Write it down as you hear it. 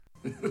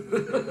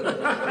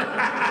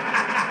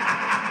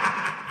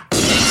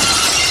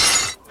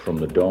From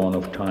the dawn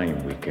of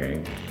time we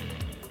came,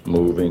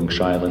 moving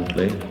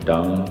silently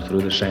down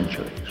through the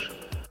centuries.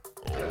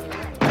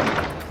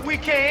 We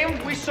came,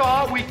 we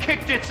saw, we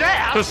kicked its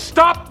ass! To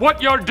stop what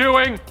you're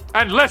doing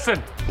and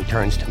listen! He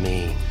turns to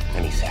me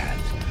and he says,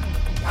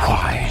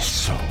 "Why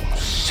so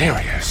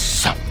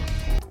serious?"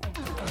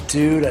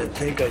 Dude, I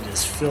think I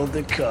just filled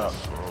the cup.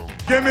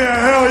 Give me a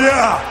hell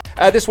yeah!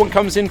 This one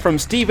comes in from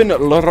Stephen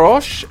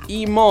Laroche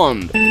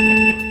Imond.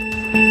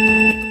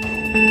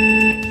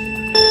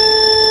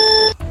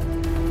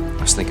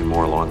 I was thinking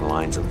more along the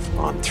lines of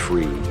on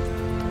 3.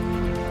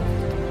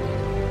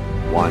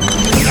 1.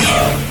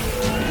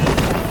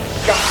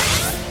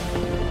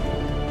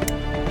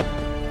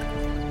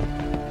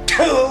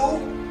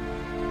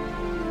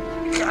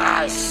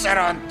 I said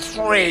on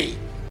 3.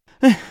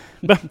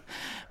 Bon.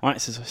 Ouais,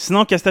 c'est ça.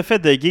 Sinon, qu'est-ce que t'as fait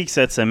de geek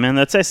cette semaine?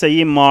 As-tu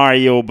essayé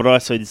Mario Bros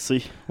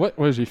Odyssey? Ouais,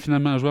 j'ai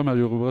finalement joué à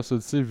Mario Bros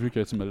Odyssey vu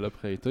que tu me l'as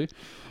prêté.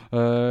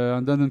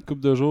 En dedans d'une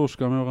couple de jours, je suis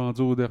quand même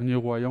rendu au dernier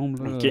royaume,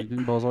 là, okay.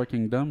 Bowser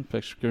Kingdom. Fait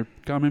que je suis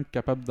quand même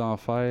capable d'en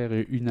faire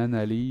une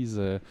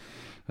analyse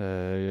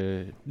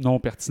non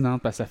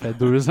pertinente parce que ça fait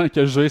 2 ans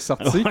que j'ai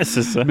sorti. Ouais,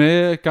 c'est ça.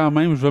 Mais quand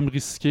même, je vais me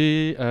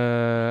risquer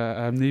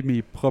à amener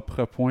mes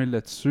propres points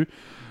là-dessus.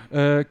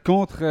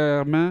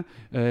 Contrairement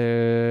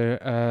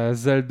à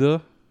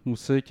Zelda, où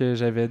c'est que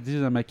j'avais dit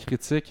dans ma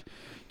critique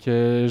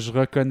que je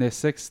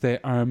reconnaissais que c'était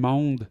un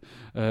monde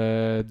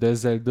de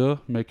Zelda,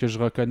 mais que je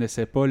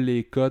reconnaissais pas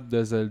les codes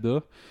de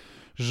Zelda.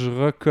 Je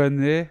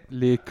reconnais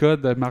les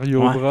codes de Mario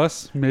Bros,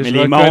 mais je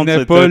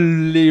reconnais pas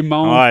les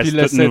mondes, puis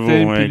le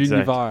setting, puis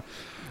l'univers.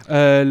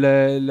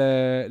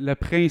 Le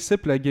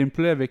principe, le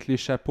gameplay avec les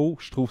chapeaux,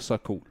 je trouve ça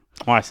cool.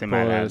 Ouais, c'est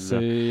malade.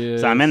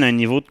 Ça amène un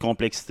niveau de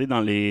complexité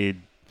dans les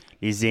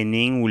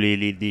énigmes ou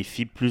les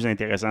défis plus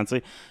intéressants. Tu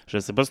sais, je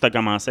sais pas si tu as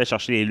commencé à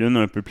chercher les lunes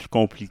un peu plus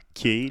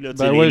compliquées. Là,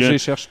 ouais, je les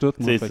cherche toutes.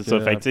 Moi, c'est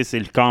ça. Fait que,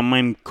 c'est quand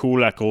même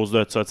cool à cause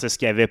de ça. Tu sais, ce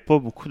qu'il n'y avait pas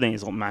beaucoup dans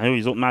les autres Mario.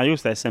 Les autres Mario,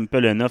 c'était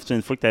simple enough.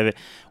 Une fois que tu avais...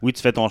 Oui,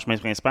 tu fais ton chemin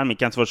principal, mais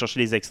quand tu vas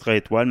chercher les extra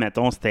étoiles,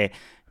 mettons, c'était...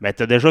 Ben,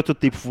 tu as déjà tous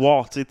tes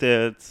pouvoirs. Tu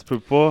peux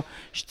pas...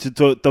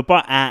 T'as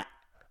pas à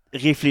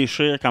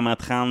réfléchir comment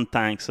te rendre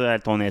tant que ça à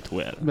ton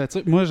étoile. Ben, tu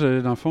sais, moi,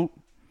 dans le fond...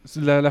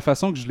 La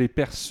façon que je l'ai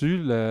perçu,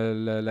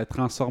 la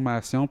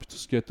transformation puis tout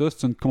ce que tu as,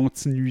 c'est une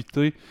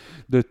continuité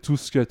de tout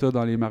ce que tu as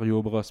dans les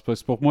Mario Bros.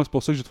 Pour moi, c'est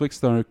pour ça que j'ai trouvé que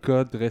c'était un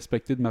code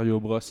respecté de Mario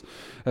Bros.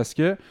 Parce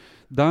que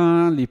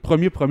dans les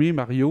premiers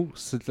Mario,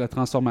 la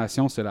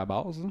transformation, c'est la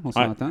base, on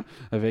s'entend.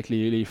 Avec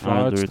les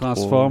fleurs, tu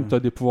transformes, tu as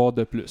des pouvoirs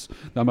de plus.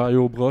 Dans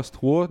Mario Bros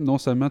 3, non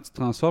seulement tu te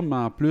transformes, mais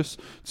en plus,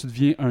 tu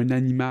deviens un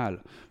animal.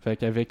 Fait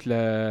qu'avec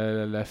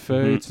la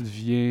feuille, tu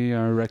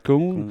deviens un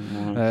raccoon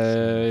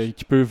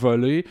qui peut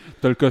voler.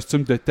 Tu as le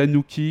costume de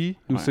Tanuki,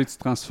 où tu te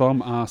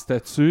transformes en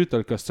statue. Tu as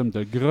le costume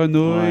de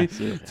grenouille.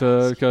 Tu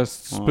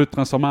peux te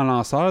transformer en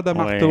lanceur de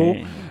marteau.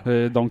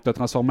 Donc, tu te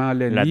transformé en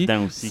l'ennemi.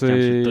 Là-dedans aussi,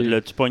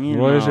 l'as-tu pogné?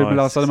 Oui, j'ai le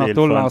lanceur de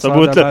marteau, le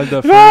lanceur de balle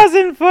de feu. Ah,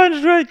 c'est le fun, je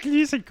joue avec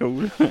lui, c'est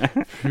cool.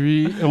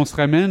 Puis, on se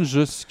ramène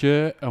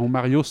jusqu'au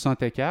Mario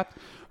 64.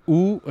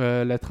 Où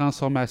la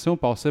transformation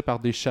passait par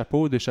des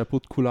chapeaux de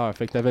couleur.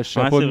 Fait que tu avais le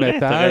chapeau de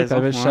métal, tu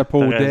avais le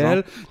chapeau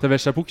d'aile, tu avais le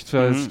chapeau qui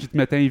te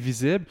mettait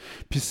invisible.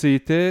 Puis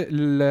c'était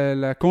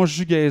la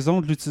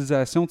conjugaison de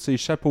l'utilisation de ces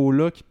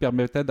chapeaux-là qui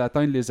permettait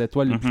d'atteindre les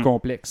étoiles les plus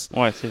complexes.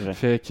 Ouais, c'est vrai.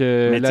 Fait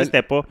que, mais tu sais,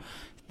 c'était pas...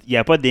 Il n'y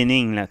a pas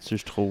d'énigme là-dessus,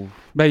 je trouve.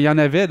 Ben, il y en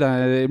avait.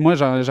 Moi,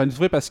 j'en ai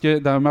trouvé parce que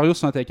dans Mario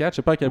 64, je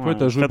sais pas à quel point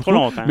tu as joué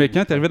beaucoup, mais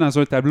quand tu arrivais dans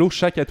un tableau,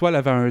 chaque étoile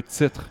avait un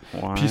titre.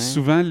 Puis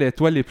souvent,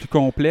 l'étoile les plus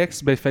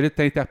complexes, ben, il fallait que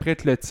tu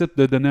interprètes le titre,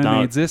 de donner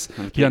un indice.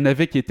 Puis il y en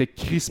avait qui étaient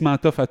crissement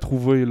tough à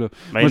trouver. Là.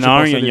 Ben,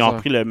 moi, ils ont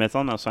pris le...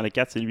 Mettons, dans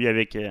 64, c'est lui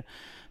avec...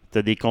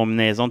 T'as des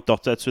combinaisons de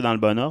tortues à tuer dans le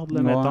bon ordre,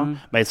 là, mettons.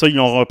 Ben ça, ils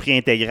l'ont repris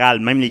intégral.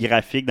 Même les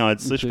graphiques dans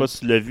Odyssey, je sais pas si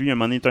tu l'as vu, à un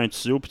moment donné, t'as un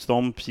tuyau, puis tu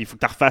tombes, puis il faut que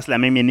tu refasses la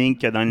même énigme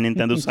que dans le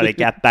Nintendo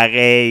 64,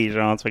 pareil,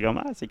 genre, tu fais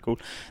comme, c'est cool.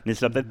 Mais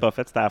tu l'as peut-être pas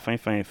fait, c'était à la fin.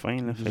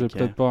 Là, j'ai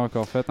peut-être pas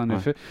encore fait, en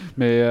effet.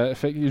 Mais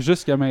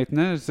jusqu'à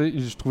maintenant,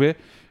 je trouvais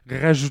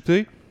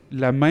rajouter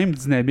la même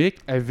dynamique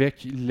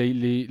avec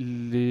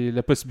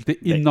la possibilité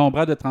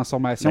innombrable de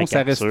transformation.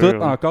 Ça reste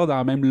tout encore dans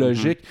la même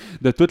logique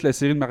de toute la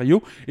série de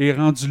Mario. Et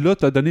rendu là,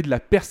 tu as donné de la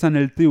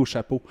personnalité au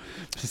chapeau.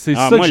 Puis c'est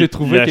ça que j'ai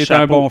trouvé qui était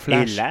un bon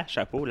flash. Et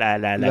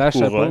la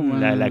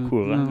couronne. La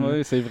couronne. Oui,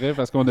 c'est vrai,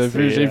 parce qu'on a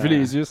j'ai vu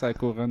les yeux sur la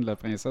couronne de la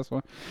princesse.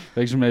 Ouais.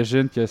 Fait que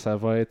j'imagine que ça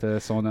va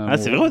être son amour.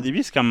 C'est vrai, au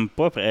début, c'est comme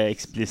pas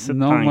explicite.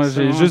 Non, moi,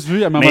 j'ai juste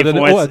vu à un moment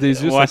donné, à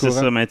des yeux sur la couronne. Ouais, c'est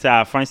ça, mais à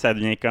la fin, ça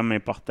devient comme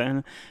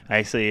important.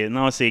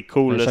 C'est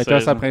cool. Chacun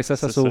sa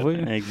princesse à sauver.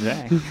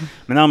 Exact.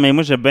 mais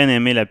moi, j'ai bien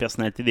aimé la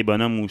personnalité des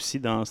bonhommes aussi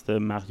dans ce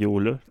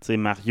Mario-là. Tu sais,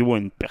 Mario a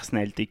une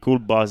personnalité cool,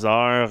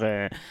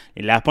 Bowser.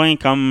 Et Lapin,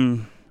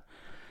 comme...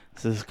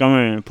 C'est comme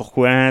un...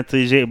 Pourquoi?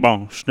 Tu sais, je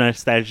suis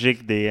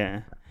nostalgique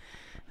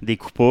des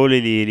Koopas,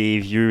 les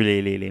vieux,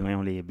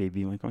 les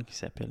baby, comment ils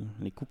s'appellent?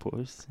 Les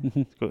Koopas.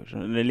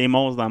 Les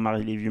monstres dans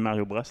les vieux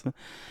Mario Bros. Là.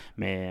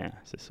 Mais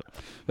c'est ça.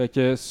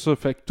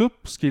 Fait que tout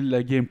ce qui est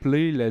le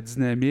gameplay, la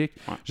dynamique,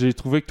 j'ai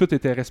trouvé que tout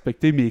était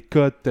respecté, mes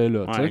codes étaient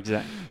là. Ouais,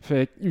 exact.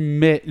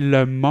 Mais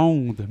le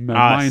monde me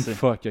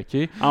mindfuck,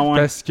 OK? Ah ouais.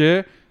 Parce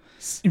que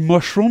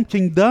Mushroom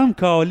Kingdom,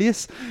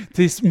 Callis,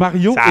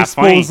 Mario est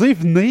supposé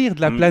venir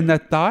de la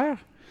planète Terre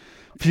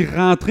puis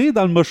rentrer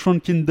dans le Mushroom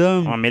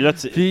Kingdom. Ouais, mais là,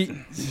 Puis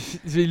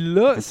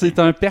là, c'est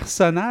un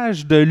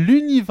personnage de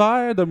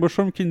l'univers de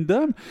Mushroom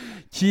Kingdom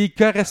qui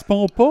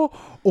correspond pas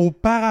aux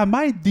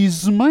paramètres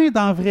des humains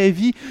dans la vraie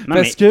vie. Non,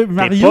 parce que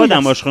Mario... T'es pas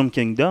dans Mushroom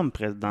Kingdom,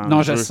 dans non,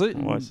 le je jeu. sais.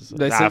 Ouais, c'est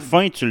ça. À la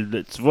fin, tu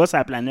vas sur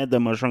la planète de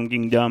Mushroom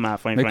Kingdom à la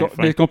fin.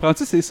 Mais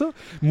comprends-tu, c'est ça?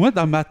 Moi,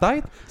 dans ma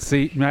tête,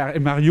 c'est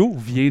Mario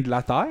vient de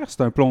la Terre,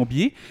 c'est un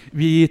plombier,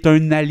 mais il est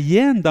un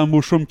alien dans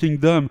Mushroom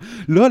Kingdom.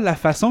 Là, la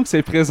façon que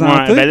c'est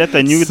présenté, ben là,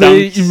 t'as New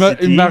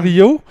c'est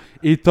Mario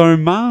est un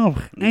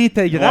membre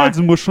intégral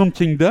du Mushroom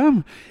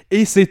Kingdom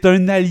et c'est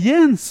un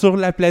alien sur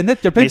la planète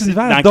qui a plein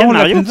d'univers, dont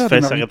la planète tu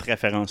fais cette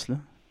référence-là?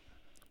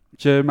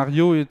 Que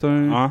Mario est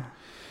un...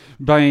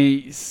 Ben...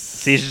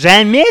 C'est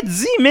jamais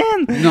dit,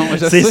 man! Non,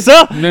 je sais. C'est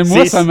ça! Mais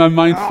moi, ça me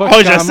mindfuck Oh,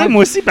 je sais,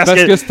 moi aussi, parce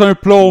que c'est un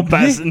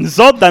plombier.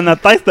 Nous autres, dans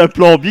notre tête, c'est un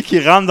plombier qui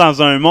rentre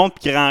dans un monde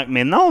qui rentre...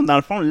 Mais non, dans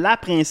le fond, la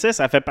princesse,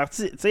 elle fait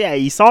partie... Tu sais,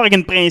 il sort avec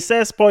une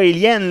princesse, pas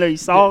alien, là. Il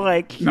sort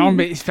avec... Non,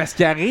 mais c'est parce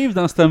qu'il arrive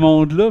dans ce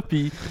monde-là,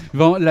 puis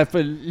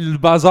le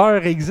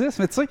buzzer existe,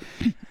 mais tu sais...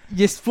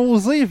 Il est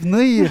supposé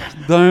venir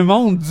d'un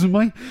monde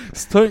d'humains.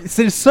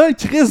 C'est le seul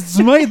Christ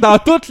d'humain dans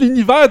tout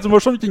l'univers du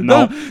Mushroom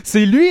Kingdom.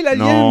 C'est lui,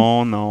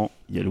 l'alien. Non.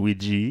 Il y a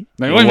Luigi.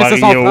 Ben oui, mais c'est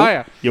son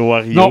frère. Il y a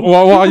Wario. Non,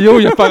 Wario,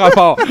 il n'y a pas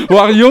rapport.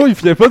 Wario, il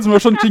vient pas du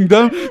Mushroom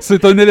Kingdom.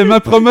 C'est un élément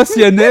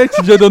promotionnel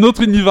qui vient d'un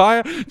autre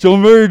univers, qui ont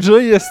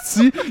mergé,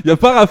 esti. Il n'y a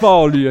pas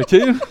rapport, lui, OK?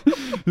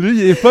 Lui,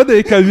 il est pas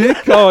des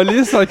comics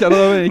Callis en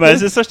 95. Ben,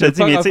 c'est ça, je te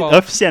dis. Mais tu sais,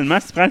 officiellement,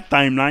 si tu prends le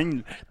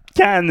timeline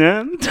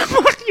canon de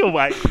Mario,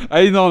 ouais.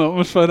 Hey, non,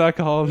 moi, je suis pas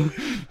d'accord.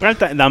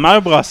 Dans Mario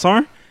Bros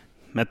 1,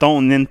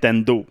 mettons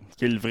Nintendo,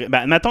 qui est le vrai...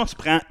 Ben, mettons, tu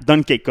prends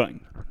Donkey Kong.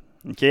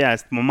 OK, à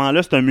ce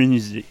moment-là, c'est un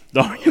menuisier.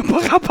 Donc, il n'y a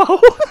pas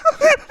rapport.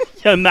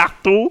 Il y a un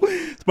marteau,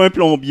 c'est pas un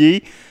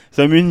plombier.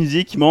 C'est un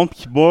menuisier qui monte et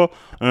qui bat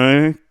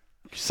un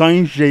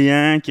singe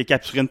géant qui a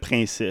capturé une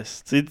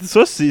princesse. T'sais,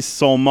 ça, c'est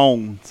son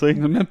monde. T'sais.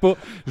 Même pas.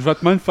 Je vais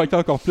te mindfucker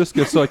encore plus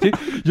que ça, OK?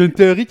 Il y a une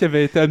théorie qui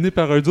avait été amenée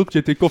par un doute qui a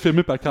été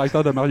confirmée par le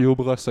caractère de Mario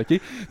Bros, OK? Tu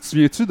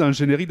souviens-tu dans le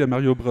générique de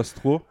Mario Bros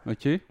 3,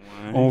 OK? Ouais.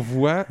 On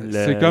voit,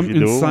 c'est comme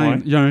rideau, une scène.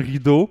 Ouais. Il y a un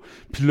rideau,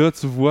 puis là,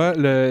 tu vois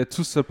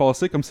tout se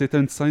passer comme si c'était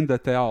une scène de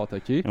théâtre,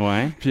 OK?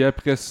 Ouais. Puis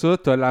après ça,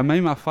 t'as la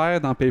même affaire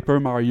dans Paper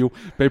Mario.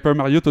 Paper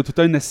Mario, t'as tout le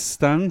temps une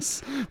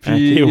assistance,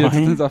 puis il y a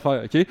toutes les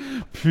affaires, OK?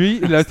 Puis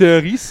la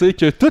théorie, c'est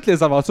que toutes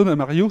les aventures de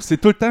Mario, c'est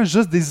tout le temps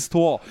juste des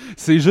histoires.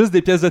 C'est juste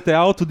des pièces de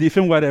théâtre ou des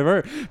films, whatever.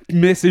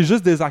 Mais c'est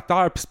juste des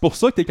acteurs. Puis c'est pour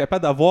ça que t'es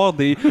capable d'avoir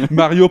des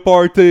Mario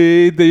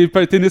Party, des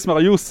Tennis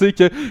Mario. C'est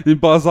que les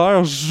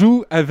buzzers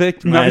jouent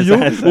avec Mario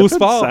au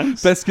sport.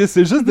 Parce que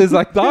c'est juste des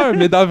acteurs,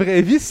 mais dans la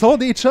vraie vie, ils sont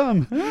des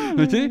chums.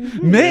 OK?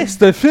 Mais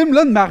ce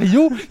film-là de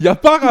Mario, il n'y a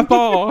pas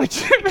rapport. OK?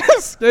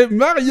 Parce que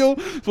Mario,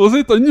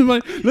 supposé être un humain.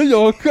 Là, ils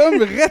ont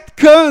comme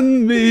retcon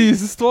mes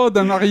histoires de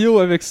Mario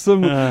avec ça.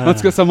 En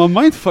tout cas, ça m'a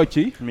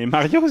mindfucké. Mais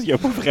Mario, il n'y a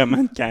pas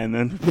vraiment de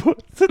canon.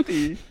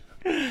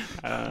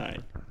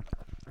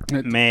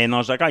 Mais non,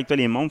 je suis d'accord avec toi,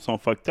 les mondes sont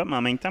fucked up, mais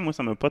en même temps, moi,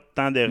 ça m'a pas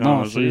tant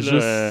dérangé. Non,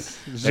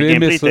 le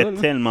gameplay était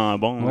tellement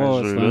bon.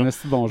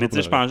 C'est bon jeu. Mais tu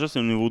sais, je pense juste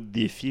au niveau de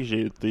défi,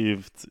 j'ai été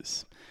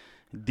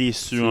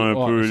déçu un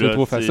peu. C'est là,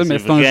 trop facile, mais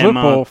c'est un jeu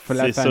pour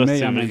la famille.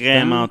 C'est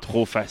vraiment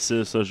trop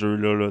facile, ce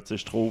jeu-là.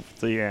 Je trouve.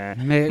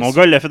 Mon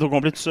gars, il l'a fait au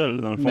complet tout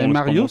seul, dans le fond. Mais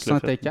Mario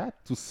 64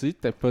 aussi,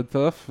 t'es pas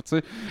tough.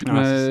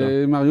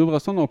 Mais Mario Bros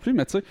non plus,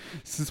 mais tu sais,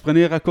 si tu prenais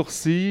les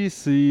raccourcis,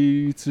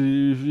 si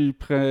tu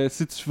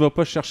vas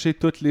pas chercher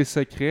tous les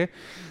secrets,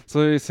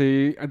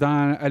 c'est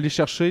aller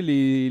chercher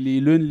les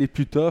lunes les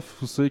plus tough,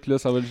 tu sais que là,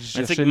 ça va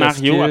chercher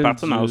Mario, à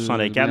partir de Mario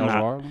 64,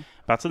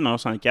 à partir de Mario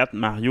 64,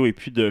 Mario est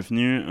plus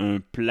devenu un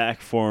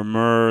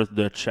platformer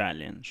de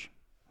challenge,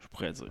 je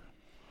pourrais dire.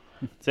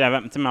 Tu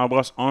sais, Mario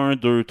Bros 1,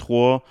 2,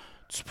 3,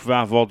 tu pouvais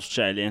avoir du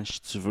challenge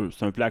si tu veux.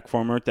 C'est un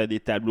platformer, tu as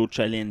des tableaux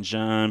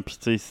challengeants, puis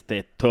tu sais,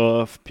 c'était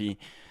tough, puis...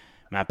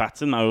 Mais à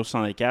partir de Mario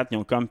 64, ils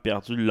ont comme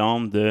perdu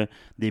l'ombre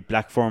des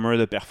platformers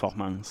de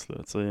performance, là,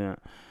 tu sais.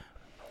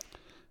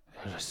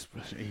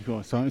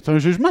 C'est un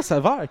jugement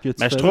sévère que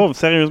tu fais.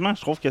 Sérieusement,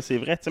 je trouve que c'est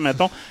vrai. Tu sais,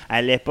 mettons, à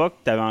l'époque,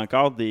 tu avais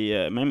encore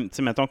des... même, tu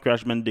sais, mettons,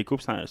 Crash Bandicoot,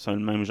 c'est le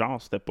même genre.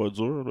 C'était pas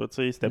dur, tu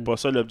sais. C'était pas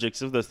ça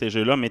l'objectif de ces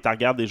jeux-là. Mais tu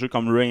regardes des jeux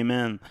comme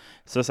Rayman.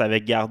 Ça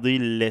avait gardé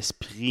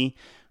l'esprit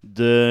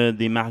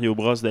des Mario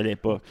Bros de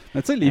l'époque.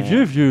 Mais tu sais, les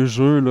vieux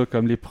jeux, là,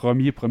 comme les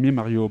premiers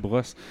Mario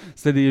Bros,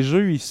 c'était des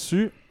jeux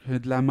issus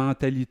de la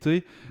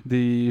mentalité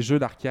des jeux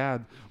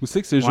d'arcade. Où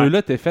c'est que ces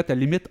jeux-là t'es fait à la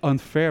limite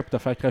unfair pour te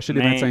faire cracher les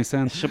 25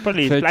 cents. Je sais pas,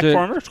 les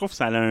platformers, je trouve que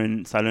ça a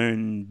un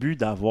but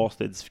d'avoir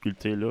cette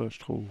difficulté-là, je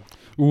trouve.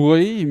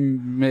 Oui,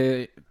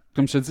 mais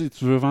comme je te dis,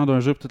 tu veux vendre un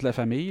jeu pour toute la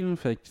famille. Là,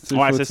 fait que,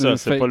 c'est ça.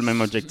 C'est pas le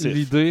même objectif.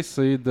 L'idée,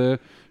 c'est de,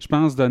 je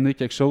pense, donner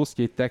quelque chose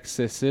qui est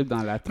accessible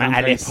dans la trame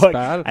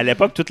principale. À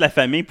l'époque, toute la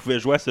famille pouvait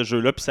jouer à ce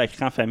jeu-là puis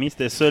sacrer en famille.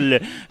 C'était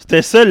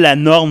ça la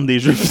norme des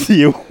jeux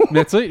vidéo.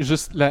 Mais tu sais,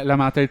 juste la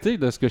mentalité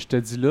de ce que je te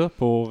dis là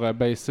pour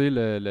baisser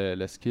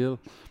le skill,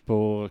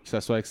 pour que ça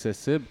soit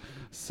accessible,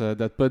 ça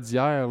date pas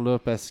d'hier, là,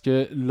 parce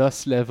que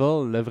Lost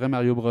Level, le vrai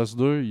Mario Bros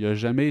 2, il a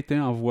jamais été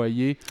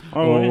envoyé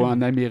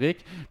en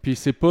Amérique. Puis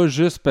c'est pas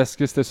juste parce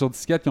que c'était sur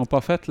disquette, ils ont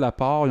pas fait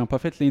l'apport, ils ont pas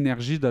fait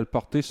l'énergie de le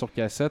porter sur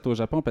cassette au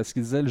Japon parce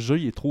qu'ils disaient le jeu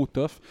il est trop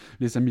tough,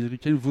 les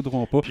Américains ne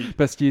voudront pas,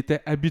 parce qu'ils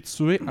étaient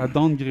habitués à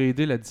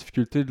downgrader la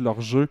difficulté de leur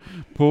jeu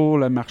pour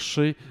le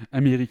marché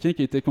américain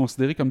qui était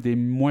considéré comme des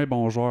moins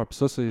bons joueurs. Puis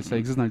ça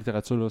existe dans la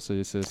littérature, là, ça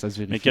se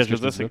vérifie. Mais qu'est-ce que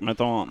je veux dire, c'est que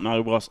mettons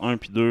Mario Bros 1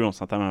 puis 2, on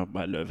s'entend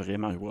le vrai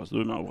Mario Bros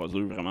 2, Mario Bros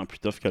 2 vraiment plus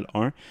tough que le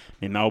 1,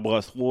 mais Mario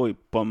Bros 3 est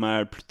pas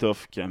mal plus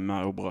tough que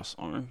Mario Bros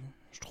 1,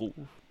 je trouve.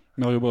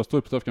 Mario Bros 3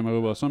 est plus tough que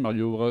Mario Bros 1.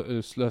 Mario Bros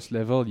Lost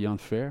Level, il est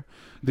unfair.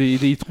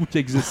 Des trous qui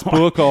n'existent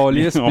pas,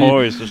 calice.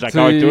 Oui, je suis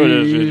d'accord avec toi.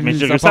 Mais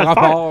j'ai réussi à le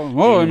faire.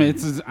 Oui, mais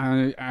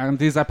en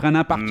des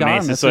apprenant par cœur.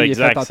 Mais c'est ça,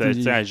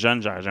 exact.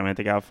 Jeune, j'aurais jamais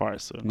été capable de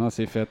faire ça. Non,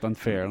 c'est fait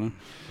unfair, là.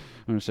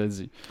 Je te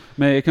dis.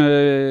 Mais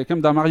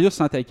comme dans Mario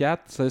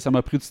 64, ça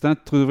m'a pris du temps de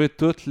trouver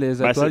toutes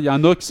les étoiles. Il y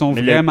en a qui sont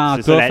vraiment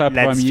tough à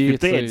premier. La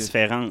difficulté est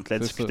différente. La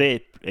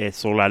difficulté est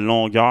sur la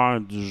longueur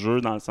du jeu,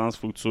 dans le sens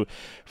faut que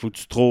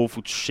tu trouves,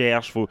 faut que tu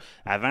cherches.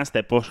 Avant,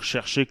 c'était pas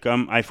chercher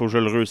comme il faut que je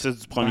le réussisse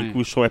du premier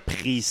coup, je sois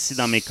précis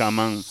dans mes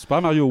commandes.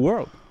 Super Mario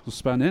World. Sur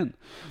Super NES,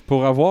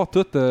 pour avoir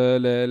tout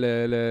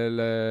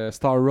le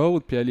Star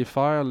Road puis aller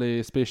faire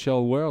les Special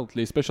World.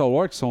 Les Special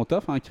World qui sont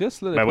tough en Chris,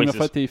 là, la première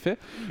fois que t'es fait.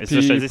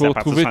 Puis pour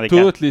trouver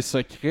tous les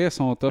secrets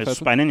sont tough. Sur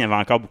Super NES, il y avait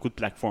encore beaucoup de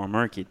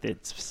platformers qui étaient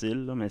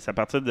difficiles, là, mais c'est à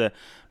partir de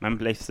même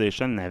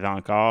PlayStation, il y en avait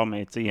encore,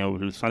 mais tu sais, il y a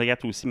le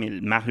 64 aussi, mais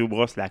Mario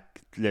Bros,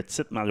 le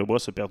titre Mario Bros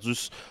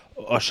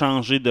a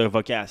changé de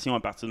vocation à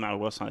partir de Mario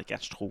Bros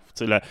 64, je trouve.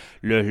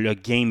 Le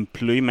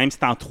gameplay, même si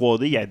c'est en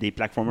 3D, il y a des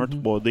platformers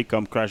 3D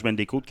comme Crash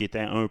Bandicoot qui étaient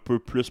un peu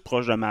plus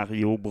proche de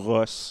Mario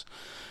Bros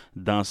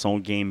dans son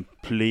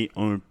gameplay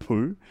un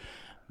peu.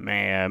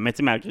 Mais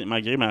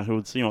malgré Mario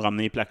Odyssey, ils ont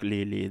ramené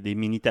des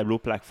mini-tableaux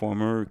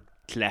platformers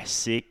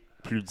classiques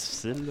plus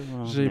difficile.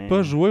 J'ai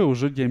pas joué au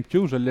jeu de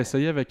GameCube, je l'ai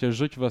essayé avec le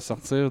jeu qui va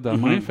sortir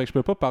demain, fait que je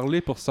peux pas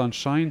parler pour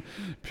Sunshine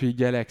puis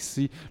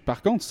Galaxy.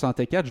 Par contre,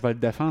 64, je vais le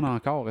défendre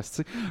encore.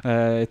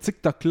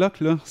 TikTok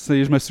Clock, là,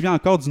 je me souviens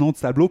encore du nom du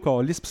tableau,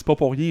 Calis, puis c'est pas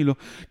pour rien, là.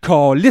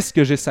 Calis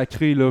que j'ai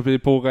sacré là,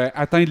 pour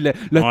atteindre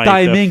le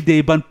timing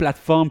des bonnes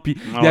plateformes, puis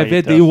il y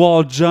avait des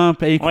wall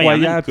jumps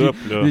incroyables,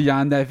 il y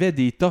en avait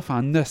des toughs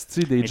en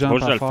hostie, des jumps à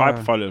faire. Le faire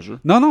pour faire le jeu.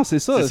 Non, c'est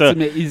ça.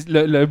 Mais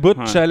le bout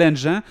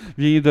challengeant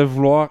vient de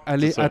vouloir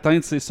aller atteindre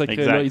ces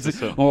secrets-là. Il dit,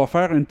 on va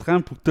faire une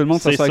trame pour que tout le monde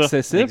soit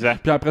accessible,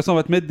 puis après ça, on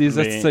va te mettre des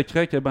astuces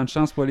secrets que bonne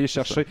chance pour aller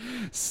chercher.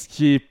 Ce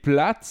qui est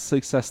plate, c'est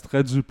que ça se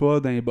traduit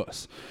pas dans les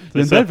boss. Il y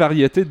a une belle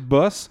variété de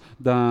boss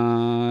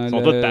dans... Ils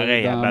sont tous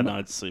pareils dans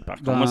Odyssey, par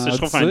contre. Moi, je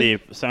trouve que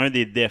c'est un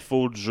des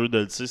défauts du jeu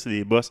d'Odyssey, c'est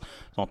des boss.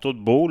 Ils sont tous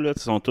beaux, là, ils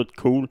sont tous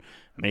cool,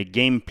 mais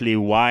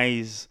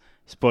gameplay-wise...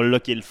 C'est pas là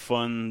qu'est le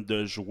fun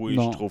de jouer,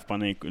 je trouve,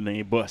 pendant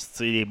les boss.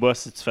 T'sais, les boss,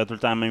 si tu fais tout le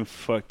temps la même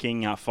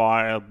fucking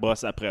affaire,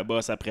 boss après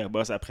boss, après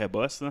boss, après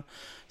boss, là,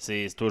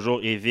 c'est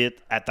toujours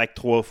évite, attaque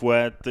 3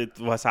 fois, tu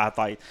vas sur la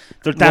tête.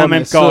 Tout le temps,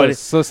 même cas.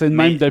 Ça, c'est le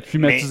même depuis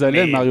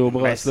Mathusalem, Mario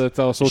Bros.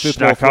 Je suis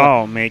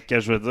d'accord, mais ce que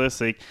je veux dire,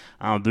 c'est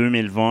qu'en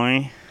 2020,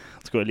 en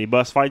tout cas, les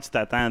boss fights, tu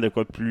t'attends à de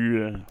quoi de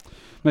plus...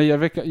 Mais il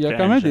y a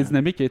quand même des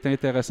dynamiques qui étaient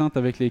intéressantes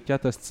avec les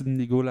 4 hosties de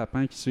Nigo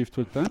Lapin qui suivent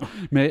tout le temps.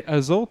 Mais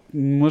eux autres,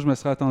 moi, je me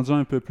serais attendu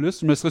un peu plus.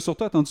 Je me serais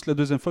surtout attendu que la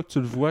deuxième fois que tu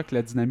le vois, que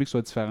la dynamique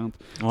soit différente.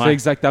 Ouais. C'est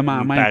exactement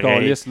la même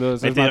calice.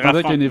 Je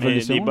m'attendais qu'il y ait une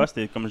évolution. Les boss,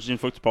 comme je dis, une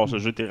fois que tu passes le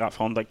jeu, tu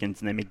raffrontes avec une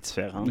dynamique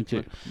différente.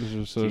 Okay.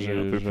 Qui est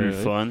un peu plus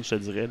fun, je te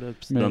dirais. Là.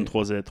 Puis tu donnes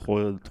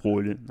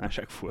 3 lunes à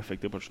chaque fois. Fait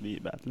que t'as pas le choix de les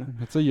battre. Tu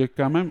sais, il y a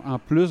quand même, en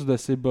plus de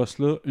ces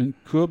boss-là, une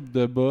coupe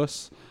de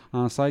boss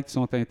en side qui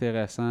sont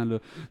intéressants. Là.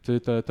 Tu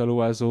sais, t'as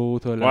l'oiseau,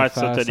 t'as la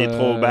face, t'as des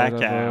throwbacks.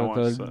 T'as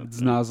le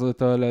dinosaure,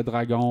 t'as le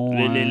dragon.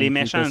 Les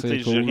méchants,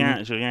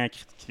 j'ai rien à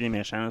critiquer, les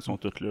méchants, ils sont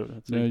tous là.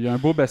 Il y a un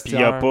beau bestiaire.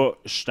 Puis il y a pas,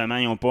 justement,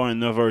 ils n'ont pas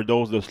un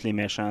overdose de tous les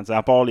méchants. T'sais,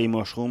 à part les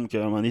mushrooms, qu'à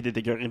un moment donné, t'es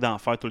écœuré d'en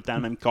faire tout le temps,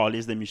 le même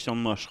calice de missions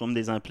de mushrooms,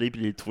 des emplis,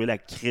 puis de trouver la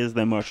crise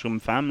de mushroom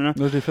femme. Là,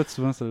 je l'ai fait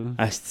souvent, celle-là.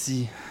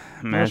 Asti.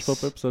 Mais je suis pas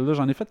peur pour celle-là.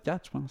 J'en ai fait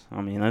 4, je pense.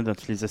 Non, mais il y en a dans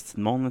tous les estis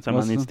de monde. À un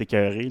moment donné, tu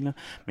t'écœuré.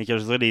 Mais que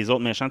je dirais, les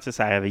autres méchants,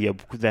 il y a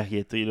beaucoup de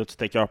variétés. Là. Tu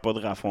t'écœures pas de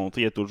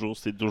raffronter.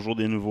 C'est toujours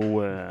des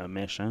nouveaux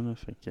méchants. Là.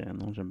 Fait que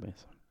non, j'aime bien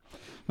ça.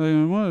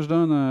 Moi, je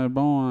donne un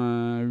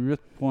bon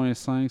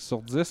 8.5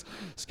 sur 10.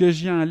 Ce que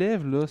j'y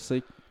enlève, là,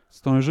 c'est que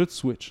c'est un jeu de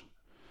Switch.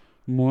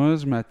 Moi,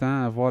 je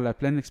m'attends à avoir la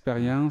pleine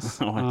expérience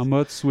en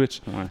mode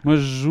Switch. Ouais. Moi,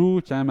 je joue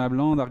quand ma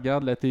blonde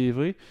regarde la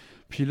TV.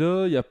 Puis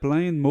là, il y a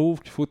plein de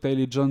moves qu'il faut que tu aies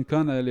les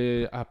Joy-Con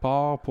à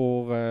part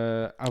pour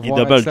avoir les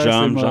double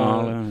jump,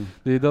 genre.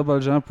 Les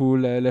double jump ou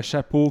le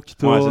chapeau qui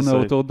tourne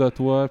autour de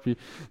toi, puis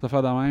ça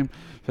fait de même.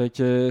 Fait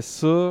que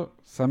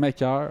ça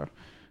m'écoeure.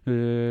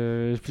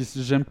 Puis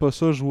j'aime pas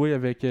ça jouer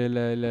avec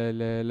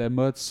le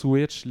mode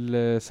Switch,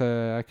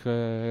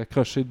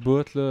 accroché de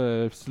bout.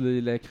 Là,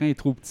 puis l'écran est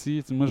trop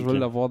petit. Moi, je veux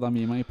l'avoir dans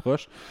mes mains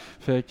proches.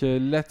 Fait que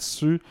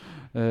là-dessus,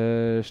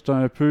 j'étais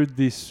un peu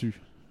déçu.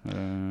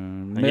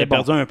 Il a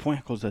perdu un point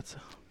à cause de ça.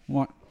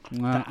 Ouais.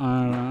 Moi,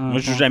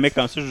 je joue jamais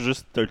comme ça, je joue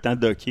juste tout le temps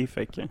docké.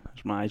 Fait que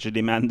j'ai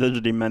des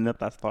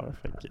manettes à cette heure.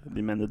 Fait que,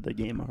 des manettes de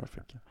gamer.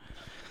 Fait que.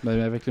 Ben,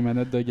 avec les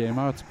manettes de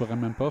gamer, tu pourrais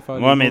même pas faire.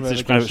 Ouais, mais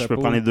je peux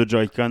prendre les deux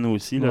Joy-Con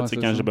aussi là, ouais,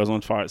 quand j'ai besoin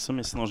de faire ça.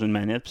 Mais sinon, j'ai une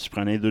manette, puis je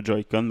prenais les deux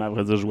Joy-Con, mais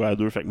après, je jouais à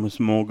deux. Fait que moi,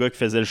 c'est mon gars qui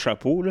faisait le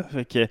chapeau. Là,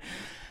 fait que.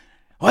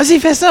 Vas-y,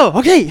 fais ça!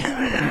 OK!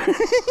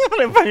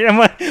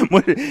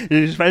 moi,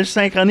 je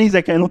synchronise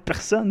avec une autre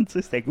personne.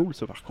 C'était cool,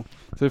 ça, par contre.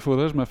 Il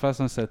faudrait que je me fasse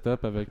un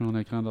setup avec mon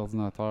écran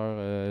d'ordinateur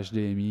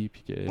HDMI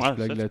puis que je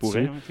plug là-dessus.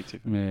 Pourrais,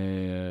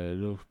 mais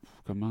là,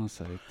 comment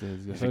ça va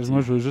être... Moi,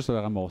 je veux juste le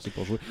ramasser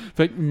pour jouer.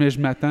 Mais je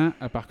m'attends,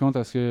 par contre,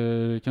 à ce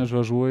que quand je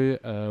vais jouer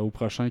au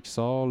prochain qui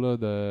sort là,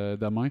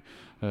 demain,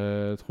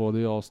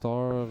 3D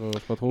All-Star, je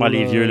sais pas trop.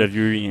 Les vieux,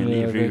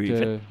 avec,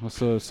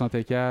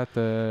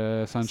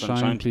 64,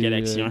 Sunshine puis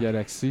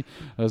Galaxy.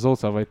 Eux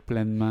autres, ça va être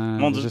pleinement...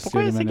 Mon Dieu,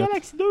 pourquoi c'est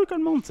Galaxy 2 que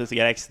le monde? C'est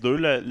Galaxy 2,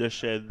 le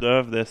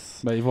chef-d'œuvre de...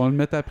 Ben, ils vont le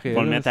mettre après. Ils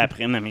vont le mettre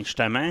après, mais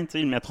justement,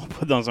 ils le mettront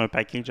pas dans un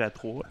package à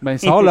 3. Ben, ils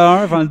sortent le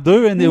 1 avant le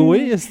 2,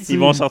 anyway. Ils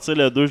vont sortir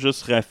le 2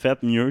 juste refait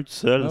mieux tout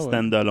seul,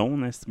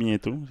 standalone, c'est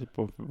bientôt. C'est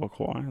pas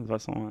croire, de toute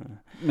façon.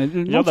 Mais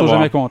les gens sont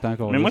jamais contents.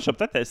 Mais moi, je vais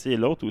peut-être essayer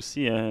l'autre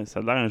aussi. Ça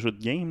a l'air un jeu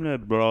de game, là,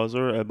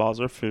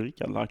 Bowser Fury,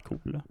 qui a l'air cool.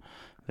 Là.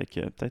 Fait que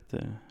peut-être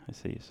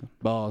essayer ça.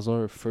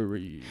 Bowser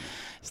Fury.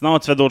 Sinon,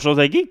 tu fais d'autres choses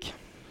à Geek?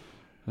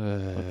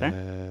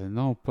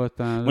 Non, pas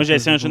tant. Moi, j'ai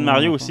essayé un jeu de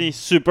Mario aussi,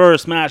 Super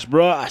Smash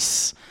Bros.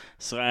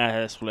 Sur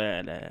la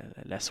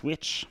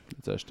Switch.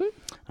 Tu as acheté?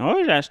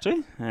 Oui, j'ai acheté.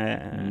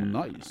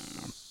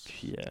 Nice.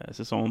 Puis,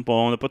 c'est ça,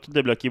 on n'a pas tout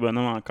débloqué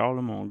bonhomme encore,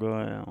 là, mon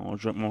gars. On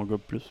joue avec mon gars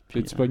plus.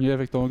 T'es-tu pogné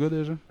avec ton gars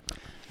déjà?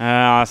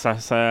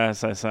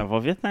 Ça va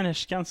vite dans la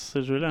chicane sur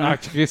ce jeu-là. Ah,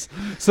 Chris.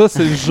 Ça,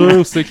 c'est le jeu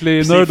où c'est que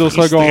les nerds au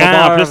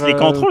secondaire... En plus, les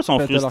contrôles sont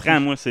frustrants.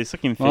 Moi, c'est ça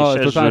qui me fait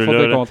chier ce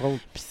jeu-là.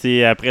 Puis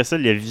c'est après ça,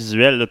 le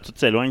visuel, là, tout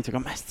s'éloigne. C'est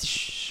comme,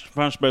 je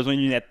pense que j'ai besoin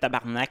d'une lunette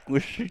tabarnak. Moi,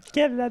 je suis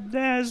quel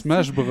là-dedans?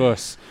 Smash Bros.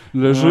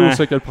 Le jeu où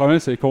c'est que le problème,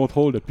 c'est les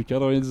contrôles depuis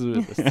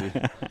 98. Ça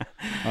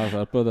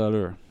n'a pas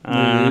d'allure.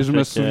 Je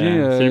me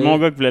souviens... C'est mon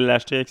gars qui voulait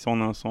l'acheter avec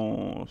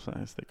son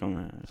c'était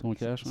comme... son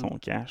cash. Son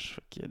cash.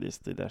 Fait qu'il a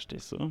décidé d'acheter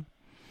ça.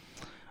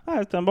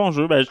 C'est un bon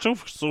jeu. Je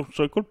trouve que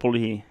c'est cool pour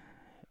les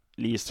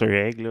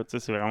Easter eggs. Là.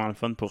 C'est vraiment le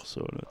fun pour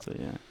ça. Là,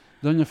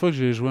 La dernière fois que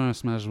j'ai joué à un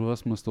Smash Bros,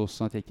 moi, c'était au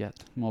 64.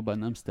 Mon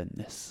bonhomme, c'était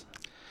NES.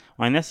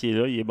 Ouais, NES, il est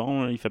là. Il est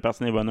bon. Là. Il fait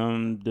partie des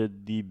bonhommes de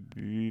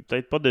début.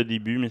 Peut-être pas de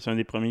début, mais c'est un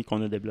des premiers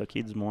qu'on a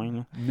débloqué, du moins.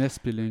 Là. NES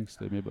et Link,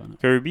 c'était mes bonhommes.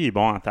 Kirby est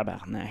bon en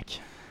tabarnak.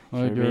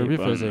 Ouais, Kirby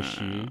faisait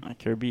chier.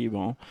 Kirby est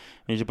bon.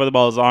 Mais j'ai pas de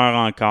Bowser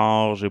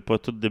encore. J'ai pas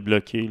tout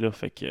débloqué. Là,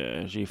 fait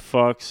que j'ai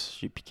Fox,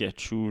 j'ai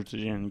Pikachu.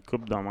 J'ai une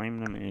coupe de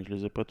même, là, mais je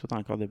les ai pas toutes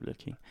encore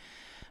débloqués.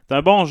 C'est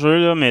un bon jeu,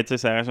 là, mais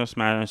ça reste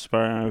un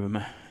super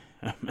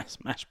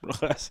Smash Bros.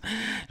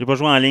 J'ai pas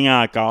joué en ligne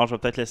encore. Je vais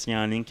peut-être l'essayer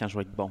en ligne quand je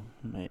vais être bon.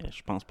 Mais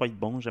je pense pas être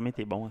bon. J'ai jamais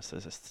été bon à ce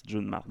petit jeu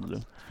de marde là.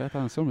 Fais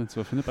attention, mais tu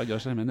vas finir par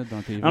gâcher la manette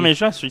dans tes Non, mais je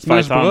joue à Street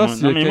Fighter.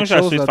 Non, mais moi, je joue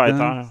à Street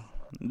Fighter.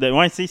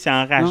 Ouais, tu sais, c'est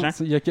enrageant.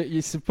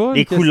 C'est pas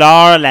les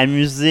couleurs, la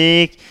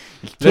musique.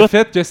 Le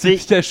fait que c'est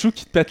Pikachu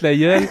qui te pète la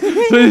gueule.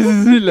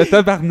 Le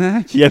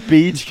tabarnak. Il y a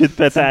Peach qui te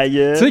pète la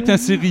gueule. Tu sais, quand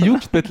c'est Ryu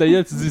qui te pète la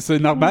gueule, tu dis c'est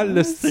normal.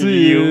 Là, c'est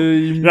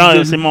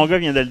c'est mon gars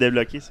qui vient de le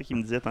débloquer, c'est ce qu'il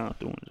me disait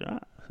tantôt. C'est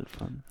le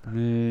fun.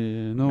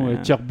 Mais non,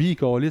 Kirby,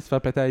 il se fait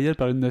péter la gueule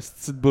par une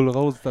petite boule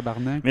rose de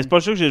tabarnak. Mais c'est pas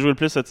le jeu que j'ai joué le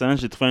plus cette semaine.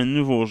 J'ai trouvé un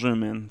nouveau jeu,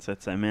 man,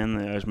 cette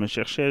semaine. Je me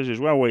cherchais, j'ai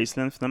joué à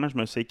Wasteland. Finalement, je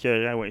me suis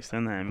écœuré à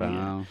Wasteland.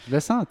 Je le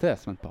sentais la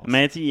semaine passée.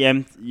 Mais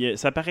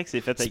ça paraît que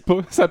c'est fait avec...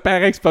 Ça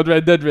paraît que c'est pas de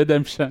Red Dead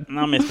Redemption.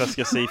 Non, mais c'est parce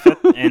que c'est fait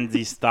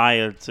indie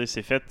style. Tu sais,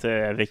 c'est fait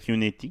avec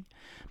Unity.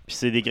 Puis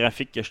c'est des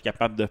graphiques que je suis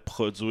capable de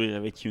produire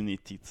avec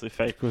Unity. Tu sais,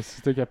 fait quoi,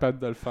 si t'es capable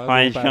de le faire.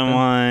 Ouais,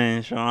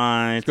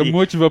 c'est comme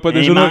moi qui va pas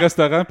déjeuner au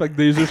restaurant, pas que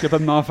des jeux, je suis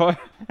capable de m'en faire.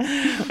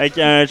 Avec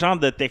un genre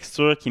de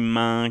texture qui me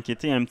manque, tu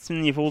sais, un petit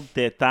niveau de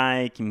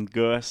détail qui me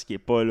gosse, qui est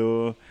pas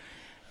là.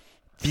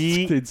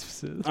 Puis. C'est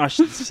difficile. Je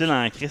suis difficile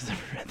en crise de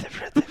Red Dead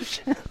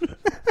Redemption.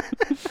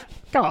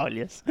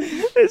 Calisse.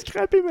 J'ai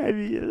scrappé ma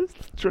vie.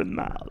 C'est trop de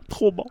mal.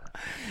 Trop bon.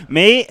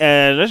 Mais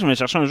là, je me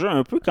cherchais un jeu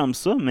un peu comme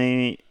ça,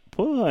 mais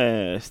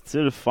pas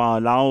style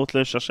Fallout.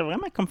 Là. Je cherchais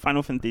vraiment comme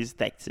Final Fantasy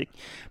Tactique.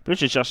 Puis là,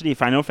 j'ai cherché des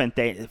Final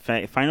Fantasy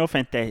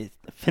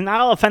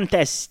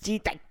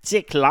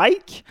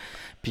Tactique-like.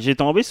 Puis j'ai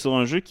tombé sur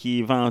un jeu qui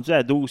est vendu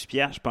à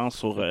 12$, je pense,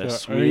 sur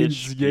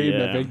Switch. Un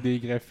game avec des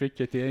graphiques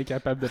que tu es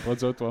incapable de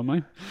produire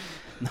toi-même.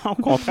 Non, au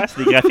contraire,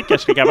 c'est des graphiques que je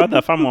serais capable de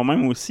faire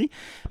moi-même aussi.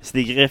 C'est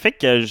des graphiques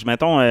que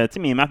mettons, tu sais,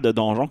 mes maps de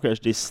donjon que je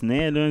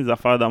dessinais, là, des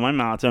affaires de même,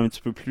 un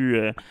petit peu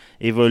plus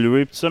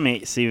évoluées, tout ça,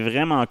 mais c'est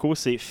vraiment cool.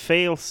 C'est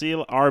Fail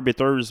Seal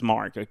Arbiter's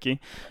Mark, ok?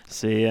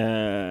 C'est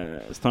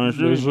un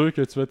jeu. Le jeu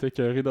que tu vas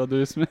t'écœurer dans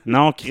 2 semaines.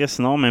 Non, Chris,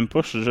 non, même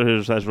pas.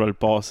 Je vais le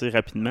passer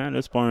rapidement.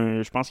 Là, c'est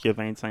pas je pense qu'il y a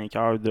 25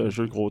 heures de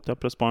jeu gros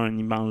top. Là. C'est pas un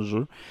immense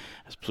jeu.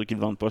 C'est pour ça qu'ils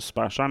le vendent pas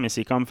super cher, mais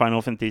c'est comme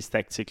Final Fantasy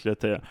Tactics. Là.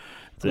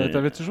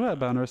 T'avais-tu joué à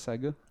Banner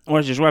Saga?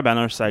 Ouais, j'ai joué à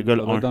Banner Saga,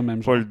 le 1,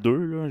 pas le 2.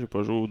 Là. J'ai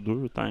pas joué au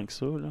 2 tant que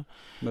ça. Là.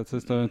 Ben,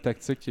 c'est un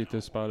tactique qui était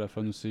super le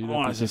fun aussi.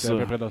 Là. Ouais, c'est ça. à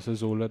peu près dans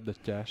ces eaux-là de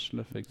cash.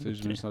 Là. Fait que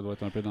j'imagine que ça doit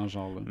être un peu dans ce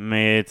genre-là.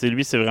 Mais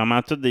lui, c'est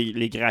vraiment tous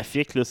les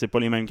graphiques. Là, c'est pas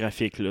les mêmes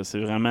graphiques. Là. C'est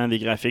vraiment des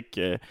graphiques...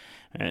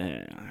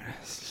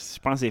 je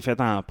pense que c'est fait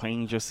en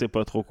paint, je sais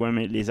pas trop quoi,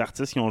 mais les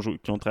artistes qui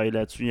ont travaillé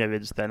là-dessus, ils avaient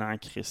du talent à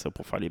créer ça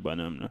pour faire les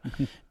bonhommes. Là.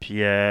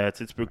 Puis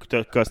tu peux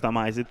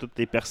customiser tous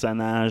tes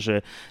personnages,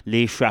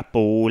 les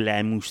chapeaux,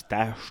 la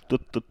moustache, tout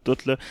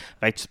là.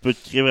 Fait que tu peux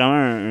te créer vraiment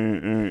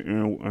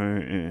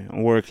un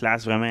world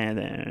class vraiment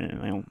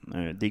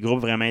des groupes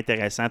vraiment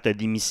intéressants. Tu as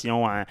des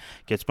missions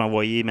que tu peux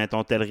envoyer,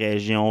 mettons, telle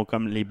région,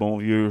 comme les bons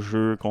vieux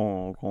jeux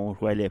qu'on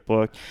jouait à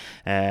l'époque.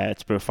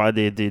 Tu peux faire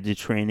des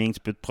trainings,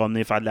 tu peux te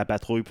promener, faire de la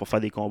patrouille pour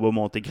faire des combats,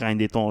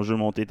 grinder ton jeu,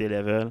 monter tes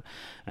levels.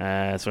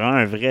 C'est vraiment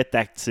un vrai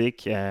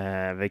tactique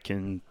avec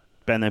une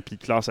panoplie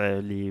de classes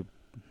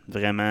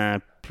vraiment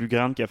plus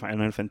grande que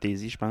Final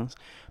Fantasy, je pense.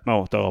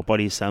 Bon, t'auras pas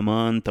les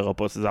summons, t'auras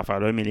pas ces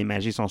affaires-là, mais les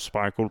magies sont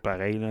super cool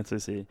pareil. Là,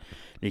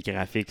 les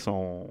graphiques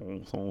sont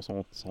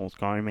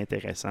quand même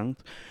intéressantes.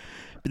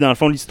 Puis dans le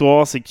fond,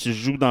 l'histoire, c'est que tu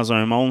joues dans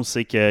un monde,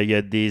 c'est qu'il y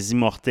a des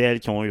immortels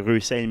qui ont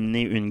réussi à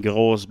éliminer une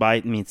grosse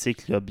bête mythique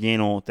il y a bien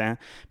longtemps,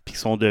 puis qui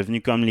sont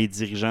devenus comme les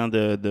dirigeants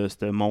de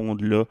ce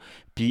monde-là.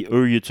 Puis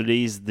eux, ils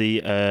utilisent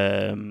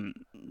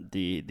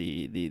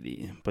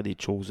pas des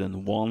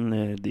Chosen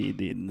One,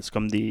 c'est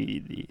comme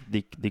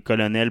des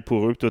colonels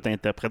pour eux. Toi, tu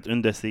interprètes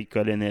une de ces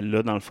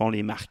colonels-là, dans le fond,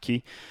 les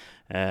marqués.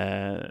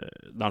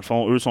 Dans le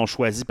fond, eux sont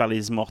choisis par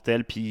les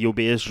immortels, puis ils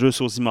obéissent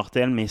juste aux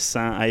immortels, mais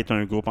sans être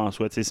un groupe en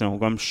soi. Ils sont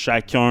comme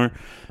chacun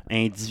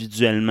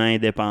individuellement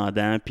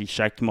indépendant, puis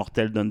chaque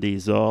immortel donne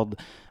des ordres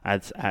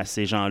à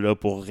ces gens-là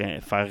pour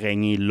faire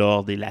régner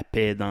l'ordre et la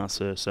paix dans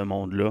ce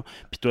monde-là.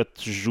 Puis toi,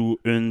 tu joues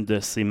une de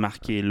ces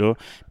marqués-là,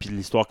 puis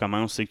l'histoire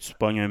commence, c'est que tu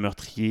pognes un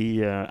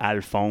meurtrier,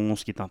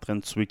 Alphonse, qui est en train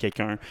de tuer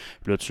quelqu'un,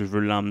 puis là, tu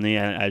veux l'emmener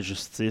à la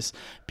justice,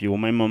 puis au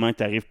même moment que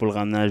tu arrives pour le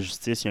ramener à la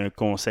justice, il y a un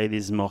conseil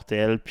des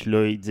immortels, puis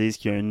là, ils disent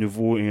qu'il y a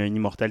un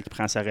immortel qui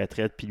prend sa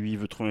retraite, puis lui, il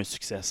veut trouver un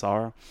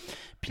successeur.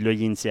 Puis là,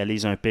 il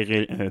initialise un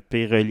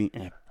pèlerinage.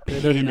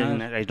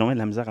 J'ai donc de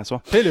la misère à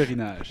soi.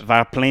 Pèlerinage.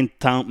 Vers plein de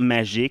temples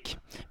magiques.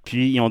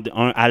 Puis,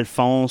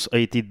 Alphonse a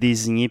été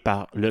désigné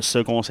par ce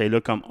conseil-là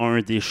comme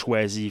un des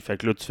choisis. Fait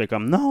que là, tu fais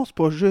comme, non, c'est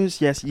pas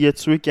juste, il a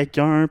tué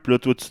quelqu'un. Puis là,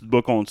 toi, tu te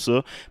bats contre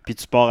ça. Puis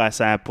tu pars à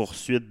sa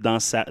poursuite dans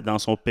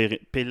son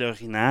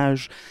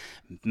pèlerinage.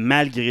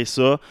 Malgré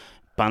ça,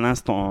 pendant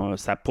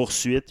sa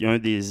poursuite, il y a un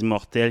des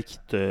immortels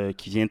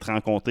qui vient te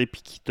rencontrer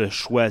puis qui te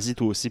choisit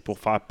toi aussi pour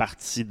faire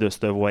partie de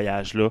ce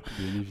voyage-là.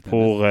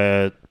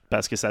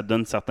 Parce que ça te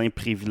donne certains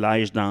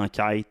privilèges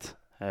d'enquête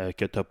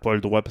que tu n'as pas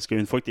le droit. Parce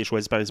qu'une fois que tu es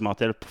choisi par les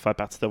immortels pour faire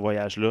partie de ce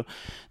voyage-là,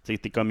 tu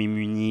es comme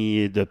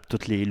immuni de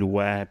toutes les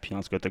lois. Puis en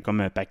tout cas, tu as comme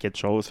un paquet de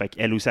choses. Fait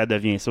qu'elle aussi, elle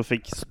devient ça. Fait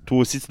que toi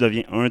aussi, tu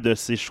deviens un de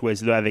ces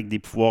choisis-là avec des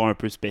pouvoirs un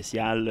peu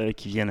spéciaux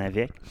qui viennent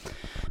avec.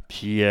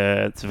 Puis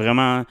c'est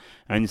vraiment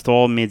une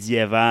histoire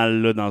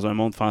médiévale là, dans un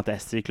monde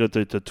fantastique. Tu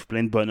as tout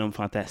plein de bonhommes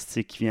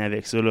fantastiques qui viennent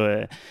avec ça.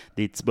 Là,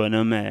 des petits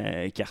bonhommes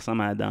qui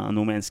ressemblent à dans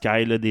No Man's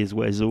Sky, là, des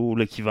oiseaux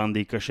là, qui vendent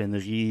des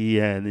cochonneries.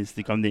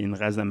 C'est comme une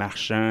race de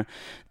marchands.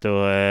 Tu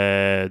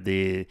as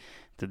des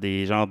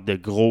genres de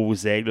gros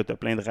aigles. Tu as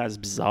plein de races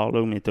bizarres,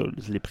 là, mais tu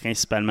as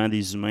principalement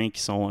des humains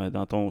qui sont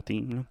dans ton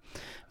team. Là.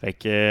 Fait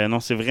que non,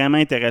 c'est vraiment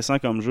intéressant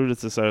comme jeu. Là,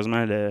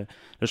 sérieusement, là,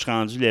 je suis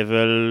rendu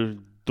level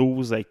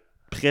 12 avec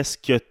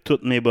presque tous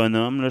mes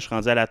bonhommes. Là, je suis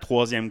rendu à la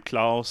 3e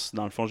classe.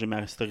 Dans le fond, j'ai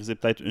masterisé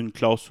peut-être une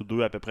classe ou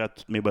deux à peu près à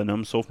tous mes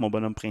bonhommes, sauf mon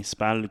bonhomme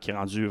principal là, qui est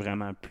rendu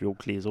vraiment plus haut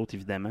que les autres,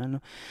 évidemment. Là.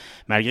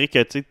 Malgré que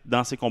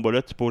dans ces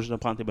combats-là, tu n'es pas obligé de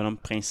prendre tes bonhommes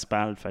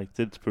principaux. Fait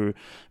que, tu peux,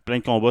 plein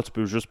de combats, tu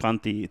peux juste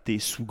prendre tes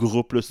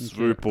sous-groupes là, si tu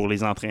veux pour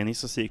les entraîner.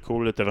 Ça, c'est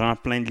cool. Tu as vraiment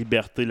plein de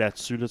liberté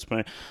là-dessus. Là. Tu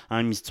peux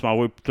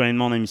envoyer plein de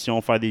monde en mission,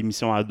 faire des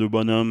missions à 2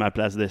 bonhommes à la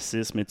place de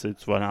 6, mais tu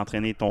vas aller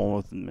entraîner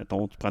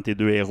mettons, tu prends tes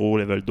 2 héros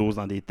level 12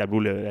 dans des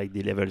tableaux avec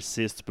des level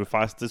 6. Tu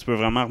peux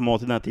vraiment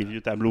remonter dans tes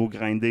vieux tableaux,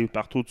 grinder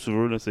partout où tu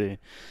veux. Là, je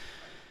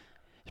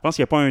pense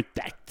qu'il n'y a pas un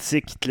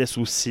tactique qui te laisse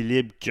aussi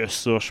libre que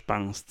ça, je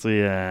pense.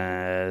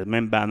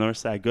 Même Banner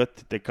Saga,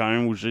 tu étais quand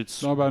même obligé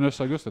de... Non, Banner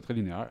Saga, c'était très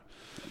linéaire.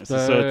 C'est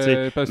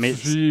ça, parce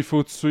que il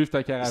faut te suivre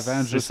ta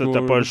caravane. C'est ça,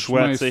 t'as pas le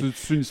choix.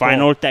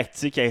 Final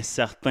Tactique, il y a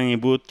certains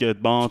bouts que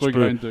bon, tu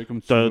peux.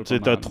 T'as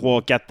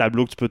 3-4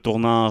 tableaux que tu peux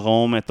tourner en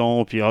rond,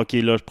 mettons. Puis, ok,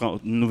 là, je prends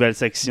une nouvelle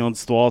section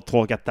d'histoire,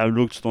 3-4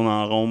 tableaux que tu tournes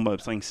en rond,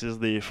 5-6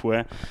 des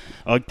fois.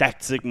 Hog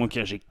Tactique, moi,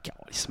 que j'ai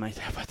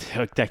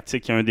Hog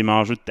Tactique, il y a un des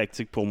meilleurs jeux de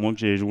tactique pour moi que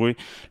j'ai joué.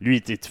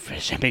 Lui, tu fais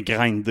jamais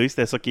grinder,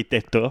 c'était ça qui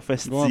était tough.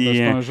 C'est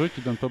un jeu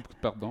qui donne pas beaucoup de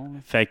pardon. Là.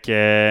 Fait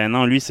que,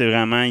 non, lui, c'est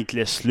vraiment, il te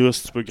laisse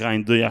lousse, tu peux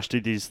grinder,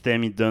 acheter des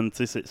systèmes, il te donne,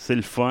 tu sais, c'est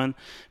le fun.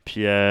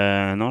 Puis,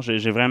 non,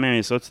 j'ai vraiment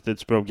aimé ça.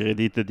 Tu peux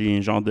upgrader, tu as des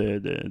genres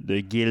de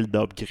guildes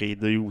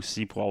upgradés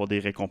aussi pour avoir des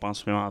récompenses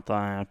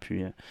supplémentaires.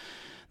 Puis,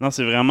 non,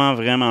 c'est vraiment,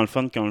 vraiment le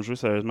fun comme jeu,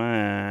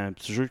 sérieusement.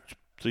 Petit jeu,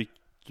 tu sais,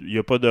 il n'y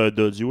a pas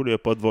d'audio, il n'y a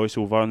pas de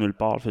voice-over nulle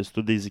part. C'est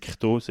tout des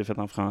écriteaux, c'est fait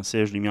en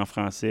français. Je l'ai mis en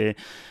français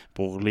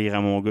pour lire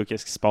à mon gars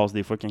qu'est-ce qui se passe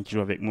des fois quand il joue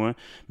avec moi.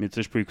 Mais tu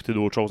sais, je peux écouter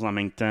d'autres choses en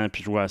même temps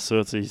puis jouer à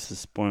ça. Tu sais,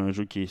 c'est pas un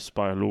jeu qui est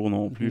super lourd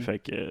non plus. Fait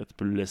que tu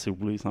peux le laisser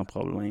rouler sans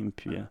problème.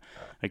 Puis,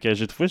 fait que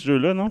j'ai trouvé ce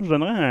jeu-là, non, je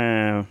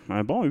donnerais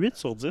un bon 8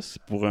 sur 10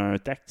 pour un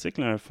tactique,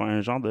 là,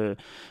 un genre de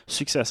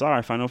successeur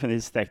à Final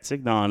Fantasy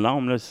Tactique. Dans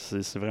l'âme, là,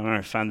 c'est vraiment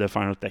un fan de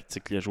Final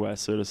Tactique qui a joué à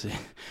ça. Là. C'est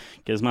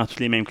quasiment toutes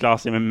les mêmes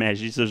classes, les mêmes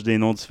magies. Ça, j'ai des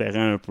noms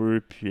différents un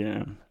peu. Puis,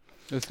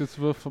 est-ce que tu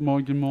vas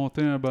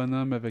monter un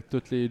bonhomme avec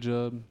tous les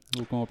jobs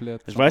au complet?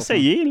 Je vais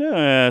essayer.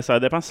 Là, ça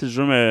dépend si le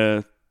jeu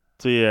me...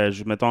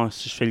 mettons,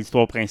 si je fais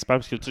l'histoire principale,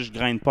 parce que je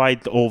grind pas à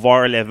être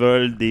over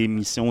level des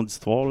missions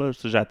d'histoire. Là.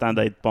 J'attends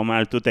d'être pas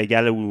mal tout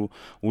égal au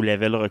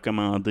level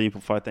recommandé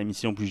pour faire ta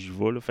mission, puis j'y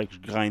vais. Là. Fait que je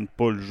grind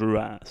pas le jeu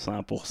à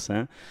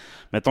 100%.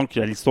 Mettons que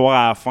l'histoire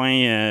à la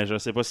fin, je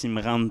sais pas s'ils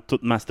me rendent tout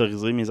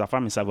masterisé mes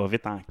affaires, mais ça va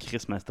vite en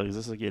crise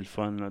masteriser, c'est ça qui est le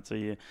fun.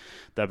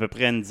 T'as à peu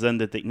près une dizaine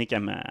de techniques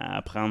à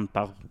apprendre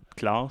par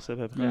classe, à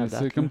peu près.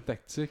 C'est comme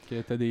tactique,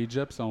 t'as des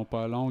jobs qui sont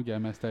pas longues à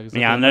masteriser.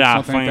 Mais il y en a à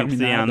la fin,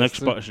 il y en a que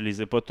je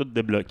les ai pas toutes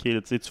débloquées.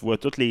 Tu vois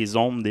toutes les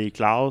ombres des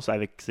classes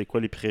avec c'est quoi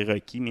les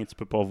prérequis, mais tu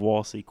peux pas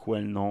voir c'est quoi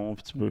le nom.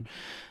 Puis tu peux,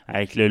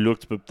 avec le look,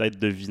 tu peux peut-être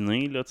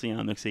deviner. Il y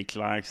en a que c'est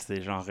clair que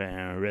c'était genre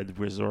un Red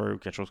Wizard ou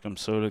quelque chose comme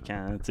ça. Là,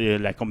 quand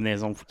la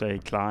combinaison faut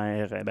être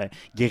claire,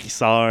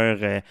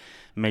 guérisseur,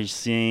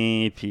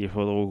 magicien, puis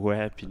pas trop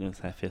quoi, puis là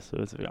ça fait ça.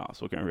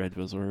 C'est aucun Red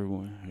Wizard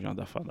ou un genre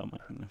d'affaire de même.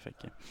 Là, fait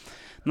que,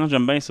 non,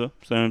 j'aime bien ça.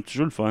 C'est un petit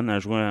jeu le fun à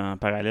jouer en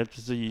parallèle.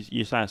 Puis il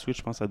est sur la Switch,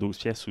 je pense, à 12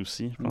 pièces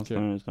aussi. Je pense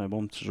que c'est un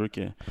bon petit jeu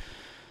que.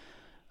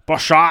 Pas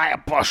cher,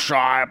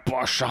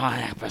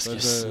 parce que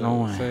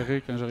sinon.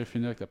 Serré quand j'aurai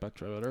fini avec la Path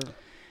Traveler.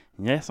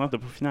 Yes, t'as pas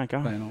fini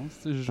encore. Ben non,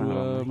 je joue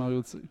à Mario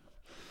Odyssey.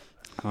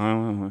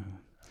 Ouais.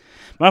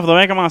 Bon,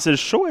 faudrait bien commencer le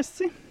show,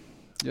 est-ce que?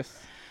 Yes.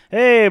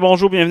 Hey,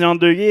 bonjour, bienvenue en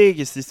 2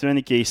 Geeks, c'est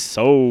Steven et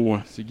So.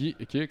 C'est Guy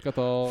et qui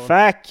 14.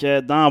 Fac,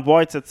 dans la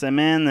boîte cette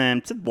semaine, une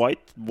petite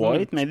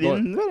boîte, mais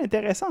une nouvelle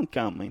intéressante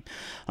quand même.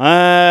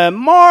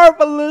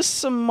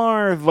 Marvelous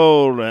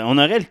Marvel. On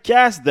aurait le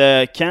cast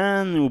de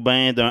Khan ou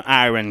bien d'un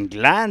Iron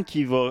Glad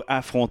qui va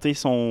affronter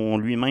son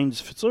lui-même du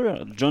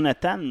futur,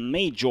 Jonathan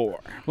Major.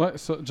 Ouais,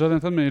 ça,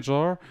 Jonathan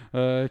Major,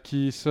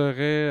 qui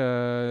serait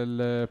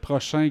le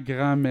prochain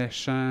grand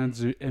méchant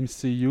du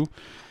MCU,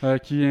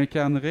 qui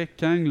incarnerait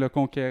Kang le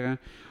Conquérant.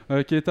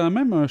 Qui est quand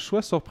même un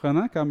choix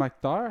surprenant comme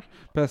acteur,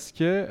 parce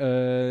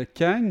que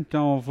Kang,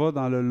 quand on va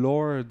dans le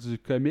lore du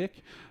comic,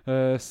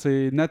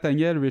 c'est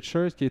Nathaniel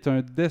Richards qui est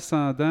un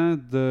descendant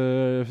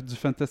du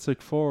Fantastic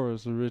Four,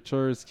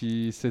 Richards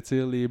qui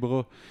s'étire les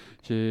bras.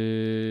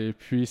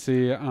 Puis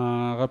c'est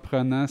en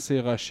reprenant ses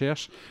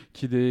recherches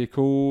qu'il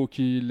découvre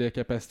qu'il a la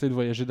capacité de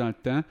voyager dans le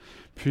temps.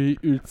 Puis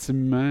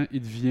ultimement, il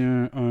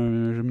devient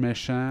un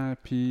méchant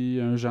puis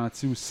un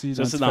gentil aussi.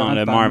 Ça, c'est dans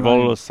le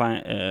Marvel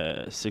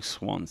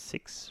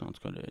 616, en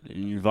tout cas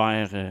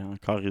l'univers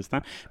encore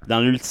résistant. Puis dans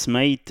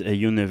l'Ultimate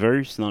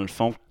Universe, dans le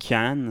fond,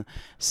 Khan,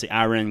 c'est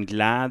Aaron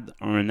Glad,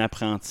 un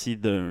apprenti,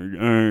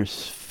 un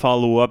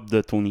follow-up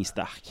de Tony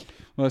Stark.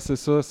 Ouais, c'est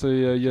ça.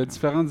 Il y a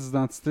différentes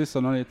identités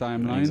selon les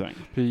timelines. Exact.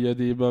 Puis il y a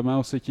des moments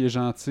où c'est qu'il est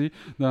gentil.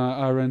 Dans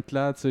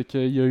Ironclad, c'est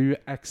qu'il a eu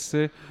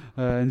accès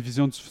à une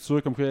vision du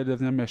futur, comme quoi il allait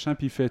devenir méchant,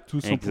 puis il fait tout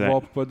son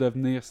pouvoir pour pas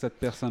devenir cette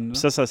personne-là.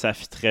 Puis ça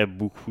fitterait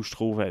beaucoup, je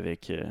trouve,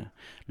 avec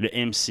le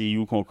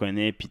MCU qu'on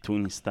connaît, puis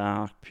Tony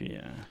Stark. Puis,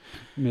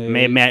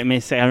 mais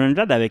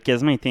Ironclad avait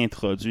quasiment été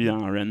introduit dans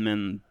Iron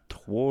Man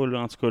 3,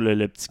 là, en tout cas,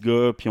 le petit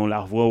gars, puis on la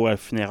revoit aux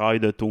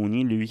funérailles de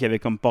Tony, lui qui avait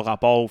comme pas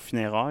rapport aux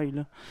funérailles,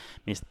 là.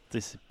 Mais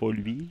c'est pas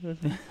lui.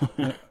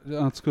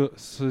 En tout cas,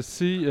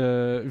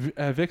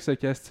 avec ce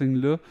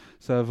casting-là,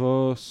 ça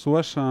va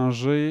soit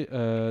changer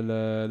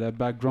le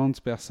background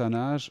du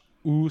personnage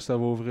ou ça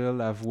va ouvrir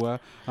la voie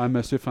à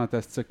Monsieur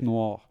Fantastique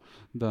Noir.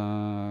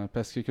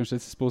 Parce que, comme je t'ai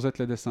dit, c'est supposé être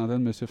le descendant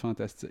de Monsieur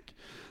Fantastique.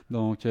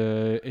 Donc,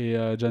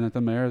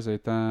 Jonathan Majors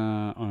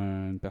étant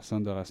une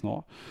personne de race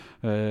noire,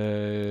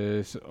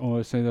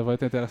 ça va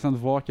être intéressant de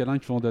voir quel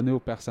angle ils vont donner au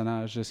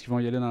personnage. Est-ce qu'ils vont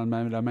y aller dans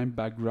le même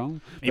background?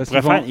 Il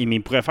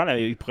pourrait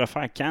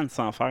faire Khan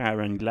sans faire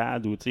Aaron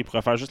Glad, ou il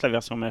pourrait faire juste la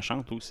version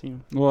méchante aussi.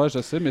 Ouais,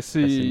 je sais, mais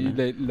c'est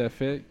le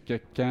fait que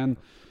Khan...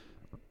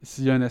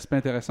 S'il y a un aspect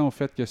intéressant au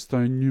fait que c'est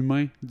un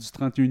humain du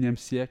 31e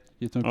siècle,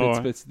 qui est un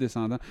petit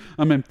descendant.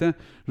 En même temps,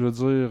 je veux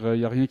dire, il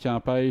n'y a rien qui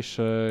empêche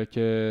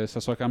que ce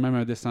soit quand même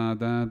un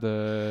descendant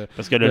de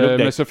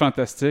Monsieur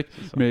Fantastique,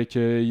 mais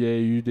qu'il y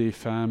ait eu des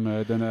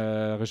femmes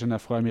d'origine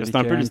afro-américaine. C'est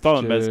un peu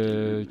l'histoire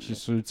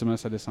qui ultimement,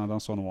 sa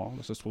descendance soit noire.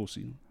 Ça se trouve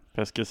aussi.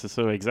 Parce que c'est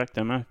ça,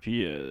 exactement.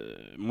 Puis,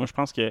 moi, je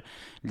pense que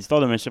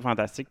l'histoire de Monsieur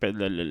Fantastique,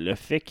 le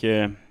fait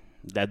que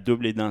la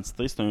double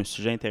identité, c'est un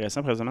sujet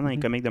intéressant présentement dans les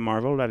comics de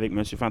Marvel là, avec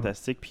Monsieur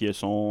Fantastique puis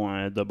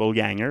son double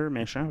ganger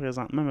méchant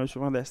présentement, Monsieur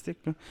Fantastique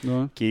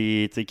là,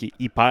 qui est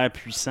hyper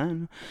puissant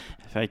là.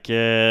 Fait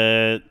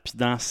que puis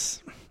dans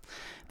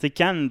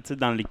Khan,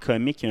 dans les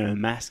comics, il y a un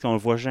masque, on ne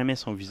voit jamais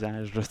son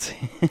visage. Là,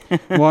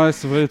 ouais,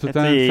 c'est vrai, tout le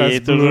temps. Il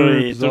est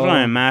toujours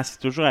un masque,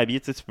 toujours habillé.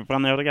 Tu peux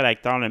prendre n'importe quel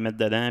acteur, le mettre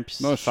dedans, puis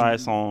faire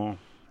son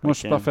Moi, je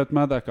suis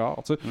parfaitement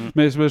d'accord.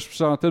 Mais je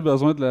sentais le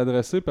besoin de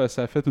l'adresser parce que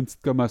ça a fait une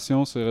petite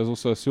commotion sur les réseaux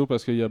sociaux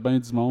parce qu'il y a bien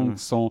du monde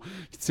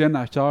qui tiennent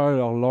à cœur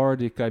leur lore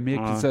des comics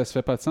qui disent ça se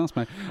fait pas de sens.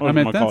 Mais en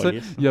même temps,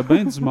 il y a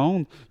bien du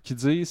monde qui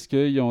disent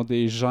qu'ils ont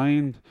des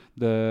gènes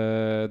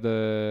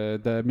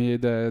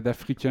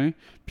d'Africains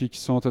puis qui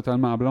sont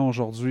totalement blancs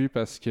aujourd'hui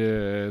parce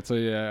que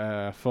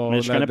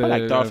mais je connais pas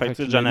l'acteur, fait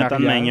que Jonathan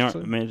Major,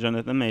 mais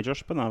Jonathan Major, je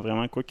sais pas dans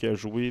vraiment quoi qu'il a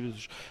joué.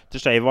 Je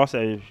suis allé voir,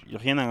 il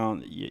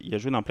a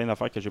joué dans plein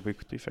d'affaires que j'ai pas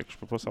écouté, fait que je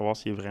peux pas savoir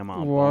s'il est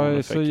vraiment bon. Ouais,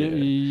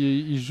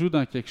 il joue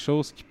dans quelque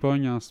chose qui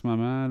pogne en ce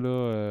moment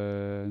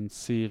là, une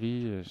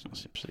série. Je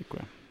sais plus c'est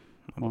quoi.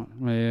 Ouais,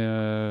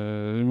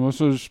 mais moi,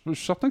 je suis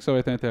certain que ça va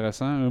être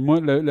intéressant. Moi,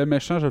 le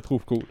méchant, je le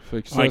trouve cool.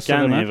 Fait que Khan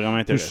est vraiment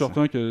intéressant. Je suis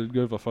certain que le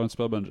gars va faire un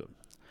super bon job.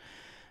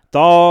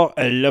 Thor,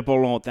 là pour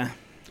longtemps.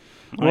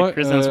 Ouais,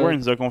 Chris Hemsworth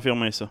nous a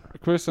confirmé ça.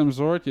 Chris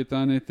Hemsworth, qui était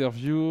en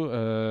interview,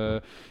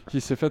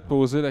 qui s'est fait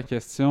poser la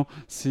question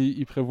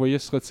s'il prévoyait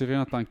se retirer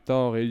en tant que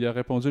Thor. Et il a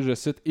répondu, je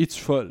cite, « Es-tu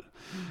folle?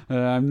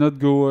 I'm not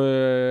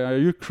are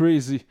you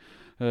crazy?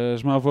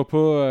 Je m'en vais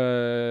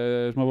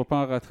pas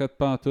en retraite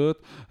pantoute.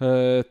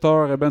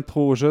 Thor est ben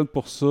trop jeune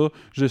pour ça.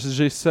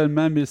 J'ai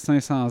seulement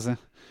 1500 ans. »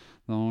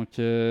 Donc,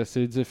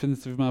 c'est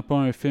définitivement pas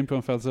un film qui va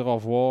me faire dire au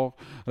revoir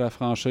à la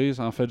franchise.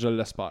 En fait, je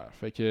l'espère.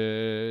 Fait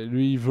que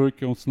lui, il veut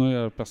continuer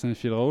à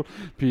personnifier le rôle.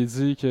 Puis il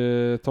dit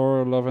que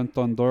Thor Love and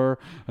Thunder,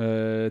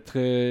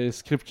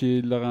 script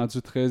qui l'a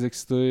rendu très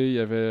excité. Il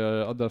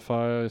avait hâte de le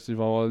faire. Il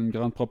va avoir une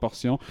grande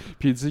proportion.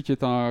 Puis il dit qu'il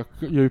y a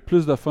eu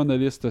plus de fun à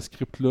lire ce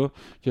script-là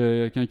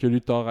que quand il a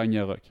lu Thor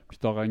Ragnarok. Puis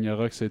Thor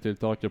Ragnarok, c'était le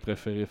Thor qu'il a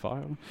préféré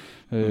faire.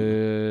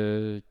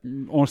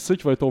 On le sait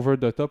qu'il va être over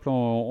the top.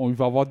 Il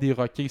va avoir des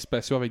rockets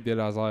spatiaux avec des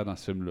lasers dans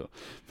ce film-là.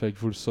 Fait que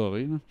vous le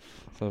saurez. Là.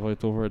 Ça va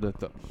être over the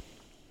top.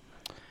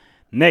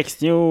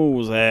 Next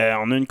news.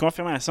 On a une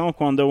confirmation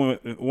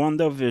que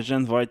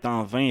WandaVision va être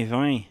en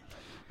 2020.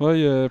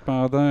 Oui,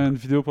 pendant une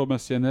vidéo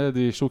promotionnelle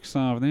des shows qui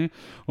s'en venaient,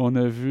 on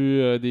a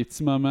vu des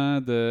petits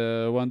moments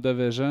de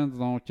WandaVision.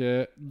 Donc,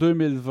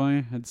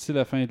 2020, d'ici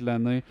la fin de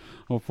l'année,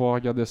 on va pouvoir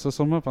regarder ça,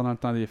 sûrement pendant le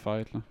temps des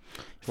fêtes. Là.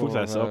 Il faut que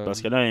ça sorte,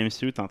 parce que là,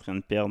 MCU est en train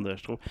de perdre,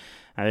 je trouve.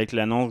 Avec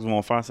l'annonce qu'ils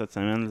vont faire cette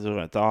semaine du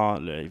retard,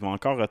 ils vont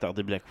encore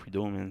retarder Black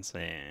Widow, man.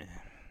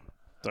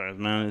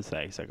 Sérieusement,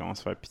 ça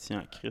commence à faire pitié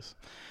en crise.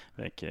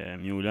 Fait que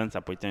Mulan, ça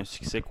n'a pas été un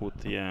succès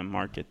côté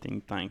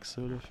marketing tant que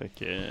ça. Là. Fait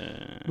que.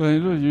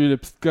 Ben là, il y a eu la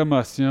petite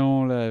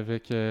commotion là,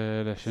 avec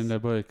la chaîne de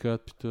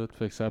boycott puis tout.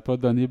 Fait que ça n'a pas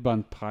donné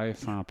bonne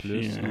presse en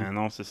plus.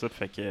 Non, c'est ça.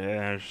 Fait que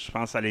je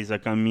pense que ça les a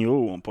comme mis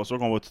haut. On n'est pas sûr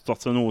qu'on va tout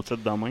sortir nos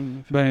titres de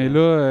même. Ben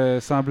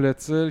là,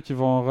 semble-t-il qu'ils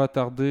vont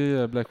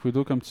retarder Black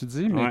Widow, comme tu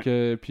dis,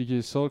 mais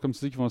puis Saul, comme tu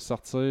dis, qu'ils vont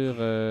sortir.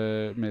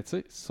 Mais tu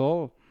sais,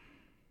 Saul,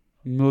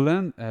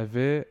 Mulan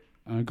avait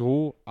un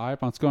gros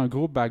hype, en tout cas un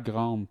gros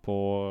background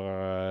pour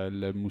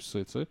le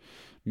mousser, tu sais.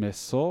 Mais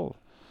Saul,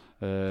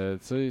 tu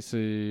sais,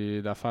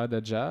 c'est l'affaire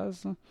de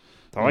jazz.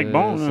 Ça va être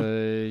bon,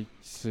 là.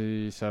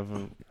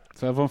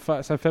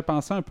 Ça fait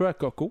penser un peu à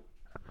Coco.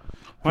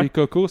 Ouais. Et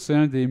Coco, c'est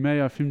un des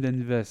meilleurs films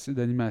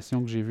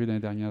d'animation que j'ai vu dans les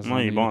dernières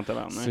années. Il est bon en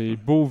tabarnak. C'est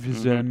beau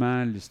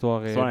visuellement,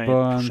 l'histoire est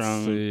bonne.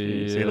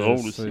 C'est drôle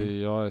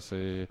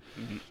aussi.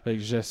 Fait que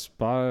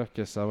j'espère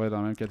que ça va être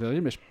dans la même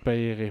catégorie, mais je ne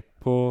paierai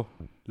pas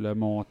le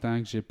montant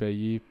que j'ai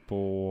payé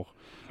pour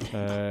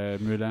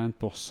Mulan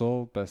pour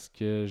Soul parce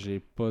que j'ai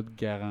pas de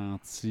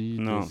garantie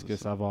de ce que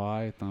ça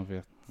va être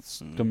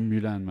comme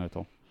Mulan,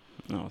 mettons.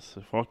 Non,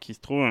 il faut qu'il se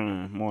trouve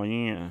un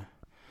moyen.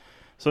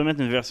 Ça va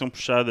mettre une version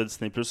plus chère de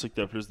Disney+, c'est que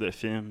tu as plus de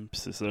films,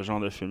 puis c'est ce genre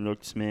de film-là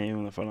que tu mets,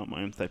 on va faire la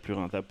même, peut-être plus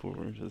rentable pour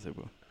eux, je sais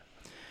pas.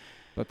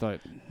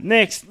 Peut-être.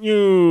 Next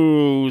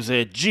news,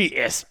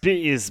 GSP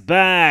is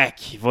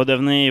back. Il va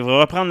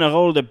reprendre le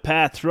rôle de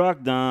Pat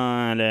Rock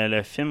dans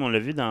le film, on l'a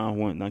vu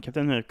dans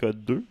Captain America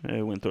 2,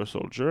 Winter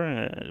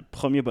Soldier, le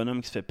premier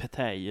bonhomme qui se fait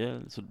péter à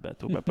gueule sur le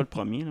bateau. Ben, pas le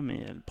premier, là, mais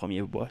le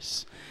premier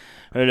boss.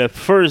 Le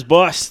first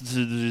boss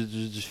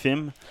du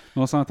film.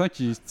 On s'entend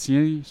qu'il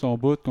tient son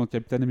bout contre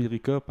Captain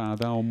America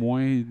pendant au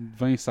moins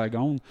 20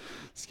 secondes,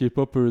 ce qui est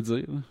pas peu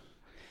dire. Là.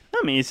 Non,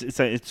 mais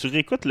tu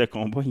réécoutes le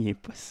combat, il est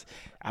pas...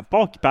 À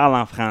part qu'il parle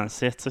en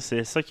français,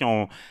 c'est ça qu'ils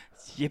ont...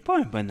 Il n'est pas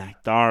un bon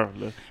acteur.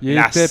 Là.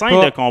 La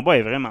scène de combat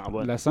est vraiment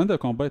bonne. La scène de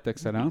combat est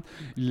excellente.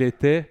 Il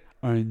était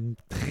un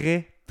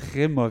très,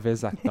 très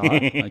mauvais acteur.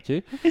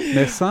 OK?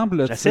 Mais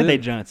J'essaie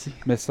d'être gentil.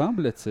 Mais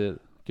semble-t-il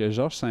que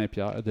Georges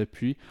Saint-Pierre,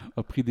 depuis,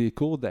 a pris des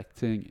cours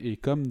d'acting. Et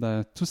comme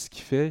dans tout ce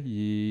qu'il fait,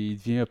 il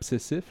devient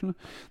obsessif là,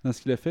 dans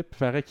ce qu'il a fait. Puis il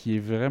paraît qu'il est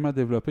vraiment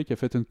développé, qu'il a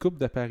fait une couple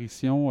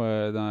d'apparitions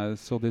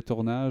sur des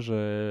tournages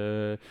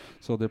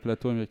sur des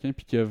plateaux américains,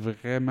 puis qu'il a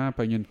vraiment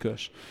pogné une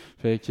coche.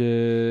 Fait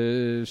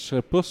que je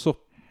serais pas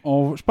surpris.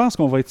 Je pense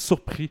qu'on va être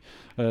surpris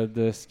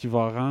de ce qu'il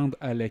va rendre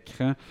à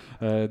l'écran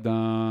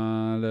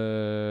dans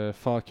le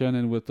Falcon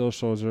and Winter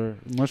Soldier.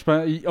 Moi, je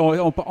pense,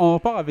 on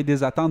part avec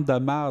des attentes de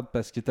merde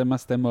parce que tellement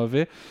c'était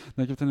mauvais.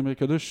 Dans Captain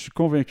America 2, je suis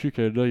convaincu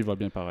que là, il va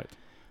bien paraître.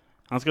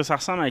 En tout cas, ça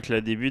ressemble avec le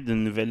début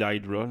d'une nouvelle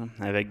Hydra, là,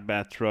 avec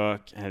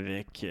Batroc,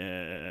 avec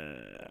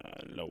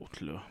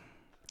l'autre, là.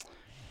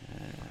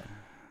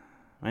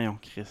 Voyons,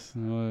 Chris.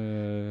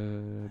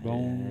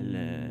 Bon.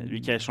 Lui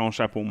qui a son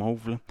chapeau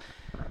mauve, là.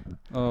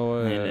 Ah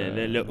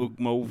ouais. Le hook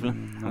mauve, là.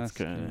 En masque,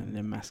 tout cas,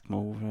 le masque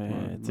mauve.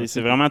 ouais,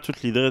 c'est vraiment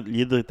toute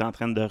l'hydre est en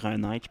train de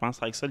renaître. Je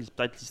pense avec ça,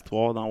 peut-être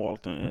l'histoire dans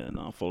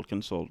Falcon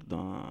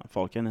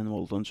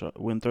and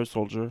Winter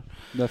Soldier.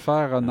 De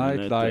faire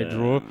renaître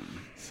l'Hydra,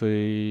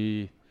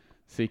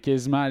 c'est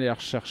quasiment aller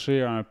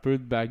rechercher un peu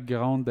de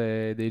background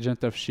des Agents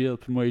of S.H.I.E.L.D.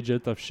 Puis moi,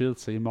 Agent of S.H.I.E.L.D.,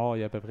 c'est mort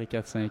il y a à peu près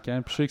 4-5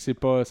 ans. Puis je sais que c'est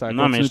pas... Ça a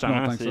non, mais continué plus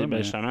longtemps que ça.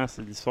 justement,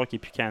 c'est l'histoire qui est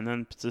plus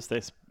canon. Puis tu sais, c'était...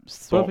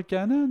 C'est pas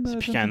canon? C'est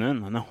plus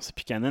canon. Non, c'est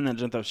plus canon.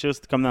 Agent of S.H.I.E.L.D.,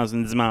 c'est comme dans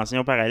une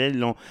dimension parallèle.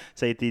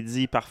 Ça a été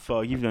dit par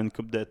Foggy il y a une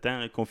couple de temps,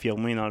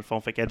 confirmé dans le fond.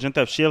 Fait qu'Agent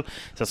of S.H.I.E.L.D.,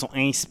 se sont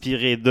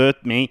inspirés d'eux,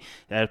 mais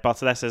à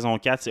partir de la saison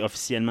 4, c'est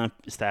officiellement...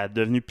 C'était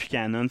devenu plus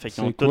canon. Fait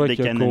qu'ils ont tout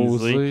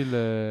décanonisé.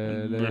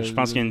 Je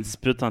pense qu'il y a une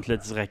dispute entre le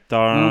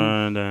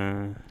directeur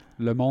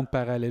le monde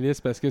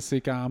paralléliste, parce que c'est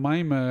quand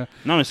même...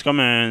 Non, mais c'est comme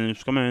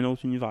un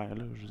autre univers.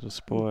 Là. Je veux dire,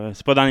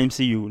 c'est pas dans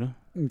l'MCU. Là.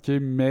 OK,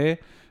 mais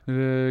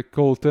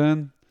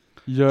Colton...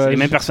 c'est les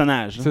mêmes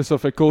personnages. C'est ça,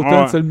 fait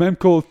Colton, c'est le même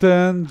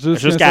Colton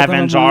jusqu'à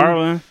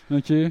Avenger.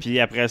 Okay. Puis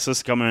après ça,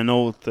 c'est comme un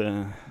autre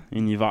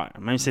univers.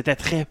 Même si c'était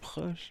très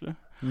proche. Là.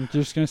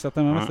 Jusqu'à un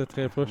certain moment, c'était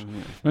très proche.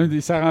 Même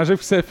il s'arrangeait pour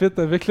que ça fit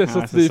avec la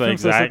sortie des films.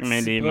 Exact,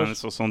 mais les mondes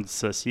se sont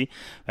dissociés.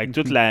 Fait que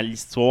toute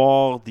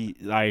l'histoire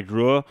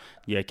d'Hydra,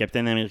 il y a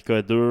Captain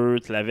America 2,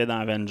 tu l'avais dans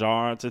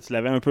Avenger, tu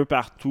l'avais un peu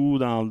partout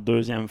dans la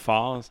deuxième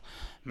phase.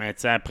 Mais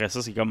après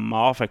ça, c'est comme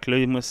mort. Fait que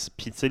là, moi,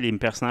 puis les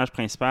personnages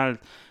principaux...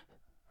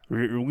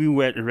 Oui,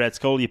 Red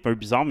Skull, il est un peu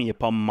bizarre, mais il est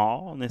pas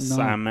mort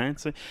nécessairement.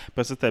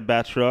 Après ça, t'as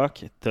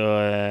Batroc,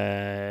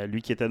 t'as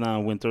lui qui était dans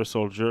Winter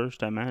Soldier,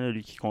 justement, là,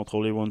 lui qui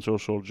contrôlait Winter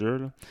Soldier.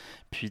 Là.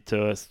 Puis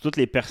tous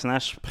les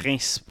personnages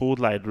principaux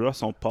de l'Hydra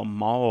sont pas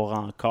morts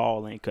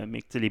encore dans les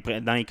comics.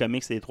 Dans les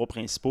comics, c'est les 3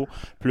 principaux,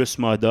 plus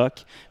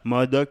MODOK.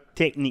 MODOK,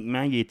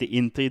 techniquement, il a été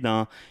hinté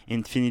dans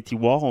Infinity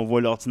War. On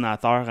voit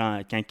l'ordinateur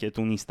quand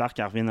Tony Stark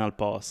revient dans le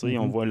passé.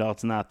 On voit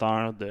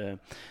l'ordinateur de...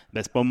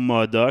 Ben, c'est pas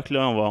MODOK,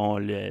 là. On va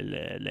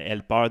le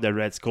helper de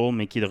Red Skull,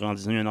 mais qui est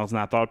rendu un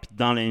ordinateur. Puis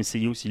dans le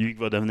MCU, c'est lui qui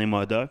va devenir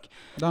MODOK.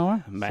 Ah ouais?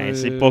 Ben,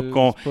 c'est pas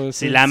con.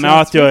 C'est la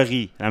meilleure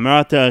théorie. La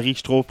meilleure théorie que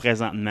je trouve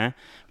présentement.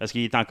 Parce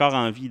qu'il est encore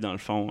en vie, dans le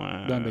fond.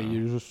 Il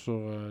est juste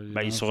sur...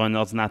 il est sur un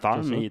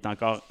ordinateur, mais il est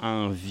encore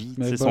en vie.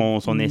 Mais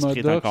son esprit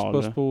est encore là.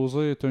 c'est pas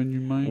supposé être un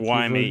humain qui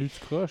évolue du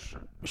croche.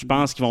 Je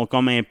pense qu'ils vont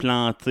comme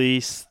implanter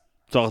cet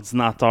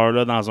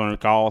ordinateur-là dans un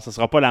corps. Ce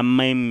sera pas la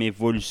même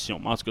évolution.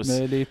 En tout cas,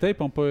 mais les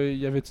tapes ont pas...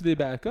 Y avait-tu des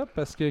backups?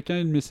 Parce que quand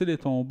le missile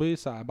est tombé,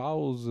 ça à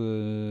base,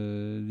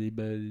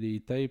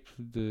 les tapes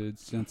du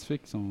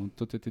scientifique ont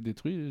toutes été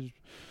détruits.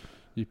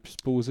 Il est plus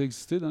supposé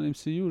exister dans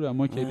l'MCU, là, à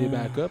moins qu'il y ait des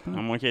backups. Là.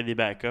 À moins qu'il y ait des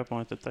backups, on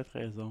a peut-être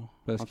raison.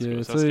 Parce que,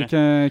 tu sais,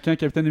 quand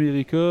Captain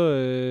America,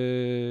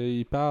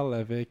 il parle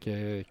avec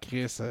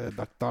Chris,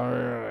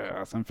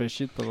 docteur, ça me fait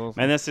chier de pas voir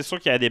ça. Mais là, c'est sûr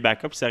qu'il y a des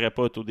backups, il ne serait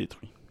pas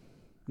autodétruit.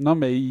 Non,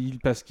 mais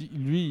parce que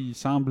lui, il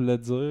semble le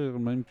dire,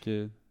 même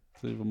que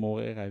il va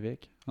mourir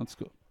avec. En tout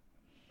cas.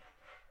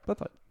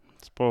 Peut-être.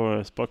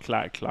 C'est pas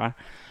clair.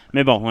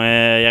 Mais bon,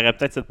 il y aurait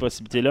peut-être cette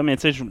possibilité-là. Mais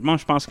tu sais, moi,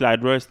 je pense que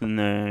l'Hydra, c'est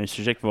un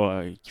sujet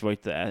qui va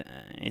être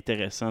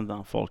intéressant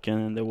dans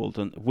Falcon and the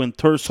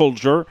Winter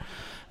Soldier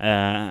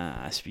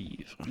à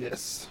suivre.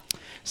 Yes.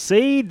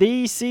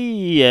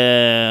 CDC,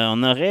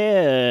 on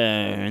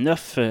aurait une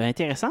offre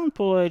intéressante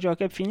pour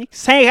Jacob Phoenix.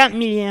 50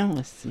 millions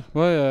aussi.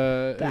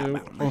 Ouais,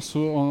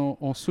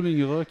 on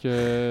soulignera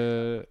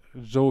que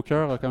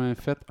Joker a quand même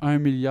fait $1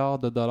 milliard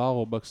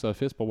au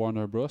box-office pour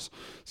Warner Bros. Ce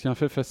qui en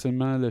fait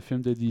facilement le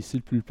film de DC le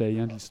plus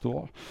payant de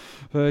l'histoire.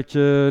 Fait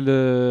que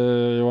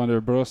le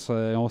Warner Bros.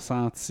 Ont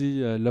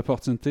senti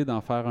l'opportunité d'en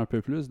faire un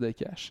peu plus de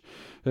cash.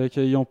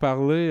 Ils ont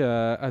parlé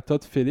à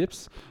Todd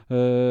Phillips.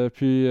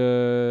 Puis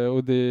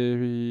au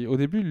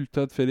début,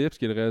 Todd Phillips,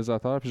 qui est le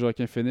réalisateur, puis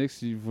Joaquin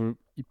Phoenix, il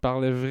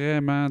parlait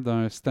vraiment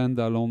d'un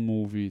stand-alone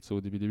movie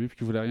au début, puis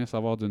qu'il voulait rien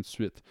savoir d'une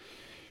suite.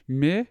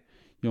 Mais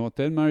ils ont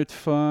tellement eu de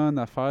fun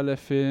à faire le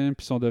film,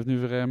 puis ils sont devenus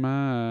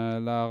vraiment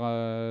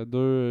leurs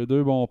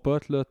deux bons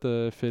potes, là,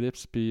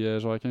 Phillips et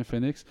Joaquin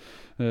Phoenix,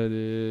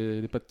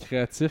 les potes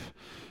créatifs,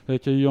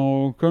 qu'ils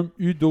ont comme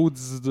eu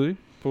d'autres idées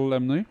pour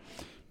l'amener.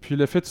 Puis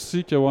le fait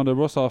aussi que Warner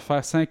Bros. A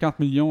offert 50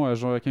 millions à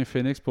Joaquin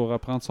Phoenix pour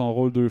reprendre son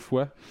rôle 2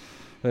 fois.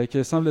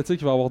 Que semble-t-il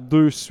qu'il va y avoir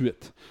 2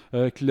 suites.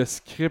 Que le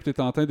script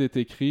est en train d'être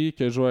écrit,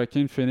 que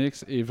Joaquin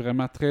Phoenix est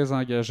vraiment très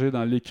engagé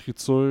dans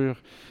l'écriture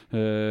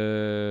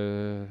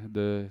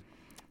de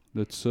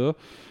tout ça.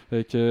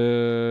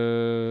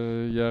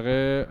 Que il y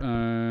aurait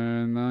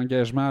un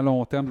engagement à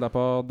long terme de la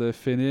part de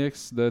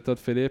Phoenix, de Todd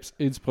Phillips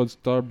et du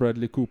producteur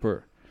Bradley Cooper.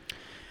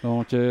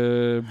 Donc,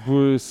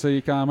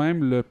 c'est quand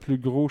même le plus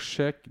gros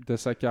chèque de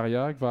sa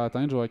carrière que va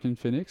atteindre Joaquin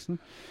Phoenix,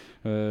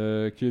 qui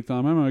est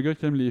quand même un gars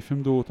qui aime les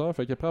films d'auteur.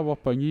 Fait qu'après avoir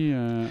pogné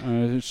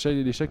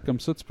des chèques comme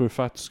ça, tu peux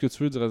faire tout ce que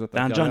tu veux du reste de ta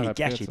carrière. Dans Johnny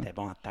Cash, il était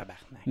bon en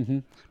tabarnak.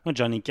 Mm-hmm. Moi,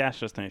 Johnny Cash,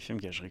 c'est un film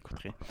que je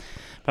réécouterais.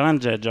 Parlant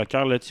de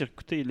Joker, l'as-tu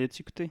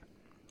écouté?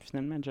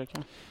 Finalement,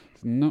 Joker?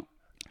 Non.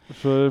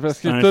 Parce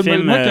que un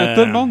film, moi, quand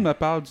tout le monde me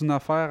parle d'une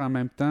affaire en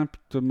même temps,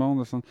 puis tout le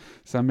monde,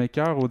 ça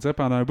m'écoeure au dire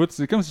pendant un bout.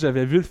 C'est comme si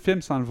j'avais vu le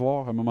film sans le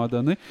voir à un moment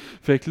donné.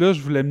 Fait que là,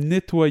 je voulais me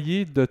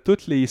nettoyer de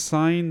toutes les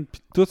scènes,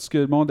 puis tout ce que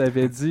le monde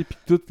avait dit, puis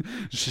tout.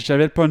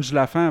 J'avais le punch de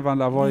la fin avant de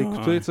l'avoir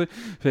écouté, tu sais.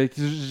 Fait que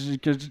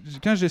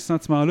quand j'ai ce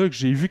sentiment-là, que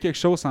j'ai vu quelque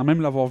chose sans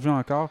même l'avoir vu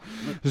encore,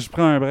 je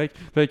prends un break.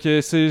 Fait que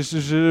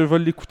je vais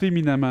l'écouter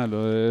éminemment,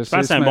 là. Je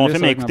pense que c'est un bon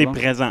film à écouter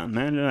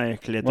présentement, là,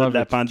 avec l'état de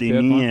la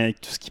pandémie,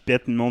 avec tout ce qui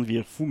pète, le monde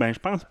vire fou. Ben, je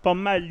pense pas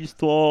mal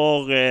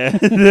l'histoire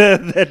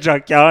de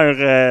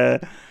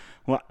Joker.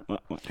 Ouais.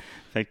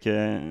 Fait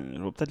que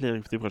je vais peut-être les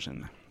réécouter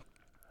prochainement.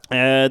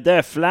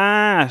 The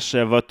Flash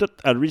va tout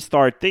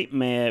restarter,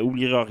 mais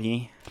oubliera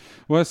rien.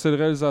 Ouais, c'est le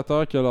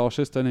réalisateur qui a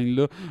lâché cette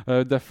ligne-là.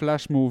 The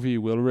Flash movie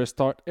will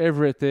restart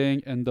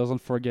everything and doesn't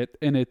forget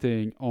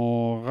anything.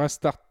 On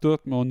restart tout,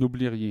 mais on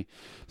n'oublie rien.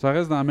 Ça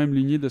reste dans la même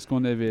lignée de ce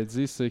qu'on avait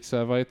dit, c'est que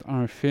ça va être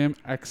un film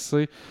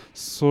axé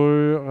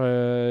sur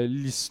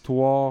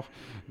l'histoire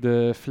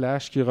de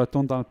Flash qui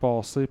retourne dans le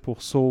passé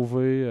pour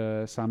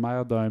sauver sa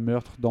mère d'un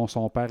meurtre dont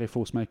son père est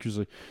faussement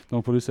accusé.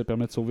 Donc pour lui, ça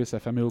permet de sauver sa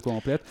famille au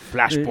complet.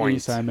 Flashpoint. Et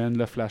ça amène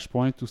le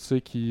Flashpoint, tout ça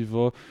qui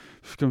va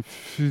comme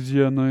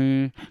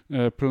fusionner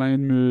plein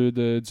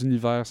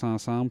d'univers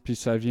ensemble, puis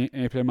ça vient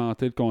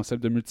implémenter le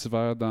concept de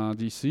multivers dans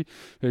DC.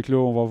 Fait que là,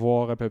 on va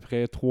voir à peu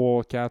près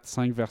 3, 4,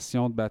 5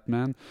 versions de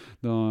Batman,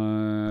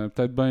 dont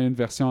peut-être bien une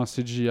version en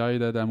CGI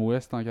d'Adam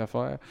West, tant qu'à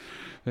faire.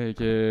 Fait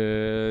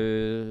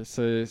que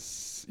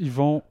ils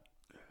vont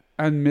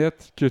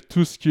admettre que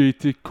tout ce qui a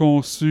été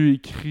conçu,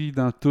 écrit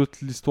dans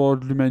toute l'histoire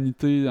de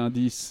l'humanité dans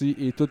DC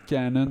est tout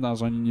canon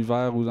dans un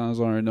univers ou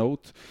dans un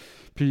autre.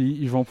 Puis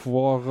ils vont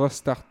pouvoir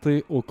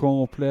restarter au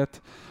complet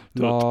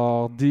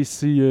leur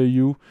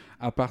DCEU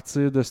à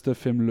partir de ce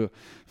film-là.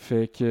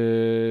 Fait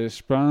que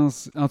je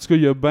pense... En tout cas,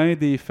 il y a bien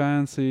des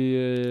fans,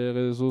 ces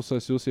réseaux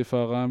sociaux, ces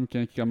forums, quand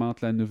ils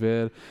commentent la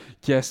nouvelle,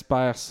 qui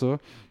espèrent ça.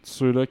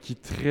 Ceux-là qui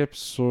trippent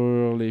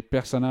sur les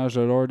personnages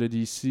de l'or de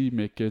DC,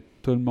 mais que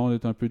tout le monde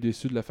est un peu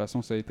déçu de la façon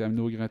que ça a été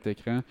amené au grand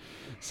écran.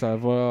 Ça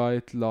va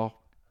être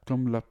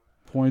comme le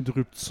point de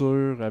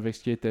rupture avec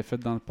ce qui a été fait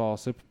dans le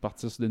passé pour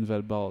partir sur des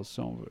nouvelles bases, si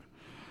on veut.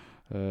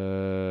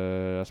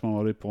 À ce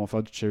moment-là, ils pourront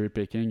faire du cherry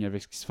picking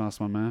avec ce qui se fait en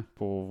ce moment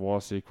pour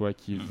voir c'est quoi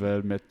qu'ils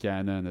veulent mettre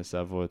canon.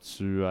 Ça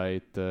va-tu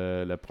être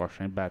le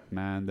prochain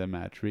Batman de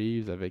Matt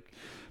Reeves avec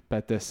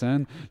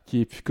Patterson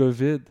qui est plus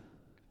COVID,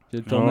 que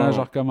le tournage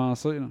a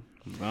recommencé. Là.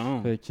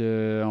 Bon. Fait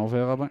que on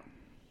verra bien.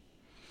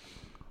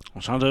 On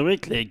change de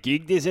avec les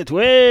geeks des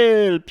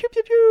étoiles. Piou,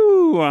 piou,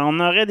 piou. On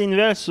aurait des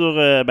nouvelles sur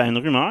une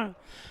rumeur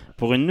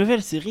pour une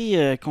nouvelle série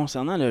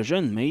concernant le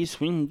jeune Mace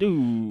Windu.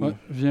 Ouais,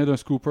 vient d'un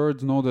scooper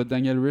du nom de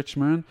Daniel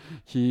Richman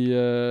qui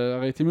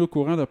aurait été mis au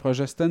courant d'un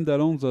projet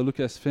standalone de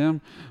Lucasfilm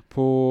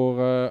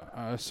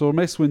sur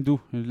Mace Windu,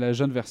 la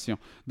jeune version.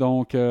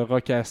 Donc,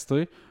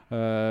 recasté,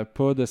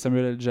 pas de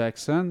Samuel L.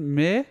 Jackson,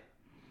 mais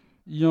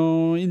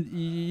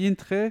ils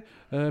hintraient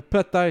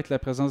peut-être la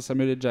présence de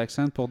Samuel L.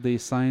 Jackson pour des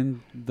scènes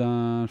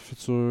dans le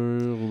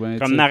futur. Ou ben,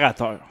 comme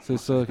narrateur. C'est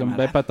ça,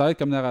 peut-être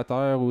comme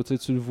narrateur, ou tu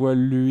le vois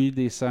lui,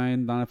 des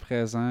scènes dans le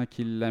présent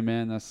qui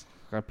l'amènent à se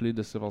rappeler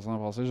de ses personnes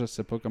passées. Je ne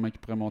sais pas comment il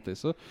pourrait monter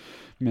ça.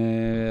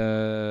 Mais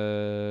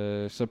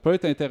ça peut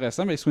être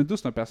intéressant. Mais Windu,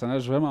 c'est un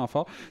personnage vraiment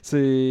fort.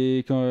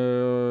 C'est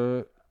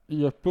il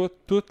n'y a pas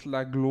toute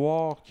la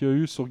gloire qu'il y a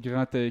eu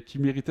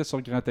qu'il méritait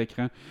sur grand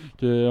écran,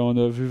 qu'on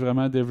a vu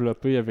vraiment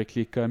développer avec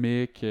les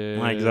comics.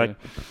 Ouais, exact.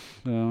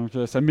 Donc,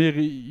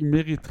 il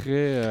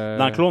mériterait...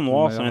 dans Clone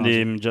Wars, c'est un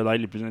des Jedi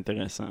les plus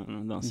intéressants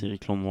dans la série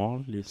Clone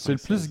Wars. C'est le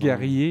plus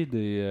guerrier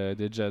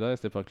des Jedi à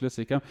cette époque-là.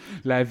 C'est comme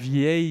la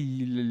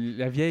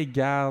vieille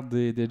garde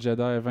des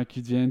Jedi avant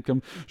qu'ils deviennent comme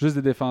juste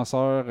des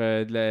défenseurs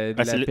de la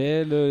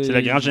paix. C'est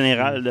le grand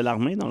général de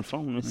l'armée, dans le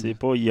fond. C'est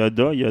pas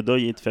Yoda. Yoda,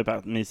 il fait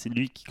partie, mais c'est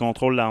lui qui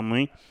contrôle l'armée.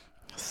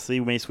 C'est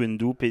Mace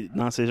Windu. Puis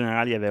dans ces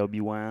générales, il y avait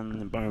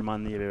Obi-Wan. Un moment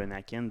donné, il y avait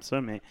Anakin, tout ça,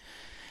 mais...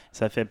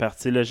 Ça fait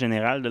partie le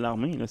général de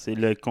l'armée. Là. C'est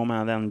le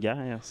commandant de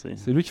guerre.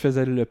 C'est lui qui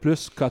faisait le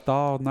plus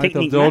Cotard, Knight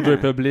of the Old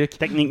Republic.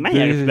 Techniquement,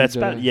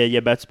 il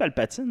a battu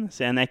Palpatine.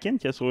 C'est Anakin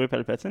qui a sauvé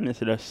Palpatine, mais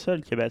c'est le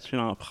seul qui a battu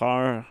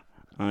l'empereur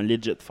en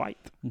legit fight.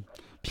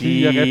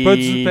 Puis il aurait pas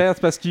dû perdre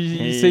parce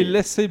qu'il s'est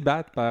laissé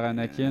battre par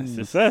Anakin.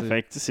 C'est ça.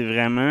 Fait que c'est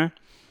vraiment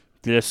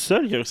le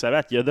seul qui a réussi à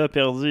battre. Yoda a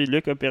perdu,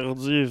 Luke a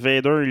perdu,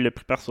 Vader il l'a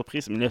pris par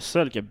surprise. Mais le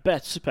seul qui a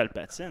battu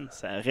Palpatine,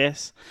 ça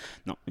reste...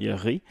 Non, il a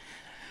ri.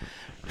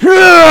 Ouais,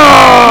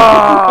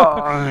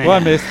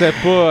 mais c'était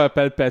pas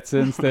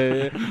Palpatine,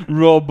 c'était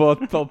Robot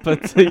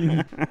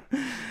Palpatine.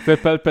 C'était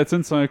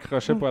Palpatine sur un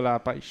crochet pour aller à la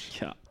pêche.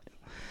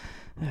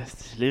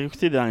 Je l'ai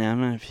écouté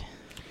dernièrement. Puis...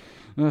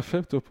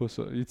 Fais-toi pas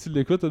ça. Et tu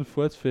l'écoutes une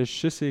fois, tu fais je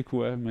sais c'est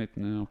quoi.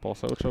 Maintenant, on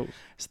passe à autre chose.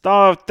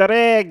 Star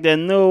Trek de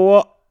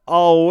Noah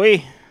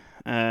Hawley.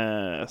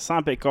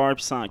 Sans Picard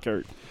puis sans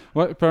Kirk.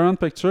 Ouais, Paramount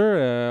Pictures,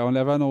 on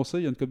l'avait annoncé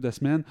il y a une couple de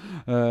semaines,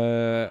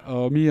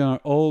 a mis un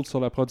hold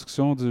sur la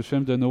production du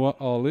film de Noah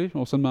Hawley.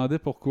 On se demandait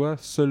pourquoi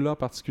celui-là en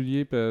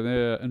particulier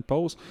prenait une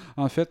pause.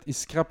 En fait, il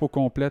scrape au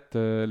complet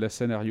le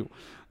scénario.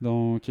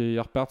 Donc, ils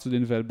repartent sur des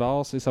nouvelles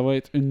bases et ça va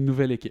être une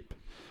nouvelle équipe.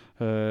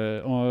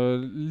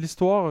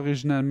 L'histoire,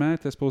 originalement,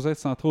 était supposée être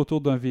centrée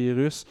autour d'un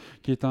virus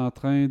qui est en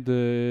train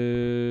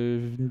de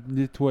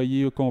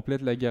nettoyer au complet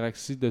la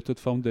galaxie de toute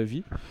forme de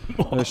vie.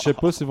 Je sais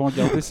pas s'ils vont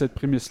garder cette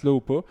prémisse-là ou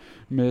pas,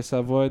 mais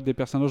ça va être des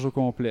personnages au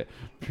complet.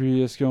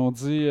 Puis, ce qu'ils ont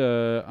dit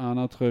en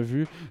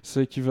entrevue,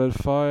 c'est qu'ils veulent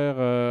faire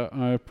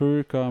un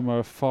peu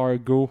comme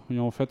Fargo. Ils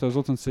ont fait, eux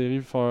autres, une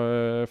série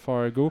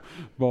Fargo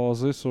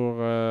basée sur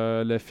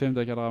le film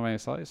de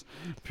 96.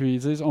 Puis, ils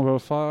disent, on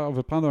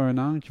veut prendre un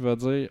angle qui va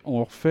dire,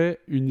 on refait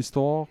une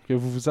histoire que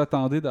vous vous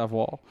attendez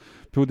d'avoir.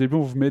 Puis au début,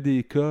 on vous met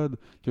des codes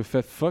que vous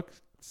faites fuck,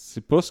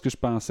 c'est pas ce que je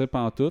pensais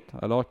pantoute,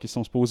 alors qu'ils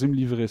sont supposés me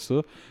livrer ça.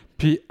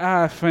 Puis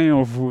à la fin,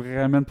 on vous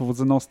ramène pour vous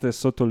dire non, c'était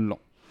ça tout le long.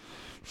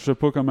 Je sais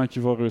pas comment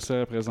ils vont réussir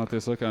à présenter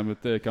ça comme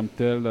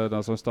tel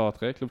dans un Star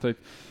Trek. Là, peut-être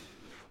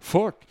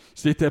fuck,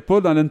 c'était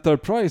pas dans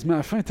l'Enterprise, mais à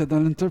la fin, t'es dans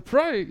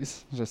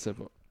l'Enterprise. Je sais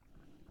pas.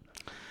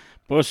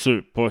 Pas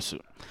sûr.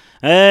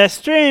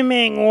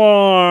 Streaming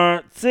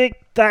War,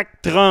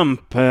 Tic-Tac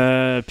Trump,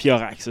 puis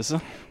Oracle, c'est ça?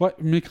 Ouais,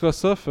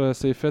 Microsoft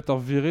s'est fait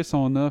revirer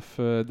son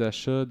offre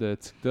d'achat de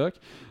TikTok.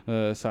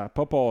 Ça n'a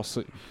pas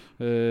passé.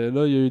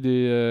 Là, il y a eu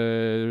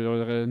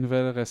des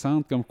nouvelles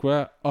récentes comme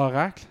quoi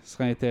Oracle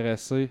serait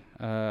intéressé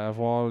à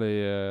avoir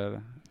les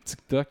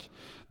TikTok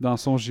dans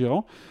son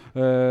giron.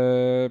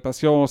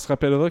 Parce qu'on se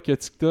rappellera que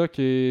TikTok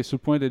est sur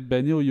le point d'être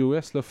banni aux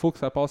US. Il faut que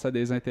ça passe à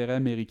des intérêts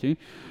américains.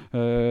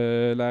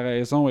 La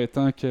raison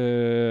étant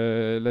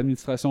que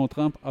l'administration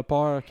Trump a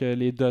peur que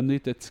les données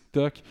de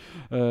TikTok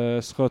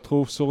se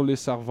retrouvent sur les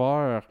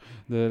serveurs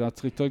de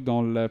TikTok,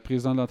 dont le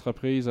président de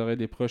l'entreprise aurait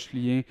des proches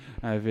liens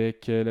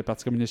avec le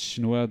Parti communiste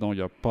chinois, dont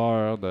il a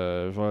peur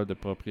de vol de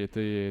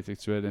propriété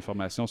intellectuelle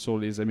d'informations sur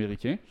les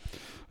Américains.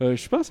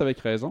 Je pense avec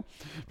raison.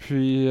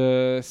 Puis,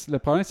 le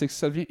problème, c'est que si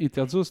ça devient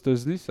interdit aux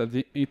États-Unis, ça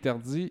devient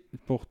interdit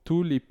pour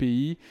tous les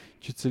pays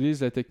qui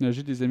utilisent la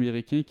technologie des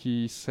Américains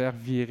qui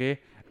servirait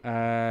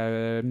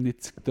à amener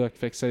TikTok.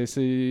 Fait que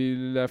c'est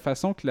la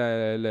façon que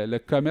le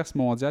commerce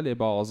mondial est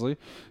basé.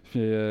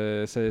 Puis,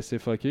 c'est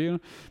fucké, là.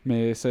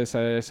 Mais ça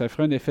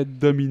ferait un effet de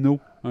domino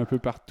un peu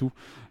partout.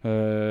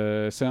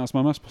 C'est en ce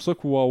moment, c'est pour ça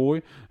que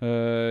Huawei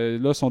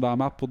là sont dans la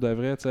marque pour de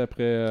vrai,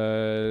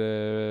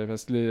 après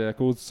parce que à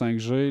cause du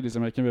 5G, les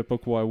Américains ne veulent pas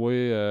que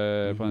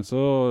Huawei prenne ça.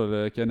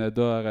 Le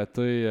Canada a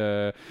raté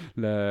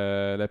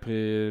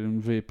une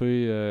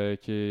VP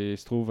qui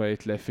se trouve à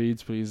être la fille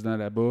du président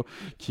là-bas,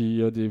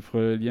 qui a des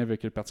liens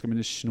avec le Parti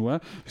communiste chinois.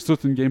 C'est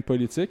toute une game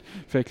politique.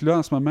 Fait que là,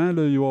 en ce moment,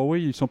 là,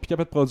 Huawei, ils sont plus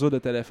capables de produire de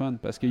téléphone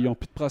parce qu'ils n'ont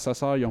plus de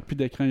processeurs, ils n'ont plus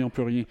d'écran, ils n'ont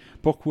plus rien.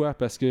 Pourquoi?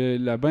 Parce que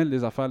la bande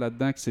des affaires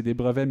là-dedans, que c'est des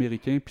brevets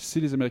américains. Puis si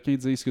les Américains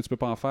disent que tu peux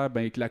pas en faire,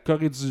 ben que la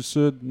Corée du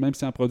Sud, même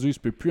si en produit, ils ne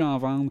peuvent plus en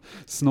vendre.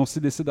 Sinon,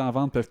 s'ils décident d'en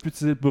vendre, ils peuvent plus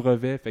utiliser le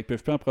brevet. Fait qu'ils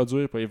peuvent plus en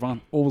produire pour les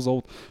vendre aux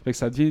autres. Fait que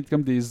ça devient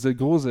comme des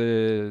gros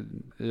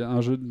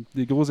enjeux,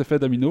 des gros effets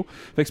dominos.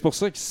 Fait que c'est pour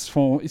ça qu'ils se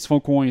font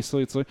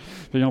coincer, tu sais.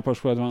 Ils n'ont pas le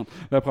choix de vendre.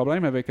 Le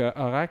problème avec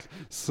Oracle,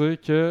 c'est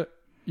que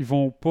ils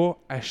vont pas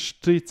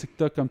acheter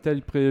TikTok comme tel.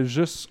 Ils pourraient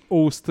juste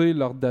hoster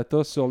leur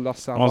data sur leur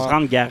serveur. On se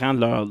rend garant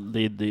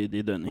des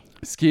données.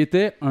 Ce qui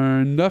était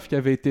un offre qui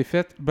avait été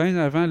faite bien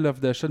avant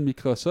l'offre d'achat de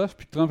Microsoft.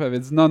 Puis Trump avait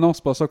dit non,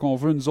 c'est pas ça qu'on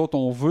veut. Nous autres,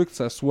 on veut que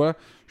ça soit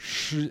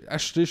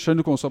acheté chez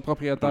nous, qu'on soit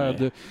propriétaire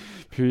de.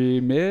 Puis,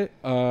 mais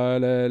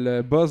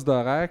le boss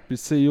d'Oracle, puis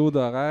le CEO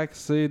d'Oracle,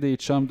 c'est des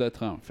chums de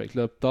Trump. Fait que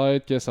là,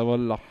 peut-être que ça va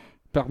leur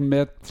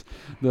permettre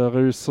de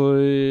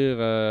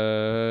réussir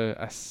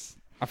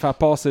à faire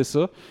passer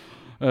ça.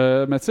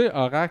 Mais tu sais,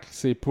 Oracle,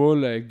 c'est pas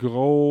le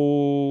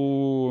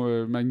gros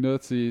magnat.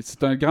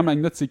 C'est un grand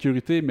magnat de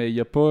sécurité, mais il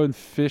n'y a pas une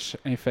fiche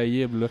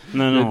infaillible.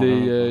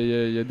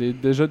 Il y a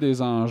déjà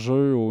des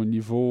enjeux au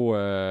niveau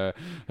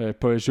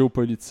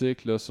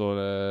géopolitique là, sur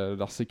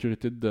leur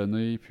sécurité de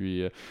données.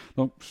 Puis,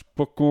 donc, je suis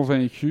pas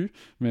convaincu,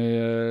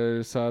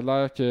 mais ça a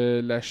l'air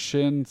que la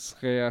Chine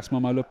serait à ce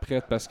moment-là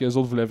prête parce que les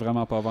autres voulaient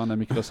vraiment pas vendre à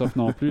Microsoft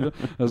non plus. Là.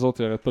 Les autres,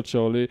 ils n'arrêtent pas de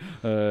chialer,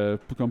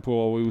 comme pour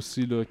Huawei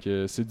aussi, là,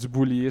 que c'est du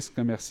bullyisme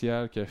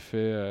commercial qu'a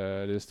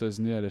fait les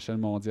États-Unis à l'échelle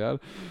mondiale.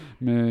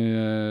 Mais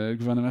le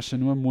gouvernement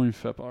chinois, moi, il me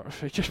fait peur.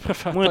 Fait que je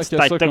préfère moi, que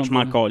ça. TikTok, je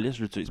m'en calisse,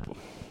 je l'utilise pas.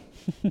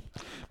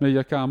 Mais il y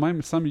a quand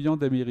même 100 millions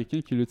d'Américains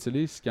qui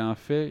l'utilisent, ce qui en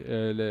fait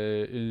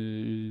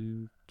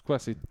quoi,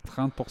 c'est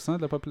 30%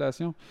 de la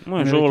population? Moi,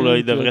 un jour, là,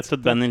 ils devraient tous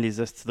bannir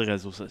les hosties de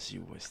réseaux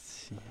sociaux.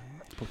 C'est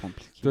pas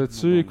compliqué.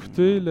 T'as-tu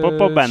écouté le...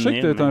 Pas bannir, je sais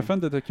que t'es un fan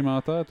de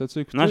documentaire. T'as-tu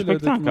écouté non, le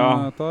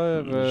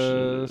documentaire?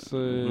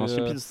 Je m'en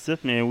souviens plus du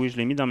titre, mais oui, je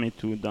l'ai mis dans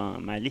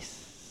ma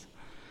liste.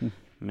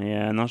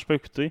 Mais non, je peux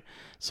écouter.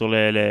 Sur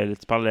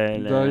tu parles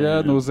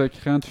derrière nos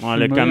écrans de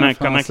fumée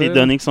comment que les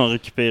données qui sont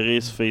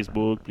rééquipérées sur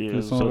Facebook, puis les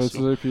réseaux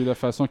sociaux. Puis la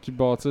façon qu'ils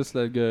bâtissent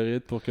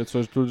l'algorithme pour que tu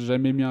sois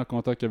jamais mis en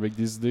contact avec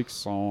des idées qui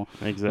sont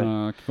qui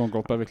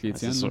concordent pas avec les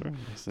tiennes.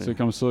 C'est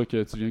comme ça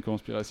que tu deviens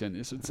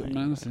conspirationniste,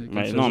 ultimement.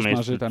 Non, mais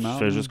tu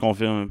fais juste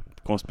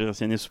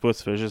conspirationniste ou pas,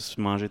 tu fais juste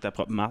manger ta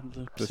propre marde.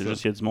 C'est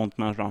juste qu'il y a du monde qui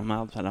mange leur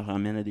marde, ça leur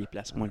ramène à des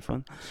places moins le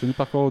fun. C'est fini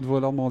par quoi au niveau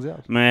de l'ordre mondial.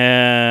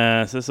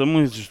 Mais c'est ça,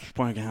 moi, je suis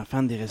pas un grand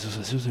fan des réseaux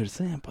sociaux. réseaux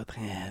sociaux,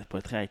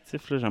 pas très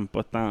actif, là, j'aime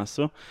pas tant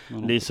ça.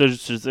 Non. Les seuls que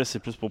j'utilisais, c'est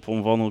plus pour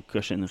promouvoir nos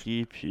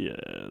cochonneries, puis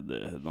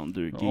dans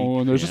 2 gigs.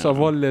 On a juste à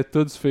voir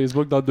l'état du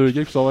Facebook dans 2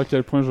 gigs pour savoir à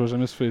quel point je vais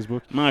jamais sur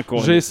Facebook.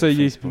 Encore J'ai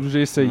essayé, Facebook.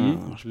 j'ai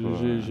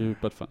Non,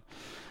 pas de fun.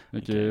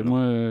 Ok, non.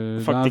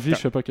 moi, Fuck dans la vie, TikTok.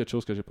 je fais pas quelque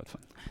chose que j'ai pas de fun.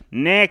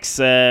 Next,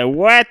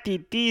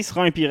 Waititi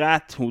sera un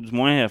pirate, ou du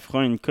moins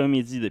fera une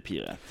comédie de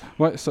pirate.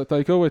 Ouais, ça,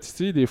 Taika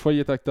Waititi, des fois il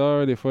est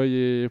acteur, des fois il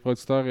est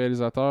producteur,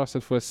 réalisateur.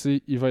 Cette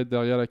fois-ci, il va être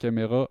derrière la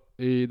caméra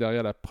et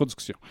derrière la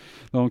production.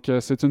 Donc,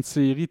 c'est une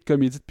série de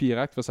comédies de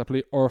pirates qui va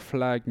s'appeler Our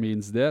Flag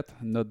Means Death.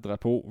 Notre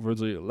drapeau veut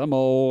dire la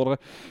mort.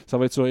 Ça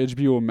va être sur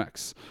HBO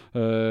Max.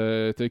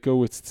 Taika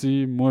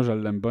Waititi, moi je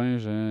l'aime bien.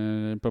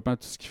 J'aime pas mal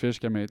tout ce qu'il fait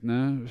jusqu'à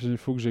maintenant. Il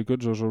faut que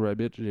j'écoute Jojo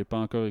Rabbit. Je n'ai pas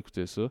encore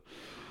écouté ça.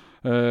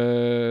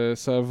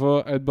 Ça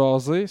va être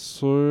basé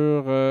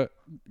sur...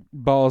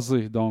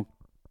 donc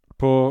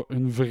pas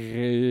une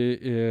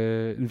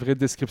vraie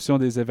description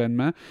des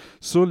événements,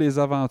 sur les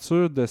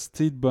aventures de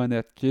Stede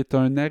Bonnet, qui est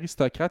un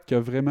aristocrate qui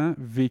a vraiment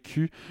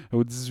vécu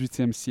au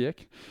 18e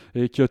siècle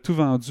et qui a tout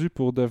vendu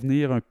pour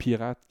devenir un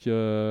pirate, qui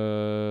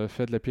a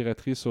fait de la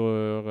piraterie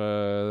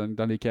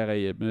dans les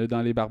Caraïbes,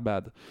 dans les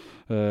Barbades.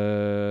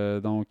 C'est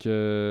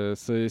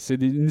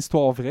une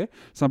histoire vraie.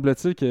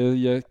 Semble-t-il qu'il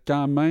y a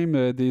quand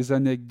même des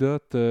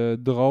anecdotes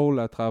drôles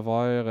à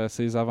travers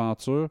ces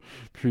aventures.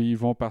 Puis ils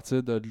vont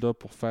partir de là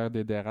pour faire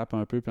des dérapes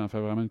un peu, puis en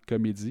faire vraiment une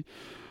comédie.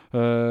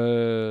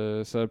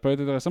 Ça peut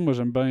être intéressant. Moi,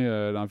 j'aime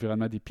bien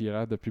l'environnement des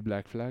pirates depuis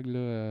Black Flag,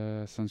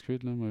 là, Sanskrit.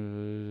 Là. Moi,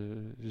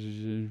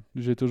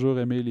 j'ai toujours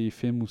aimé les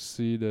films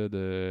aussi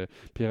de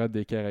Pirates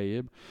des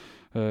Caraïbes.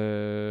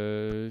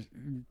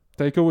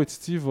 Taika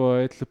Waititi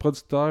va être le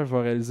producteur,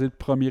 va réaliser le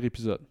premier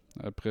épisode.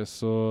 Après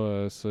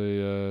ça,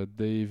 c'est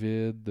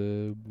David...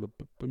 je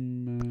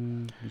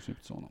ne sais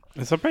plus son nom.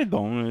 Ça peut être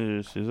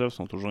bon. Ces œuvres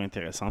sont toujours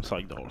intéressantes. Ça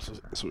va être drôle, ça,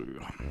 c'est sûr.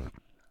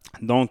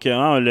 Donc,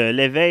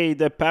 l'éveil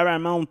de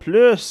Paramount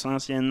Plus,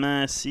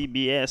 anciennement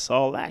CBS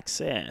All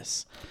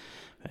Access.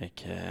 Fait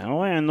que,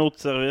 un autre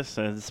service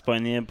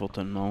disponible pour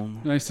tout le monde.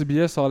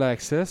 CBS All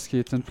Access, qui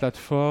est une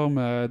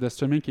plateforme de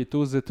streaming qui est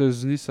aux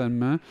États-Unis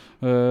seulement.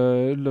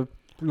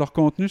 Leur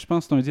contenu, je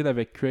pense, c'est un deal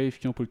avec Crave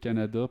qui ont pour le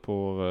Canada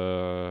pour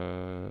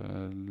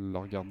le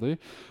regarder.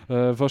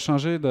 Va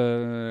changer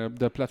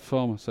de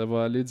plateforme. Ça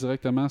va aller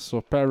directement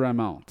sur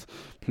Paramount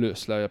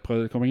Plus, la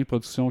compagnie de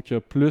production qui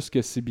a plus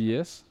que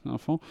CBS, dans le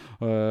fond.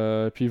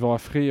 Puis ils vont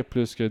offrir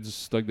plus que du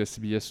stock de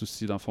CBS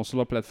aussi. Dans le fond, sur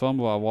leur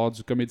plateforme, on va avoir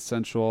du Comedy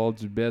Central,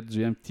 du BET,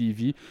 du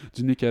MTV,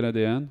 du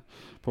Nickelodeon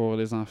pour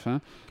les enfants.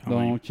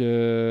 Donc,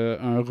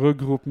 un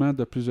regroupement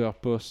de plusieurs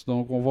postes.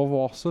 Donc, on va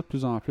voir ça de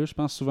plus en plus. Je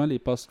pense souvent les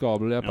postes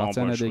câblés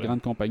appartiennent à des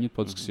grandes compagnies de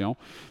production.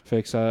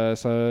 Fait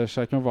que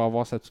chacun va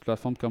avoir sa petite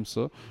plateforme comme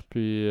ça.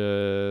 Puis,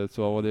 tu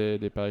vas avoir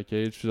des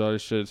packages. Tu vas aller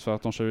faire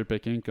ton cheveu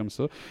Pékin comme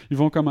ça. Ils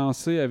vont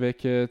commencer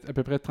avec à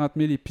peu près 30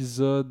 000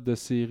 épisodes de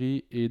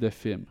séries et de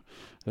films.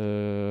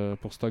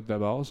 Pour stock de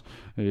base.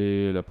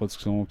 Et la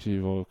production qui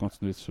va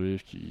continuer de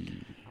suivre.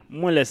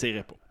 Moi, je ne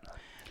l'essayerai pas.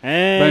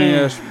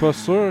 Je suis pas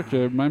sûr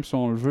que même si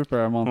on le veut,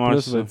 Paramount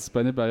Plus va être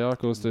disponible ailleurs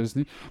qu'aux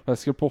États-Unis.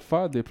 Parce que pour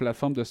faire des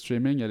plateformes de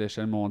streaming à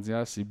l'échelle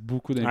mondiale, c'est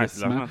beaucoup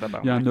d'investissement.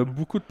 Il y en a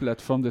beaucoup de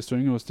plateformes de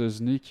streaming aux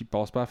États-Unis qui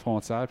passent pas à la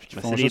frontière puis qui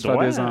font juste faire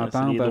des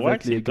ententes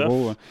avec les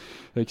gros.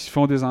 Qui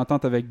font des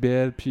ententes avec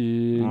Bell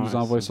puis nous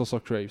envoient ça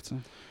sur Crave. T'sais.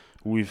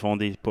 Ou ils font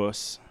des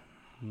postes.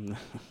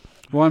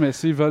 Ouais, mais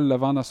s'ils veulent le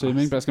vendre en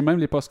streaming, parce que même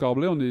les postes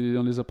câblés, on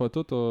les a pas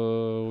tous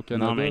au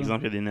Canada. Non, mais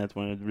exemple, il y a des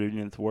networks.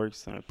 Network,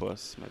 c'est un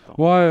poste, mettons.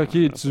 Ouais,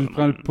 ok, tu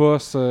prends le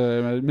poste.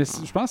 Mais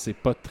je pense que c'est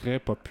pas très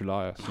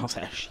populaire. Non,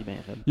 ça chie bien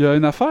raide. Il y a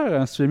une affaire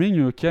en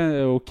streaming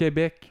au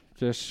Québec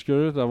que je suis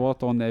curieux d'avoir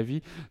ton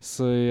avis.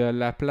 C'est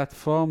la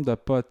plateforme de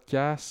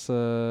podcast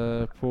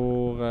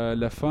pour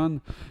le fun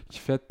qui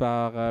est faite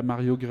par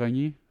Mario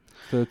Grenier.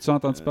 As-tu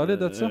entendu parler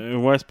de ça?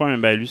 Ouais, c'est pas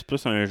lui, c'est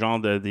plus un genre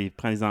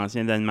prend des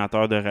anciens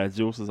animateurs de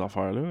radio, ces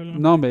affaires-là. Là.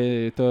 Non,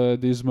 mais t'as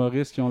des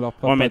humoristes qui ont leur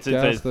propre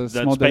podcast.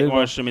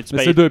 Mais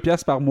c'est 2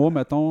 piastres par mois,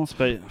 mettons.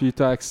 Puis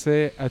t'as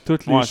accès à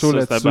toutes les shows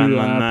là-dessus.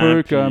 Un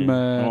peu comme...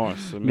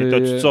 mais t'as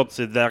toutes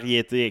sortes de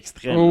variétés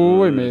extrêmes.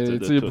 Oui, mais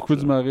il y a beaucoup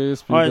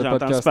d'humoristes. Ouais, j'ai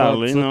entendu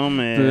parler, non,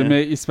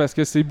 mais c'est parce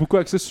que c'est beaucoup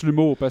axé sur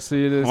l'humour, parce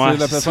que c'est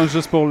la plateforme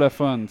juste pour le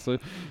fun. C'est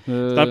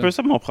un peu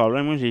ça mon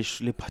problème. Moi,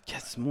 les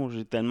podcasts d'humour,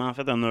 j'ai tellement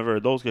fait un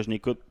overdose que je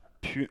n'écoute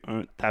plus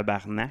un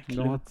tabarnak.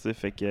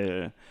 Fait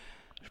que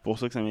c'est pour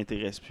ça que ça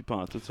m'intéresse plus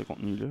pendant tout ce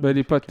contenu-là.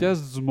 Les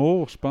podcasts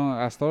d'humour, je pense,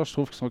 à cette heure, je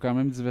trouve qu'ils sont quand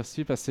même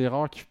diversifiés parce que c'est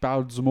rare qu'ils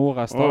parlent d'humour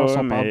à cette heure.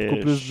 On parle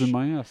beaucoup plus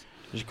d'humain.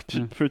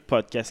 J'écoute peu de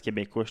podcasts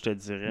québécois, je te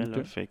dirais.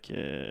 Là, fait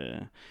que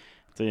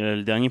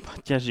le dernier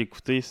podcast que j'ai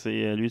écouté,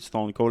 c'est lui de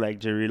Stone Cold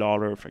avec Jerry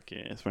Lawler. Fait que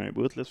ça fait un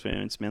bout, là, ça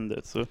fait une semaine de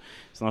ça.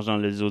 Sinon, j'ai dans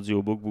les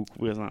audiobooks beaucoup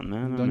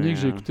présentement. Le dernier que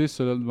j'ai écouté, c'est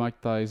celui de Mike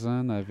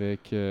Tyson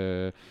avec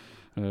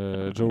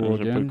Joe Rogan.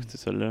 J'ai pas écouté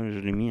celui-là,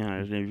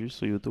 je l'ai vu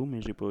sur YouTube, mais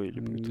j'ai pas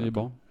écouté. Il est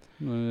bon.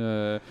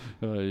 Il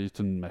est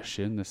une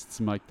machine.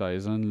 Si Mike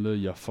Tyson, là,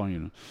 il a faim.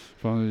 Là.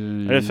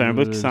 Là, fait un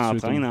bout qui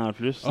s'entraîne en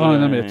plus. Ah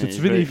non, mais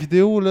as-tu vu les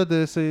vidéos là,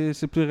 de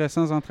ses plus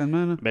récents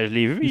entraînements? Là? Ben, je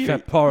l'ai vu. Il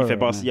fait peur.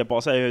 Il a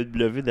passé à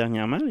AEW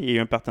dernièrement. Il y a eu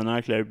un partenaire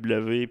avec la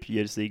AEW, puis il y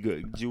a ces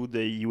duos de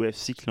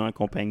UFC qui l'ont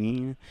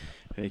accompagné.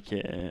 Fait que,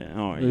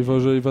 il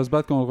va se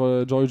battre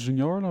contre George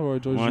Jr. Là,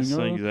 George Jr.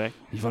 Ça, exact.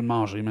 Il va le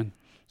manger, man.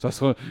 Ça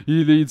sera,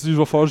 il dit je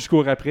vais faire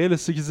jusqu'au après. C'est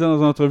ce qu'il dit dans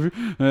les entrevues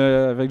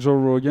avec Joe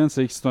Rogan,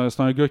 c'est que c'est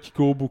un gars qui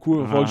court beaucoup,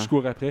 il va faire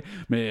jusqu'au après.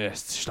 Mais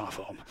si je suis en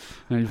forme,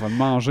 il va le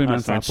manger, man.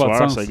 Ça n'a pas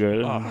de sens. Ce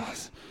gars-là.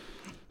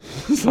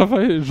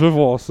 Je veux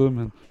voir ça,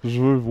 man. Je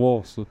veux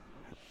voir ça.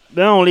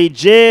 Bon, les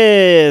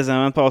Jizz,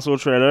 avant de passer aux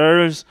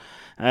trailers.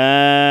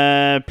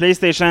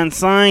 PlayStation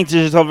 5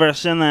 Digital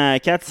Version à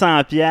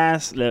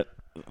 400$.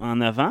 En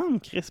novembre,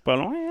 Chris, c'est pas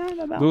loin, hein,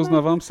 là-bas. 12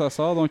 novembre, ça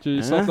sort. Donc,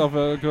 ils sortent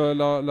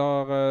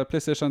leur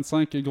PlayStation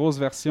 5 grosse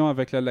version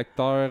avec le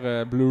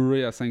lecteur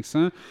Blu-ray à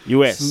 500.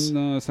 US.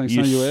 Sinon,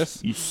 500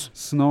 US.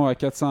 Sinon, à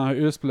 400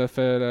 US pour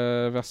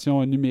la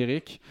version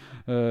numérique.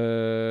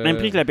 Même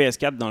prix que la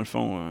PS4, dans le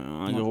fond,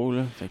 en gros.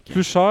 Là. Fait que...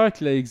 Plus cher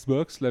que la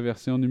Xbox, la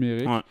version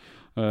numérique. Ouais.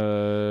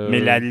 Mais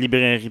la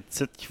librairie de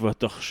titres qui va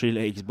torcher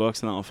la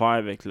Xbox l'enfer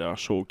avec leur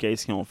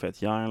showcase qu'ils ont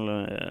fait hier,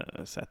 là,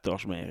 ça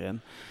torche bien raide.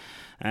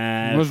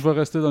 Moi, je vais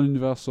rester dans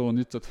l'univers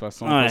Sony de toute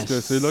façon, parce que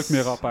c'est là que mes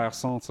repères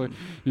sont.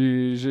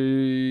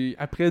 Et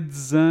après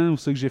 10 ans où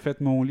c'est que j'ai fait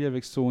mon lit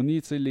avec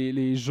Sony,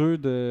 les jeux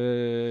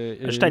de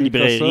juste à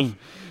librairie.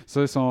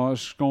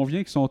 Je conviens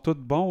qu'ils sont tous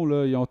bons.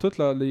 Là. Ils ont tous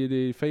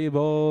les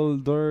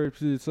Fable, Dirt,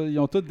 ils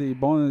ont tous des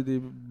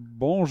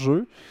bons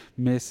jeux,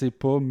 mais c'est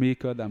pas mes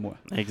codes à moi.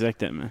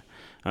 Exactement.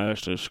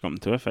 Je suis comme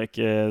toi. Fait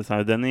que ça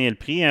a donné le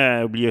prix.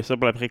 Oubliez ça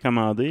pour la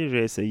précommander.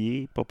 J'ai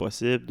essayé. Pas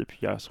possible depuis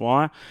hier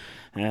soir.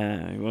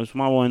 Il va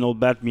sûrement avoir un autre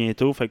batch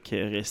bientôt. Fait que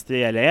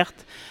restez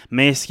alerte.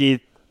 Mais il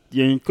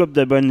y a une couple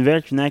de bonnes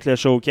nouvelles qui venaient avec le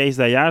showcase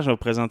d'ailleurs. Je vais vous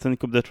présenter une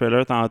couple de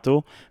trailers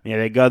tantôt. Mais il y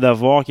avait God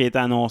of War qui a été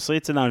annoncé.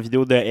 Tu sais, dans la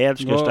vidéo de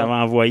Edge que je t'avais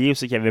envoyé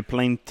aussi, qu'il y avait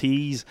plein de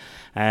teas.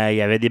 Il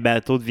y avait des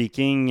bateaux de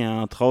Vikings,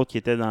 entre autres, qui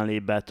étaient dans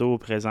les bateaux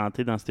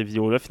présentés dans cette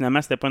vidéo-là.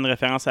 Finalement, c'était pas une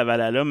référence à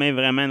Valhalla, mais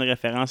vraiment une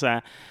référence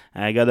à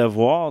God of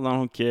War.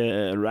 Donc,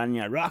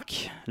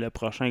 Ragnarok, le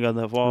prochain God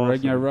of War.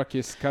 Ragnarok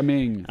is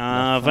coming.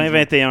 En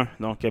 2021.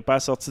 Donc, pas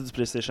sorti du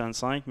PlayStation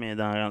 5, mais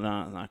dans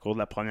le cours de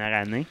la première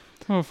année.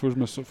 Faut que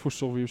je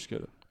survive jusque-là.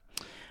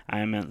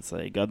 Ah man,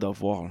 c'est God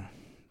of War.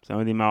 C'est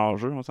un des meilleurs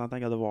jeux, on s'entend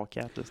God of War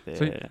 4.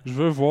 Je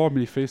veux voir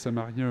mes filles se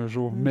marier un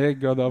jour, mais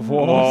God of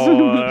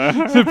War,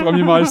 c'est le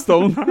premier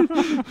milestone.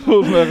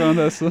 Faut que je me rende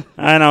à ça.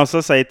 Ah non,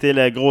 ça a été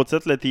le gros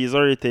titre. Le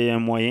teaser était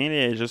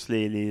moyen, juste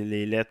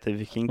les lettres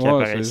Vikings qui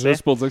apparaissaient. C'est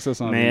juste pour dire que ça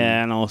s'en vient.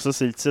 Mais non, ça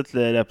c'est le titre,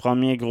 le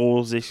premier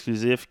gros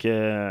exclusif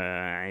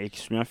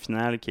excluant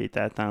final qui a été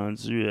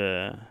attendu.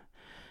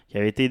 Il y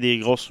avait été des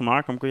grosses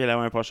rumeurs, comme quoi il y allait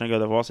avoir un prochain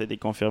God of War, ça a été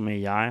confirmé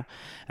hier.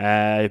 Il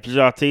y a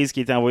plusieurs teases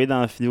qui étaient envoyés dans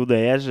la vidéo de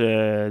Edge.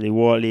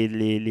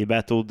 Les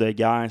bateaux de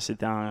guerre,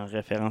 c'était en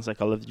référence à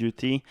Call of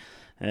Duty.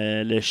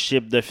 Le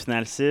ship de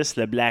Final 6,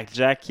 le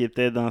Blackjack qui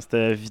était dans cette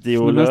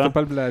vidéo-là. Finalement, c'était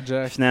pas le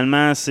Blackjack.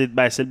 Finalement, c'est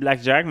le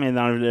Blackjack, mais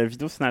dans la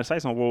vidéo Final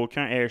 6, on voit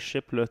aucun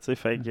airship, là, tu sais,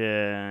 fait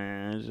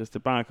que je sais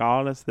pas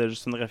encore, là, c'était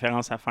juste une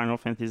référence à Final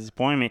Fantasy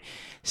Point, mais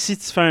si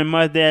tu fais un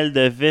modèle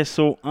de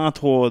vaisseau en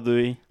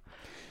 3D...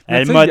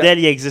 le modèle,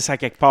 il existe à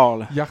quelque part.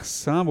 Là. Il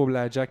ressemble au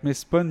Blackjack, mais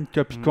c'est pas une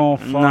copie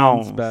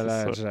conforme du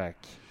Blackjack.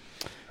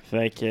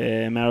 Fait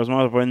que malheureusement,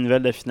 on n'a pas une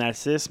nouvelle de Final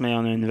 6, mais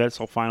on a une nouvelle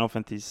sur Final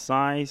Fantasy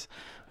XVI.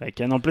 Fait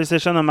que non,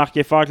 PlayStation a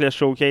marqué fort que le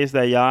showcase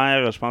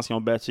d'hier. Je pense qu'ils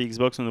ont battu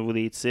Xbox au niveau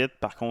des titres.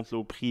 Par contre,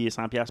 le prix est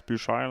 100$ plus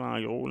cher, là,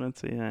 en gros, là,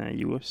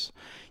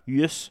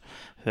 US.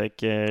 Fait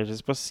que je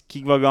sais pas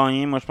qui va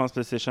gagner. Moi, je pense que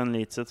PlayStation,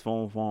 les titres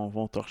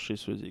vont torcher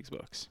sur les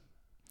Xbox.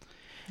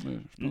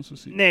 Je pense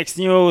aussi. Next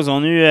news,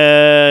 on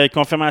a eu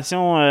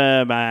confirmation,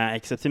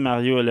 excepté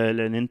Mario,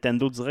 le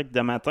Nintendo Direct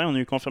de matin, on a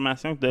eu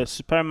confirmation de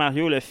Super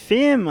Mario, le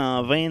film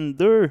en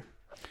 22.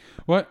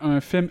 Ouais,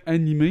 un film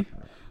animé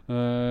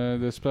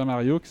de Super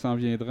Mario qui s'en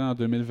viendra en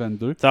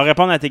 2022. Ça va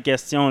répondre à tes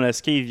questions.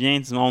 Est-ce qu'il vient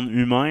du monde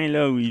humain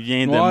là, ou il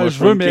vient de Mushroom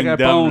je veux mes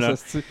Kingdom,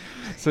 réponses.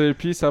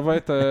 Puis ça va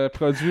être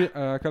produit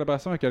en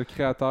collaboration avec le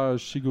créateur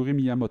Shigeru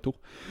Miyamoto.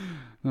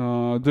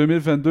 En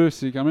 2022,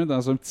 c'est quand même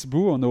dans un petit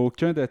bout. On n'a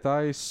aucun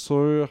détail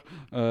sur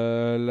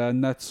la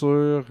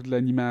nature de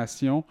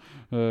l'animation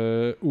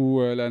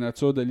ou la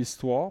nature de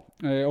l'histoire.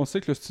 On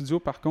sait que le studio,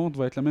 par contre,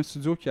 va être le même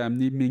studio qui a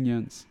amené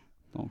Minions.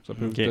 Donc, ça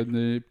peut vous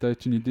donner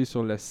peut-être une idée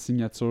sur la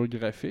signature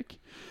graphique.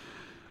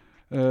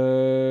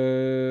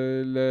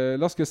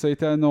 Lorsque ça a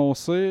été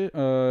annoncé,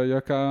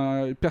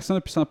 personne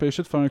n'a pu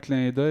s'empêcher de faire un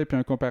clin d'œil et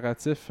un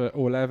comparatif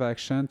au live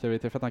action qui avait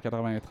été fait en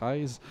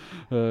 1993,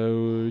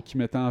 qui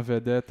mettait en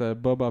vedette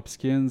Bob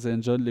Hopkins et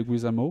John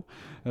Leguizamo,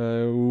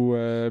 où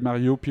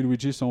Mario et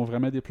Luigi sont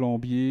vraiment des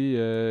plombiers,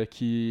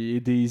 et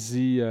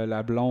Daisy,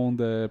 la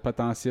blonde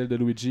potentielle de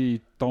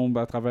Luigi, tombe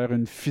à travers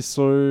une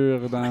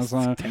fissure dans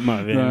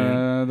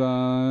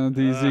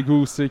des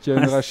égouts, c'est qu'il y a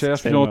une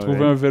recherche, puis ils ont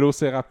trouvé un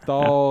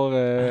vélociraptor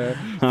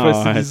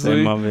fossilisés.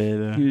 c'est mauvais,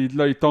 là. Et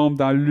là, ils tombent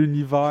dans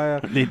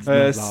l'univers Les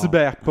dinosaures.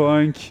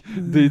 cyberpunk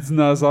des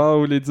dinosaures,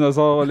 où les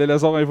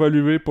lézards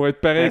évolués pour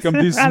être pareils comme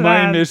des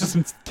humains, mais juste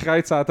une petite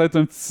crête sur la tête,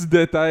 un petit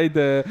détail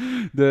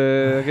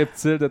de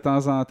reptiles de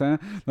temps en temps.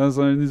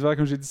 Dans un univers,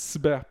 comme j'ai dit,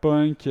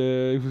 cyberpunk,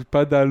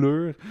 pas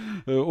d'allure,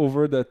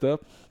 over the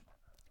top.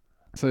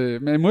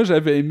 Mais moi,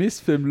 j'avais aimé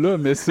ce film-là,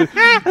 mais il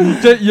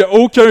n'y a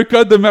aucun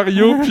code de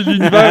Mario, puis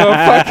l'univers a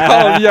pas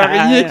encore. Il n'y a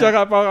rien qui a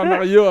rapport à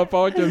Mario, à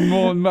part que le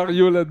monde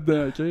Mario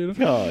là-dedans. Okay, là?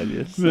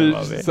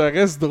 Mais ça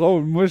reste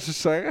drôle. Moi,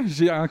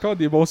 j'ai encore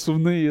des bons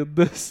souvenirs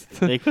de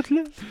ça.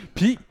 Écoute-le.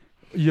 Puis,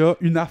 il y a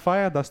une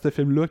affaire dans ce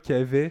film-là qu'il y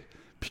avait,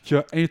 puis qui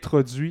a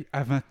introduit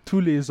avant tous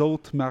les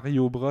autres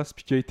Mario Bros,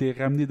 puis qui a été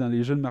ramené dans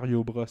les jeux de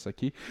Mario Bros,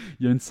 ok? Il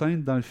y a une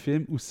scène dans le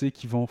film où c'est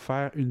qu'ils vont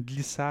faire une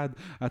glissade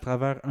à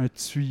travers un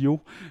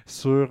tuyau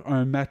sur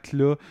un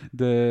matelas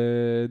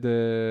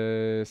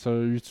je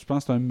pense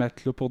que c'est un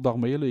matelas pour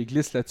dormir, là. Ils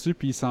glissent là-dessus,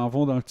 puis ils s'en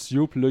vont dans le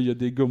tuyau, puis là, il y a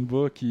des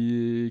Goombas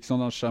qui sont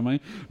dans le chemin,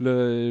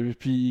 là,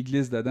 puis ils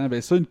glissent dedans.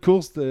 Ben ça, une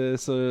course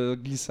de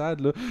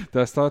glissade, là,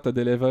 t'as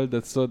des levels de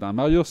ça. Dans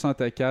Mario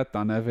 64,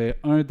 t'en avais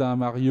un dans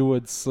Mario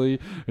Odyssey,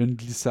 une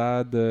glissade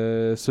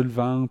sur le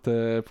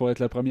ventre pour être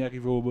le premier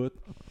arrivé au bout.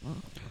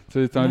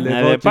 C'est un level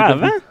n'avait pas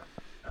avant?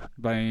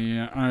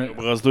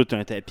 Bros 2, t'as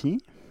un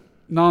tapis.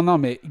 Non,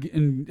 mais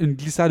une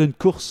glissade, une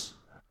course.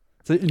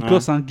 Une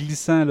course en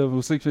glissant, là.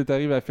 Vous savez que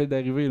t'arrives à la file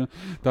d'arrivée, là.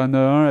 T'en as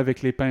un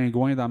avec les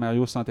pingouins dans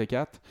Mario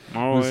 64.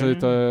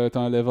 T'as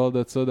un level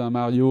de ça dans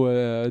Mario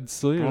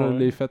Odyssey. Je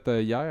l'ai fait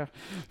hier.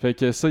 Fait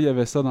que ça, il y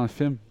avait ça dans le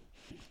film.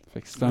 Fait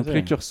que c'est un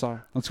précurseur.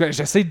 En tout cas,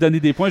 j'essaie de donner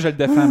des points, je le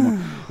défends, moi.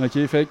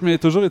 OK? Fait que, mais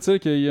toujours est-il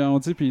qu'on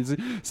dit, puis il dit,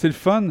 c'est le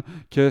fun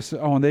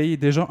qu'on ait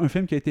déjà un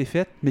film qui a été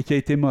fait, mais qui a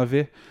été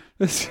mauvais.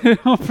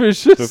 On peut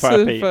juste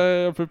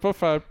on peut pas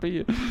faire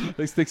pire.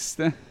 Fait que c'est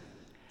excitant.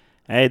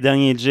 Hey,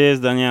 dernier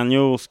gist, dernière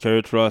news,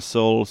 Kurt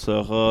Russell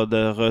sera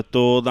de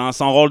retour dans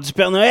son rôle du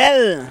Père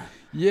Noël.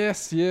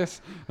 Yes.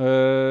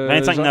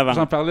 25 novembre.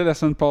 J'en parlais la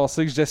semaine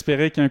passée que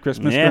j'espérais qu'il y ait un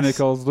Christmas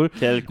Chronicles 2.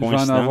 Quelle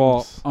coïncidence. Il va en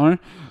avoir un.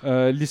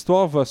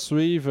 L'histoire va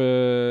suivre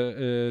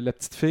la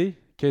petite fille,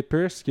 Kate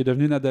Pierce, qui est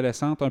devenue une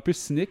adolescente un peu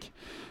cynique,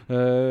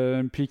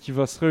 puis qui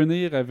va se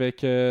réunir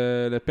avec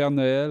le Père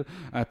Noël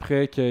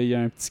après qu'il y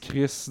a un petit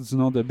Chris du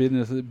nom de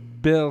Bill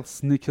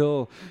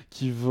Snickle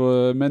qui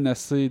va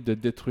menacer de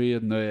détruire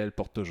Noël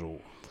pour toujours.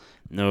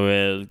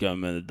 Noël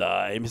comme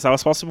die. Mais ça va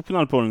se passer beaucoup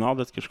dans le pôle Nord,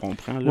 de ce que je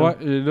comprends. Là. Ouais,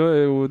 et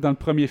là, dans le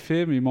premier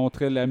film, ils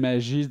montraient la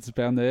magie du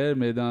Père Noël,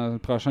 mais dans le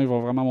prochain, ils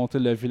vont vraiment montrer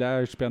le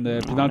village du Père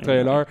Noël. Puis dans le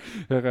trailer,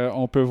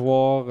 on peut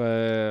voir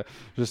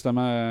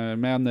justement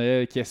Mère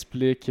Noël qui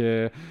explique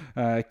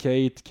à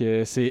Kate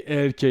que c'est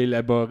elle qui a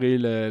élaboré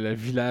le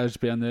village du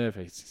Père Noël.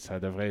 Fait que ça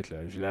devrait être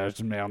le village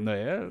du Mère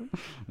Noël,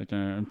 avec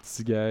un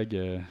petit gag...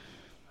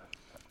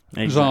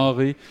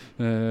 genré,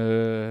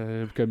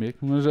 comique.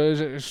 Moi,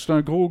 je suis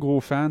un gros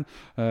fan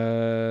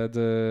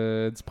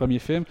du premier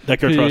film.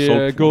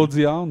 Puis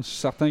Goldie Hawn, je suis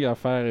certain qu'il va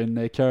faire une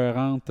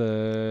écœurante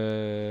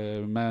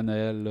Mère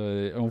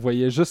Noël. On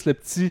voyait juste le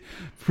petit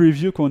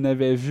preview qu'on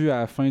avait vu à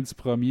la fin du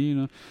premier.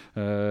 Là.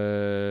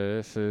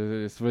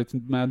 Ça va être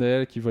une Mère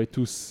Noël qui va être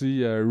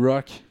aussi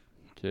rock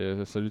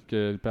que celui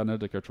que le Père Noël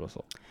de Kurt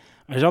Russell.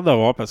 J'ai hâte de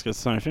voir parce que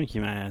c'est un film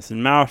c'est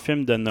le meilleur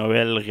film de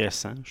Noël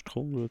récent, je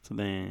trouve.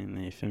 Dans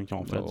les films qui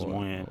ont fait, du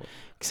moins,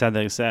 qui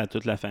s'adressaient à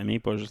toute la famille,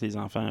 pas juste les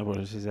enfants, pas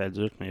juste les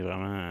adultes, mais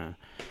vraiment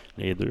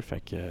les deux.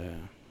 Fait que.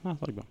 Ça va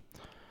être bon.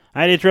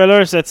 Allez, les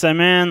trailers cette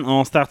semaine,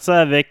 on start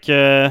ça avec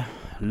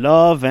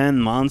Love and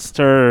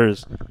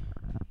Monsters.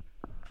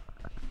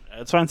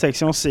 Tu fais une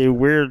section, c'est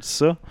weird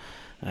ça.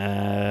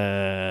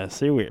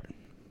 C'est weird.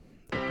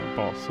 On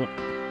passe ça.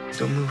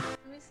 Don't move.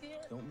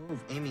 Don't move,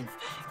 Amy.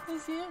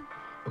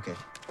 Okay.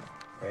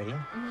 Ready?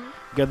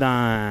 Gars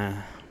dans...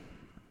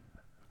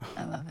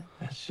 I love it.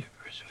 That's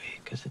super sweet,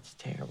 because it's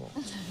terrible.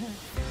 Oh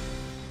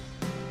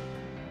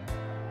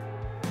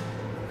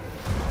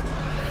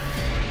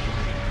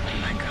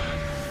my God.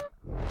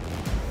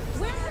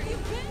 Where have you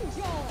been,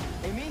 Joel?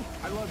 Amy,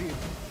 I love you.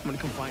 I'm gonna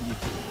come find you.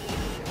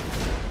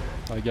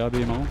 Regarde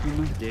les montres,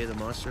 là. The day of the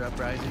monster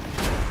uprising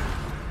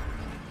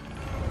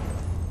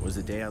was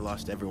the day I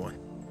lost everyone.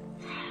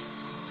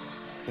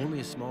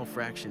 Only a small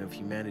fraction of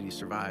humanity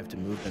survived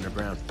and moved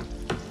underground.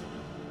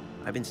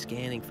 I've been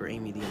scanning for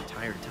Amy the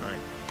entire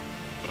time.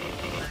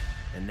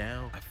 And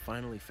now I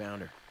finally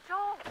found her.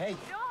 Joel! Hey!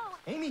 Joel!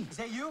 Amy, is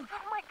that you?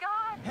 Oh my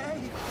God!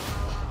 Hey!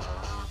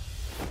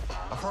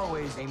 How far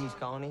away is Amy's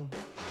colony?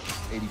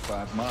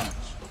 85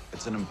 miles.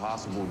 It's an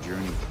impossible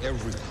journey.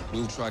 Everything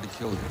will try to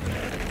kill you.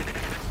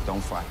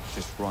 Don't fight,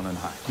 just run and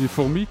hide. Des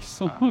fourmis qui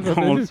sont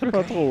on le sait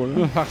pas trop,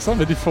 là. Ça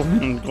ressemble à des fourmis.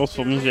 Une grosse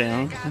fourmi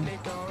géante.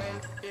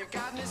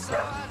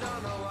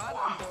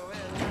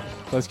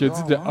 Parce qu'il a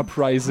dit de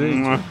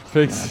uprising.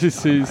 Fait que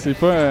c'est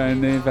pas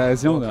une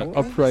invasion de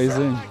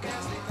uprising.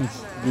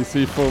 C'est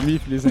les fourmis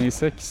et les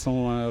insectes qui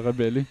sont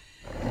rebellés.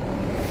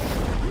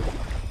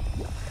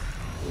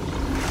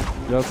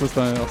 Regarde, ça,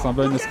 ça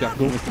ressemble à un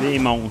escargot. C'est des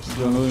monstres.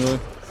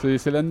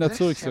 C'est la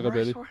nature qui s'est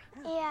rebellée.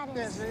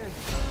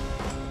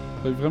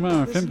 C'est vraiment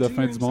un film de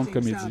fin du monde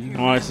comédie.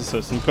 Ouais, c'est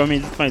ça. C'est une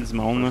comédie de fin du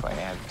monde. Là.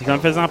 Ça me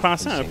faisait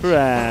penser un peu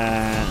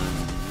à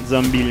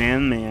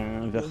Zombieland, mais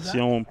en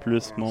version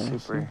plus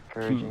monstre.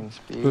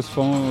 Plus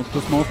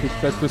monstre et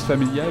peut-être plus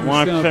familial.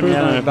 Ouais, aussi, plus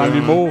familial, dans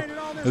l'humour.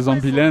 Le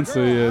Zombieland,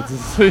 c'est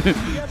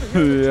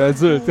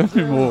adulte comme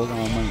humour quand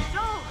même.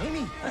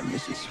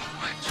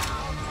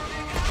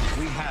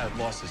 We have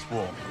lost this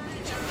war.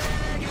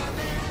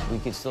 We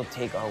could still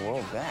take our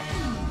world back.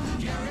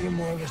 You're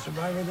more of a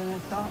survivor than I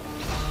thought.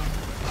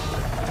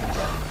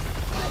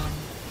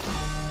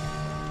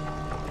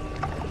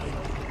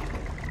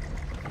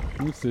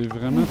 Oui, c'est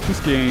vraiment tout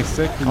ce qui est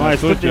insecte. Ouais,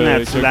 c'est tout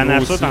nature. La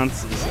nature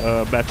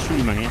a battu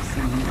l'humain.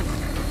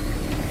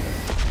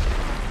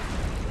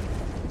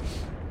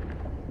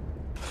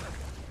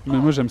 Mais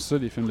moi, j'aime ça,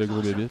 les films de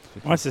gros bébites.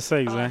 Ouais, c'est ça,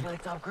 exact.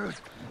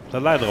 Ça a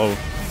l'air drôle.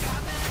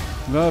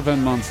 Love and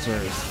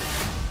Monsters.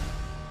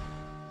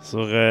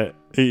 Sur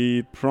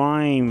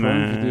Prime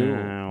Video.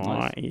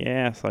 Ouais,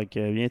 yes, donc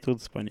bientôt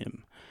disponible.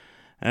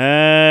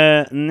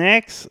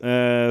 Next,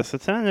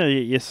 cette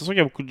semaine, c'est sûr qu'il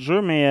y a beaucoup de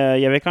jeux, mais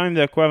il y avait quand même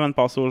de quoi avant de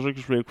passer au jeu que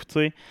je voulais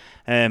écouter.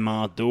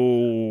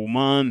 Mando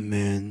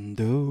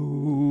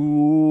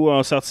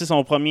a sorti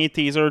son premier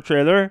teaser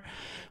trailer.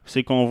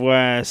 C'est qu'on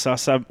voit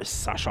Sasha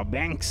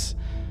Banks.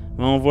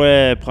 On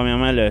voit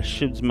premièrement le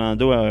ship du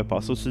Mando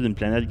passer au-dessus d'une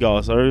planète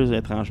gazeuse,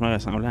 étrangement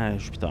ressemblant à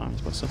Jupiter,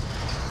 c'est pas ça.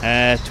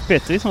 Tout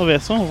pété son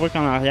vaisseau, on voit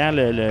qu'en arrière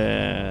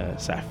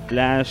ça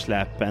flash,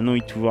 le panneau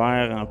est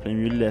ouvert en plein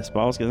milieu de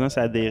l'espace, quasiment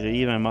ça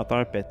dérive, un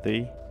moteur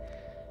pété.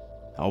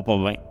 Ça va pas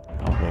bien.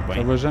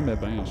 Ça va jamais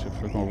bien à chaque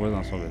fois qu'on voit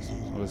dans son vaisseau.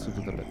 Son vaisseau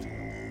tout à pété.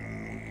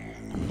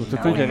 Faut tout le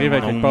temps qu'il arrive à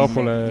quelque part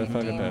pour le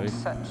faire réparer.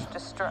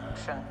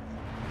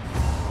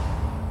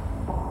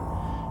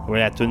 Ouais,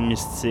 la toune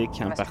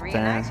mystique en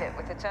partant.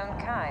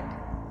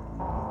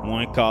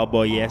 Moins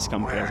cowboyesque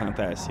comme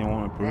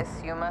présentation un peu.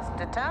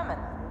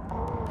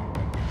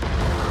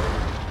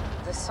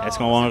 Est-ce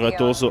qu'on va un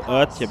retour sur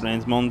Hot? Il y a plein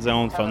de monde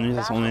disant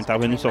on est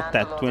intervenu sur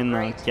Tatooine dans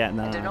la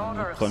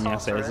première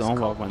saison, on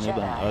va revenir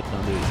dans Hot dans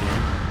la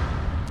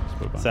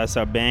deuxième.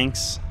 Sasha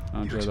Banks.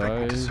 En Jedi.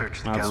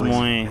 En du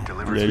moins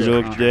le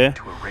look de.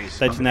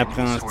 Peut-être une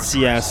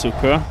apprentie à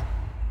Ahsoka.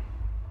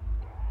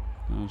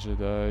 En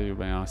Jedi ou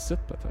bien en Sith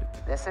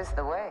peut-être. This is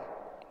the way.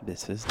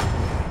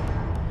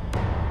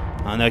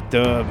 En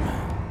octobre.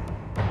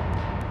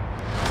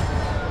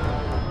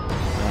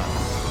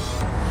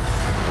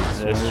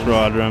 Le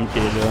Stradrum qui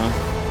est là.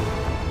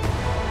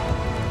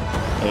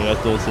 Le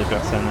retour de ses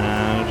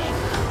personnages.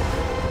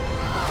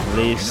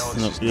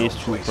 Les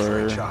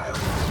Troopers.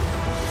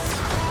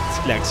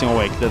 L'action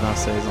va être là dans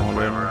cette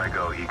saison-là.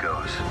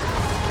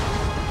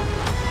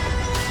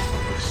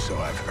 So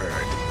I've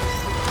heard.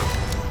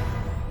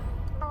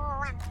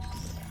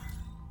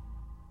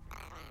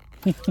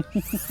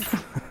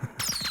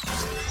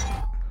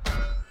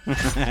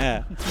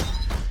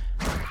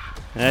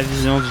 La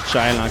vision du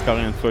child, encore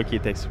une fois, qui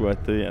est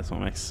exploitée à son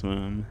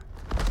maximum.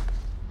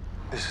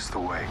 This is the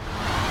way.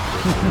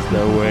 This is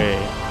the way.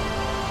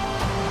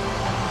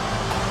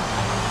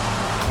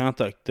 30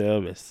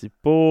 octobre, c'est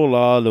pour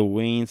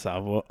l'Halloween, ça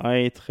va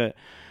être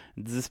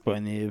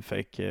disponible.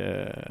 Fait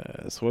que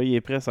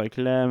soyez prêts, ça va être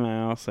la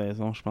meilleure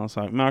saison, je pense.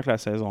 Ça va être meilleure que la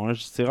saison 1.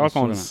 C'est rare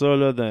qu'on dise ça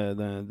là,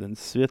 d'une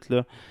suite,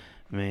 là,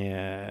 mais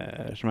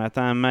je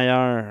m'attends à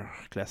meilleur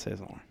que la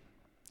saison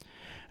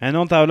 1. Un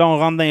autre tableau, on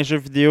rentre dans les jeux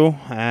vidéo.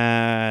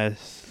 Un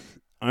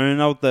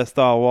autre de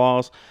Star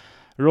Wars.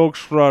 Rogue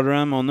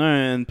Squadron. On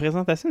a une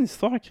présentation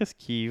d'histoire, Chris,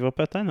 qui va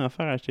peut-être nous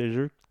faire acheter le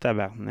jeu.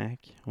 Tabarnak.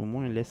 Au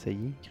moins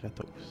l'essayer,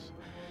 Kratos.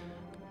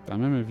 Quand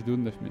même une vidéo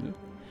de 9 minutes.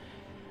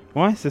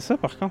 Ouais, c'est ça,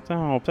 par contre. Hein,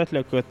 on va peut-être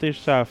le coter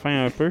juste à la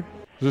fin un peu.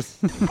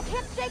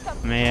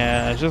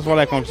 Mais juste voir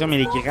la conclusion. Mais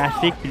les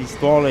graphiques et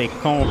l'histoire là,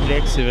 est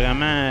complexe. C'est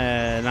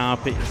vraiment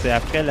l'Empire. C'est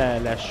après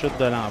la chute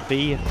de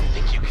l'Empire.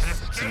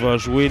 Tu vas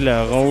jouer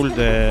le rôle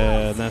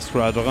d'un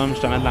Squadron,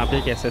 justement, de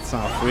l'Empire qui essaie de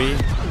s'enfuir.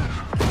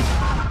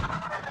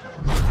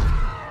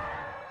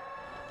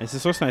 Mais c'est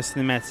sûr que c'est un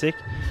cinématique.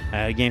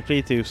 Le gameplay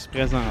était aussi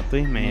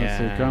présenté, mais... Ouais,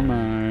 c'est comme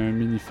un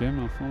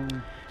mini-film, en fond.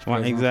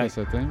 Ouais, exact.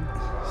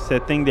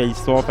 Setting de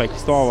l'histoire. Fait que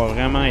l'histoire va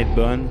vraiment être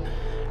bonne.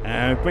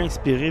 Un peu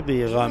inspiré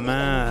des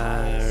romans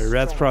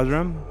Red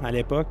Squadron à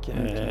l'époque.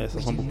 Ils se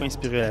sont beaucoup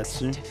inspirés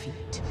là-dessus.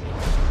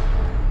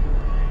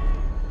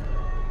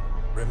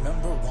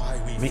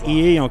 Mais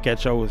EA, ils ont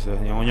quelque chose. Là.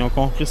 Ils ont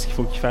compris ce qu'il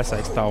faut qu'ils fassent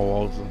avec Star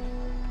Wars.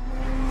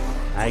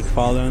 Là. Avec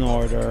Fallen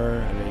Order,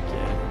 avec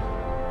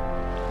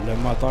le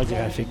moteur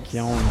graphique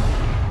qu'ils ont.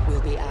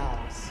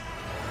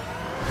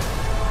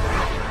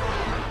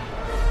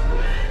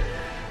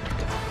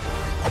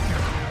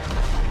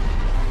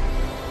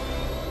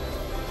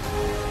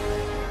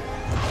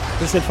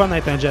 C'est le fun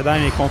d'être un Jedi,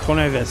 mais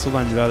contrôler un vaisseau dans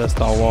l'univers de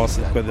Star Wars,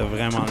 c'est quoi de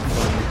vraiment le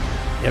fun.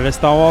 Il y avait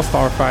Star Wars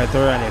Starfighter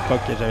à l'époque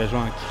que j'avais joué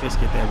en Chris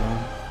qui était bon.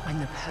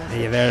 Et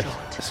il y avait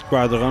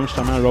Squadron,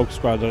 justement Rogue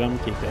Squadron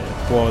qui était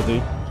 3D,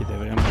 qui était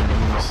vraiment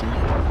bon aussi.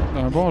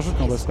 Un bon jeu de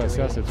combat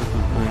spatial, c'est tout.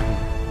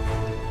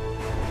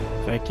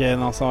 Fait que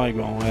non, ça va être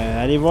bon.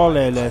 Allez voir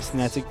le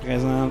cinématique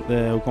présente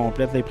au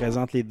complet. Il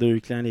présente les deux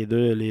clans,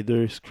 les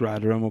deux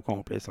squadrons au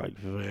complet. Ça va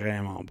être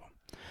vraiment bon.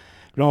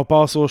 Là, on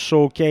passe au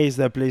showcase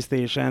de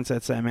PlayStation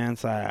cette semaine.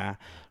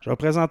 Je vais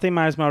présenter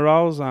Miles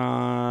Morales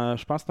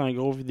je pense que c'est un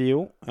gros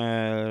vidéo.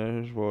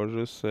 Je vais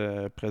juste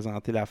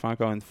présenter la fin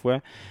encore une fois.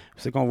 Vous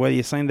savez qu'on voit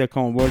les scènes de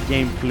combat, le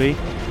gameplay.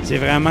 C'est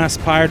vraiment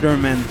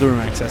Spider-Man 2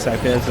 que ça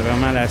s'appelle. C'est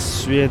vraiment la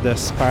suite de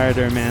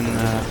Spider-Man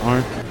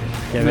 1.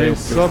 Mais ils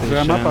sortent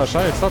vraiment pas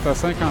cher. Ils sortent à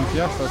 50$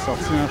 à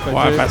sortir.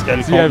 Ouais, parce que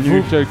le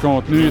contenu... contenu... que le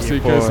contenu, c'est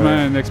quasiment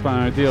un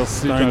DLC.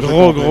 C'est un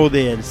gros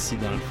DLC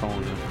dans le fond. Là.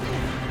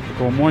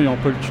 Pour moi, ils n'ont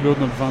pas le culot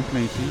de nous le vendre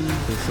plein pied.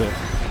 C'est ça.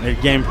 Mais le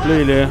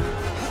gameplay, là,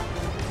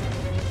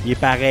 il est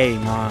pareil,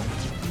 man.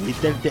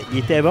 Il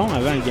était bon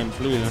avant le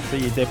gameplay, là.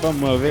 Il était pas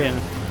mauvais. Hein.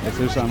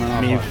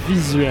 Mais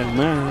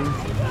visuellement, hein,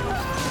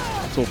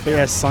 sur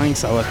PS5,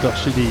 ça va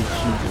torcher des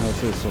culs.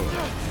 C'est ça.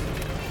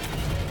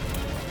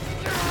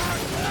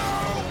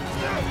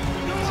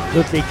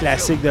 Tous les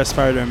classiques de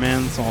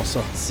Spider-Man sont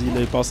sortis.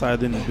 Là. Il passe à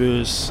d'une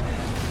bus.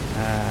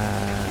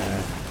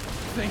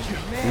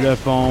 Le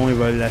pont, il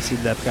va essayer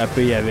de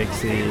l'attraper avec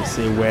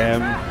ses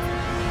webs.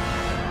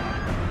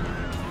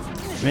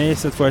 Mais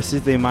cette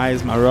fois-ci, c'est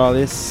Miles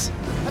Morales. C'est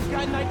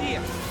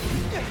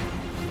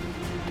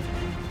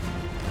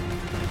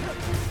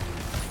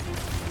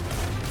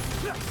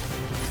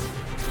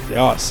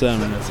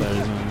awesome, là,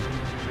 sérieusement.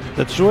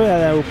 T'as-tu joué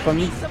au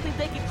premier?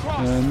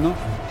 Non.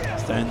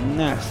 C'était un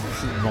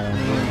nasty bon jeu.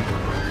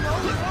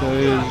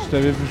 Je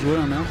t'avais vu jouer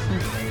en mars.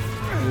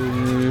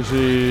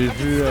 J'ai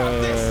vu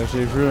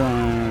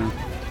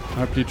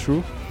un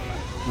playthrough.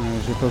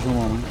 J'ai pas joué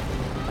moi-même.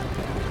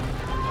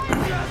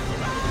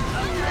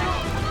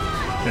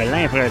 J'ai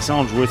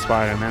l'impression de jouer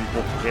Spider-Man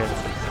pour vrai.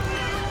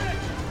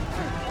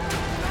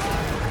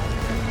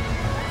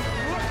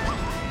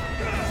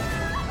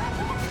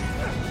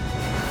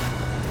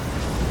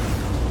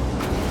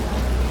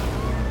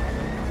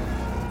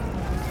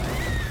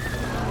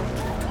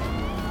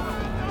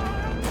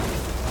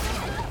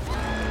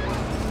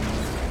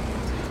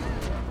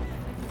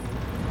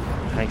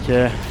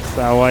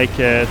 Ça va être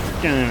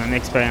toute une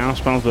expérience,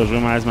 je pense, de jouer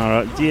Miles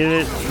Morales.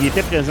 Il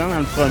était présent dans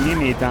le premier,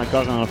 mais il était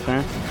encore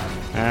enfant.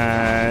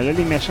 Là,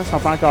 les méchants sont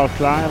pas encore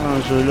clairs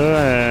dans ce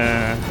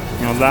jeu-là.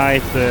 Ils ont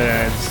l'air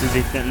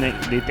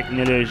d'être des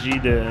technologies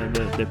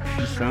de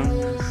puissance.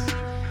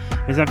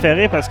 Mais ça me fait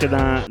rire parce que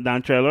dans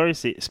le trailer,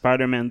 c'est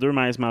Spider-Man 2,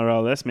 Miles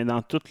Morales, mais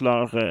dans toute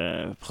leur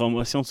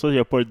promotion, il n'y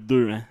a pas le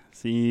 2. Hein.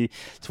 Tu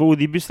vois, au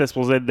début, c'était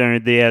supposé être d'un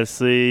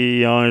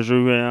DLC, un jeu,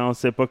 on ne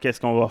sait pas qu'est-ce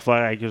qu'on va faire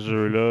avec ce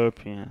jeu-là.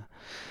 Puis,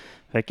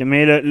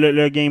 mais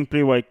le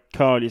gameplay va être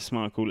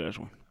calissement cool à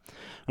jouer.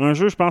 Un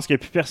jeu, je pense que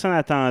plus personne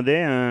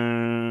attendait,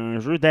 un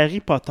jeu d'Harry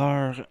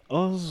Potter,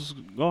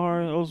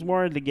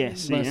 Oswald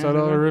Legacy. Ben, ça a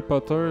l'air Harry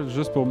Potter,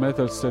 juste pour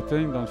mettre le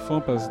setting, dans le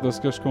fond, parce que de ce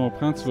que je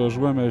comprends, tu vas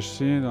jouer un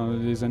magicien dans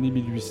les années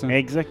 1800.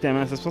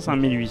 Exactement, ça se passe en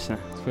 1800.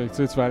 Fait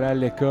que, tu vas aller à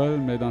l'école,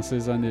 mais dans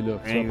ces années-là.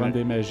 Tu vas apprendre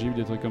des magies ou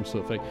des trucs comme ça.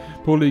 Fait que,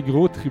 pour les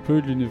gros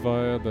tripeux de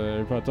l'univers de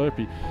Harry Potter,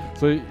 puis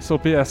sur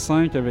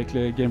PS5, avec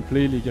le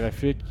gameplay, les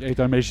graphiques,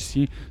 être un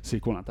magicien, c'est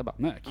cool en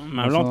tabarnak.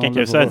 Ma blonde, quand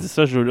elle a dit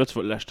ça, ce jeu-là, tu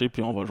vas l'acheter,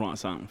 puis on va jouer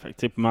ensemble. Fait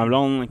que, ma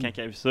blonde, quand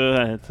elle a vu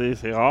ça,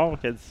 c'est rare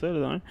qu'elle dise ça.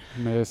 Là, hein?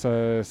 Mais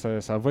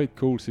ça va être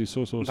cool, c'est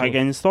sûr. Fait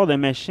qu'une histoire de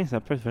machin, ça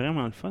peut être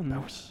vraiment le fun. Ben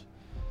oui.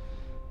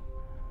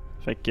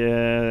 Fait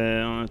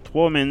que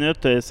 3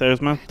 minutes,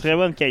 sérieusement, très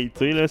bonne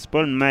qualité. Là. C'est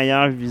pas le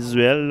meilleur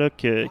visuel là,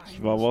 qu'il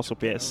va y avoir sur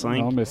PS5.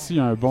 Non, mais s'il y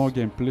a un bon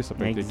gameplay, ça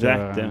peut être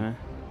exactement.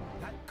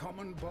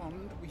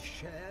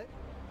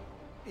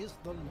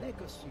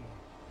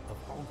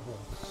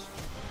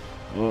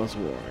 Oswald.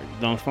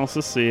 Donc, je pense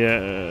que ça,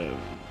 c'est...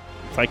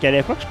 Fait qu'à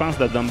l'époque, je pense,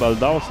 de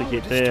Dumbledore, c'est qu'il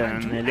était un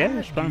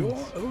élève, je pense.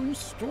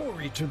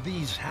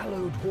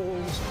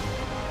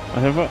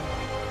 Je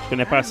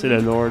connais pas assez le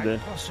lore de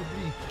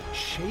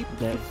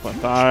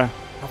Potter.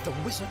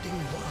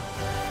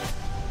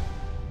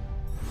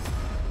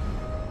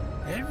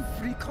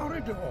 Every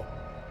corridor,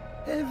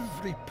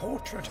 every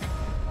portrait,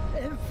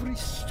 every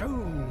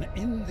stone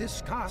in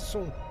this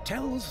castle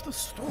tells the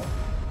story.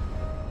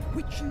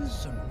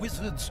 Witches and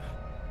wizards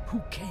who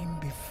came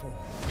before.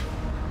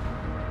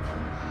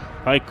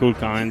 Ouais, cool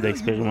quand même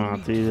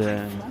d'expérimenter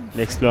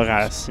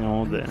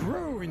l'exploration de...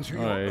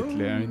 Ouais, être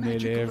un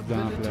élève dans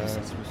la place.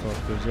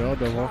 J'ai hâte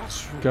de voir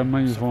comment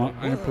ils vont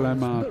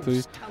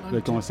implémenter le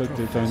concept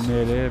d'être un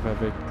élève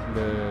avec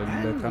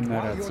le trame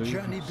narratif.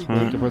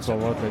 Après, tu vas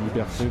avoir de la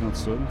liberté dans tout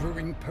ça.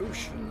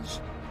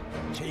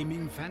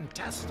 Taming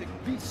fantastic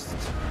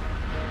beasts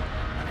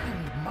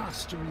and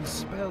mastering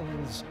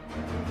spells.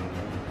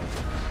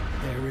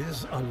 There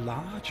is a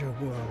larger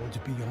world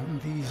beyond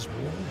these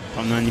walls.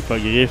 Comme un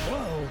hippogriffe.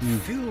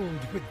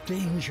 Filled with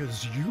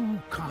dangers you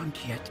can't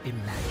yet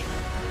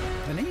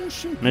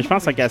imagine. Mais je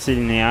pense que c'est assez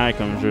linéaire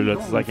comme jeu là,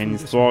 tu sais, avec une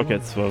histoire que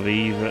tu vas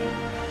vivre.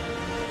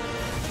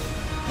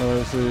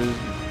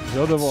 J'ai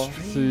hâte de voir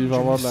s'il va y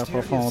avoir de la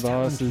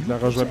profondeur, si de la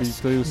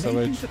rejouabilité ou ça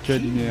va être que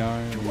linéaire.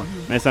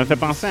 Mais ça me fait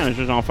penser à un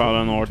jeu genre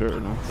Fallen Order.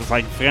 Là. Ça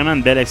serait vraiment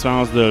une belle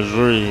expérience de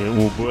jeu et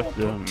au bout, là,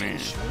 mais...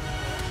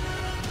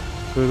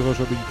 Peu de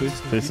rejouabilité.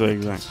 C'est ça,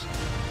 exact.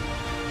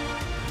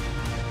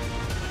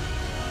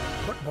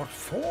 What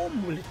form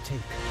will it take?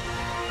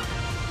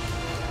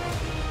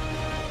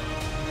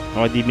 On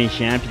va avoir des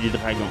méchants puis des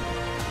dragons.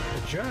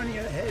 The journey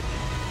ahead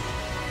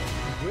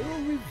will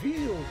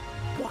reveal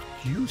what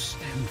you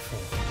stand for.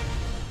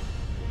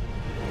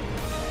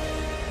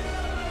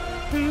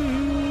 We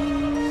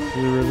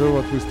reveal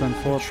what we stand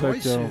for,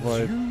 peut-être qu'on va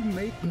être...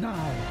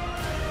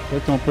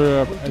 Peut-être qu'on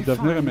peut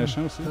devenir un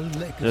méchant aussi.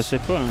 Je sais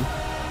pas, hein.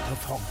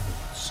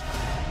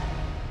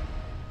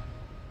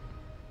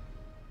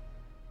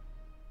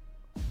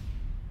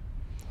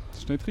 Je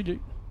suis intrigué.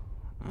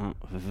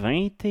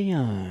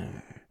 21.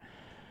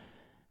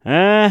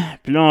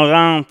 Puis là, on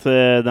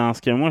rentre dans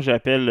ce que moi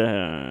j'appelle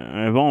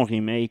un bon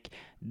remake.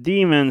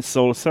 Demon's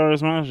Souls.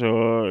 Sérieusement,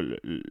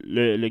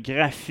 le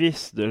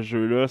graphisme de ce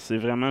jeu-là, c'est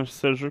vraiment le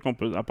seul jeu qu'on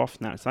peut, à part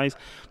Final 16,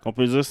 qu'on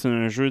peut dire que c'est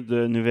un jeu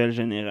de nouvelle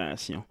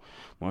génération.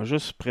 On va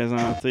juste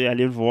présenter,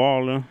 allez le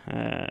voir, là.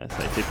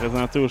 Ça a été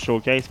présenté au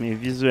showcase, mais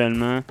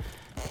visuellement,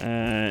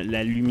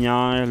 la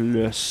lumière,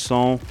 le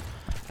son,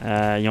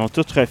 ils ont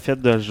tout refait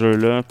de ce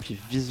jeu-là, puis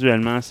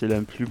visuellement, c'est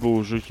le plus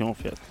beau jeu qu'ils ont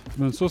fait.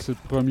 Même ça, c'est le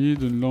premier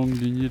d'une longue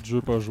lignée de jeux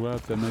pas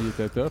jouables, tellement il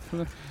était tough.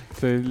 Là.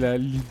 C'est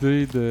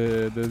l'idée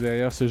de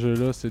derrière ces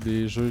jeux-là, c'est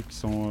des jeux qui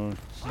sont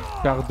qui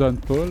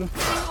pardonnent pas. Là.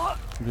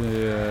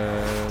 Mais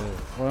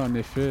ouais, en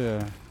effet,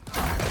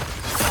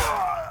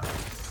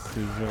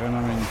 c'est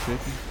vraiment magnifique.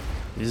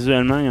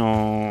 Visuellement,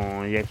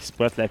 ils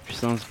exploitent la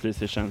puissance du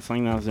PlayStation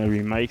 5 dans un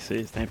remake,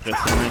 c'est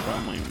impressionnant quand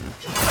même.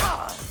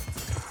 Là.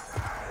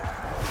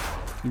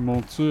 Ils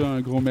montent-tu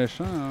un gros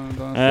méchant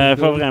dans pas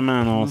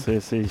vraiment, non.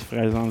 Ils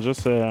présentent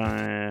juste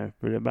un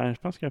peu. Ben, je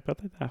pense qu'il y a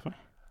peut-être à la fin.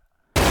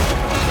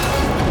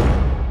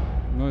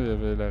 Non, il y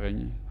avait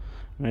l'araignée.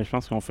 Mais je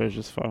pense qu'on fait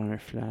juste faire un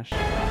flash.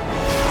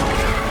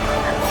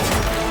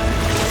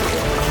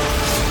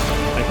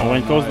 Fait qu'on voit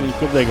une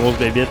coupe de grosses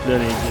bébites, là,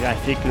 les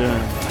graphiques. Là.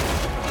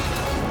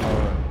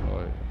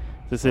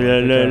 Ouais. C'est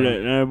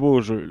un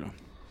beau jeu. Là.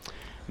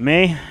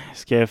 Mais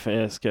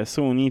ce que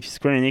Sony et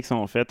Square Enix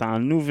ont fait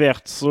en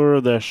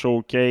ouverture de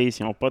showcase,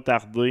 ils n'ont pas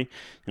tardé,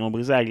 ils ont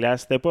brisé la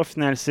glace. C'était pas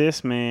Final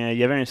 6, mais il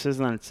y avait un 6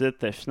 dans le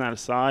titre, Final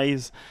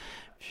 16.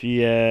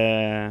 Puis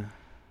ça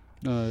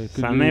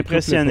m'a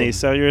impressionné.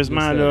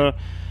 Sérieusement, là,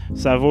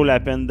 ça vaut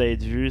la peine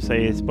d'être vu.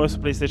 C'est pas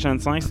sur PlayStation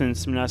 5, c'est une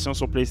simulation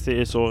sur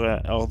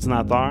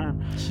ordinateur.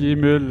 Qui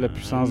émule la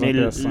puissance de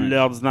PS5.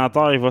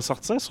 L'ordinateur, il va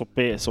sortir sur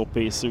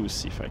PC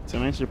aussi. Fait que,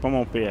 même si j'ai pas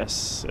mon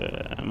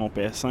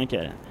PS5, il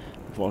va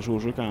pouvoir jouer au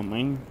jeu quand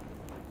même.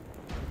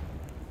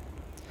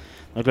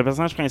 Donc le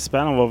personnage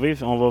principal, on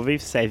va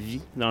vivre sa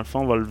vie. Dans le fond,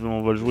 on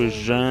va le jouer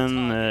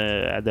jeune,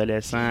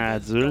 adolescent,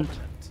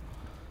 adulte.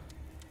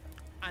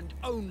 And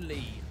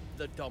only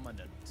the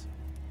dominant.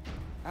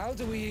 How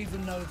do we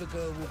even know the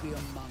girl will be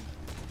among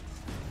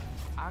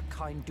our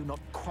kind do not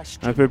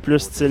question. Un peu plus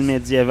style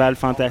médiéval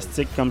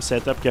fantastique comme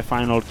setup que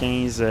Final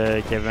 15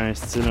 qui avait un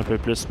style un peu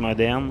plus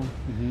moderne.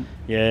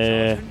 Il y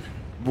a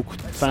beaucoup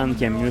de fans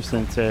qui aiment mieux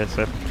cette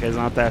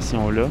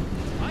présentation-là.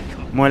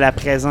 Moi, la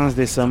présence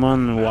des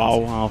summons,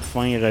 wow,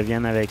 enfin ils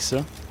reviennent avec ça.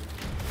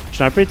 Je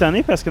suis un peu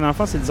étonné parce que dans le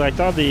fond, c'est le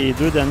directeur des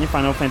 2 derniers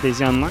Final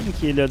Fantasy Online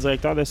qui est le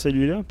directeur de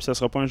celui-là, puis ça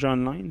sera pas un jeu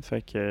online,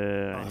 fait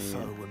que...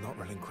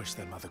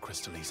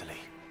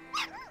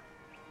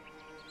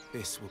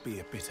 This will be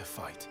a bitter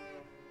fight.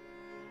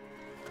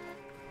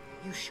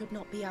 You should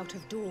not be out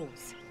of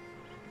doors.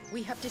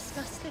 We have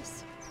discussed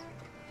this.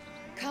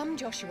 Come,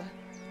 Joshua.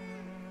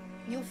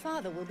 Your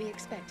father will be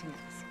expecting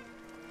us.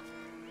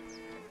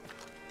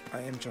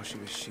 I am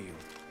Joshua's shield.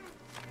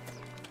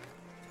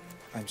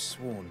 I'm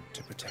sworn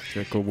to protect.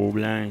 Chocobo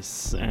blanc,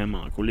 c'est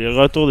vraiment cool. Les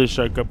retours des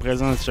Chocobo,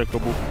 présence des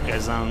Chocobo qui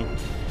présentent.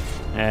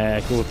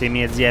 Côté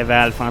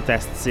médiéval,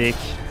 fantastique.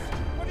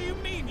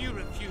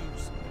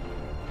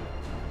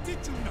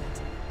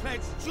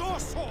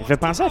 Il fait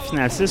penser à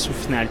Final 6 ou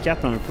Final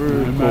 4 un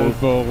peu.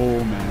 Malboro,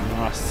 man.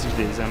 Ah, si, je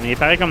les aime. Il est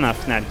pareil comme dans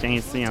Final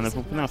 15. Il y en a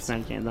beaucoup dans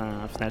Final 15.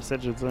 Dans Final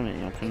 7, je veux dire, mais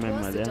ils ont pris le même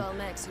modèle.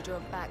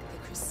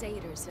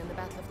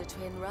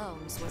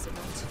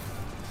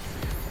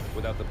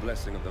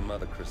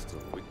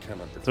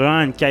 C'est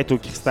vraiment une quête au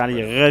cristal.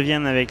 Ils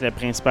reviennent avec le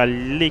principal,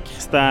 les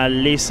cristals,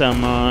 les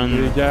summons.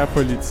 Les guerres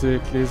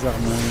politiques, les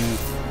armées.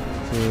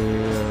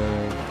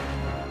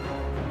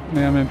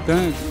 Mais en même temps,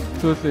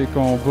 tous les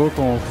combats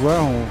qu'on voit,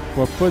 on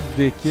voit pas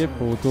d'équipe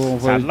autour.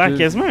 Ça a l'air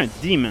quasiment un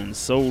Demon's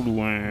Soul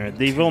ou un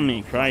Devil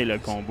May Cry, le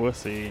combat.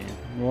 C'est...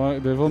 Ouais,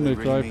 Devil May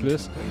Cry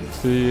plus.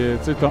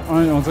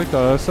 On dirait que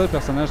t'as un seul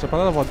personnage. T'as pas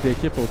l'air d'avoir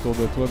d'équipe autour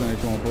de toi dans les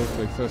combats.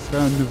 Ça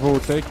serait un nouveau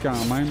take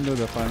quand même là,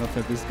 de Final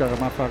Fantasy,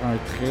 carrément faire un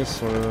trait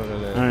sur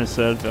un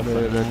seul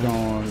personnage.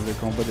 Le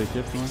combat d'équipe.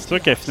 Ouais. C'est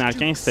sûr que Final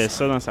 15 c'était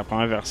ça dans sa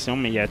première version,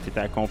 mais il t'étais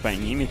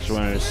accompagné, mais tu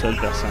jouais un seul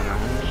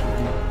personnage.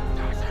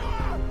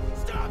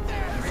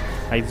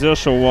 Avec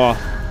Joshua.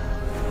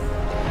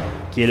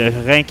 qui est la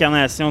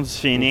réincarnation du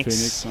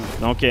Phénix.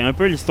 Donc, un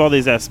peu l'histoire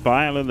des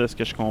Aspères, là, de ce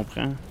que je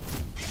comprends.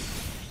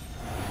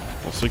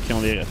 Pour ceux qui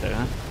ont des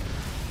référents.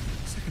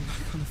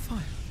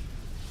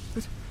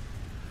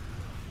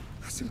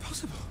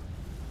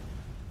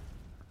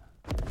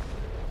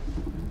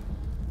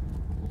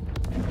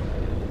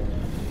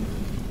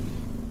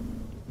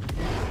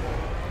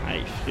 Ah,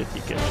 il frite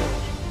quelque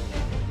chose.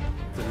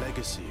 The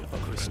legacy of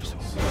crystals.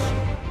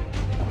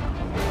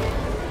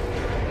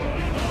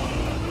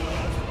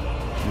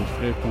 Les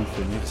frères contre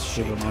Phoenix,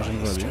 je vais manger une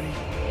volée.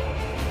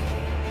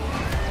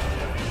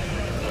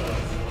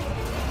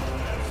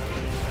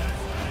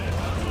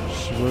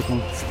 Shiva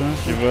contre Titan.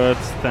 Shiva,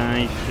 Titan,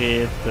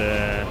 Ifrit,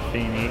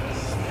 Phoenix.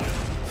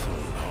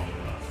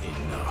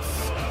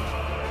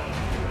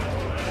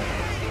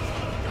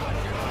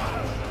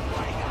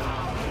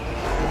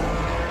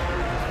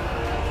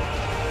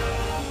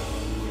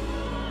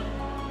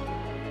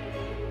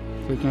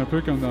 C'est un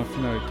peu comme dans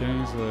Final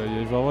 15,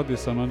 il va y avoir des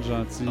summons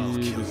gentils,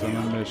 des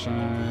summons méchants.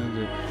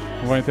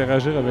 On va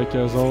interagir avec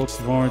eux autres,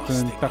 ils vont être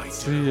une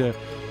partie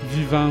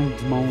vivante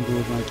du monde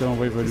dans lequel on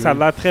va évoluer. Ça a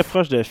l'air très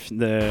proche de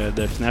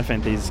Final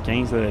Fantasy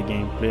XV, le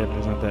gameplay, la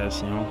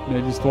présentation. Mais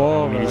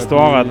l'histoire,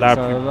 a l'air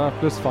ça a l'air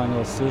plus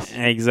Final 6.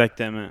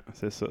 Exactement,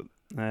 c'est ça.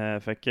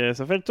 Fait que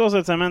ça fait le tour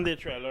cette semaine des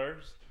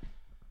trailers.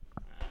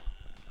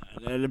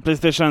 Le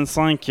PlayStation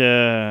 5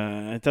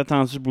 est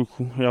attendu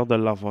beaucoup. J'ai hâte de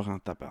l'avoir en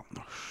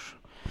tabarnouche.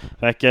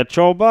 Fait que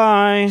ciao,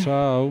 bye!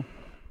 Ciao!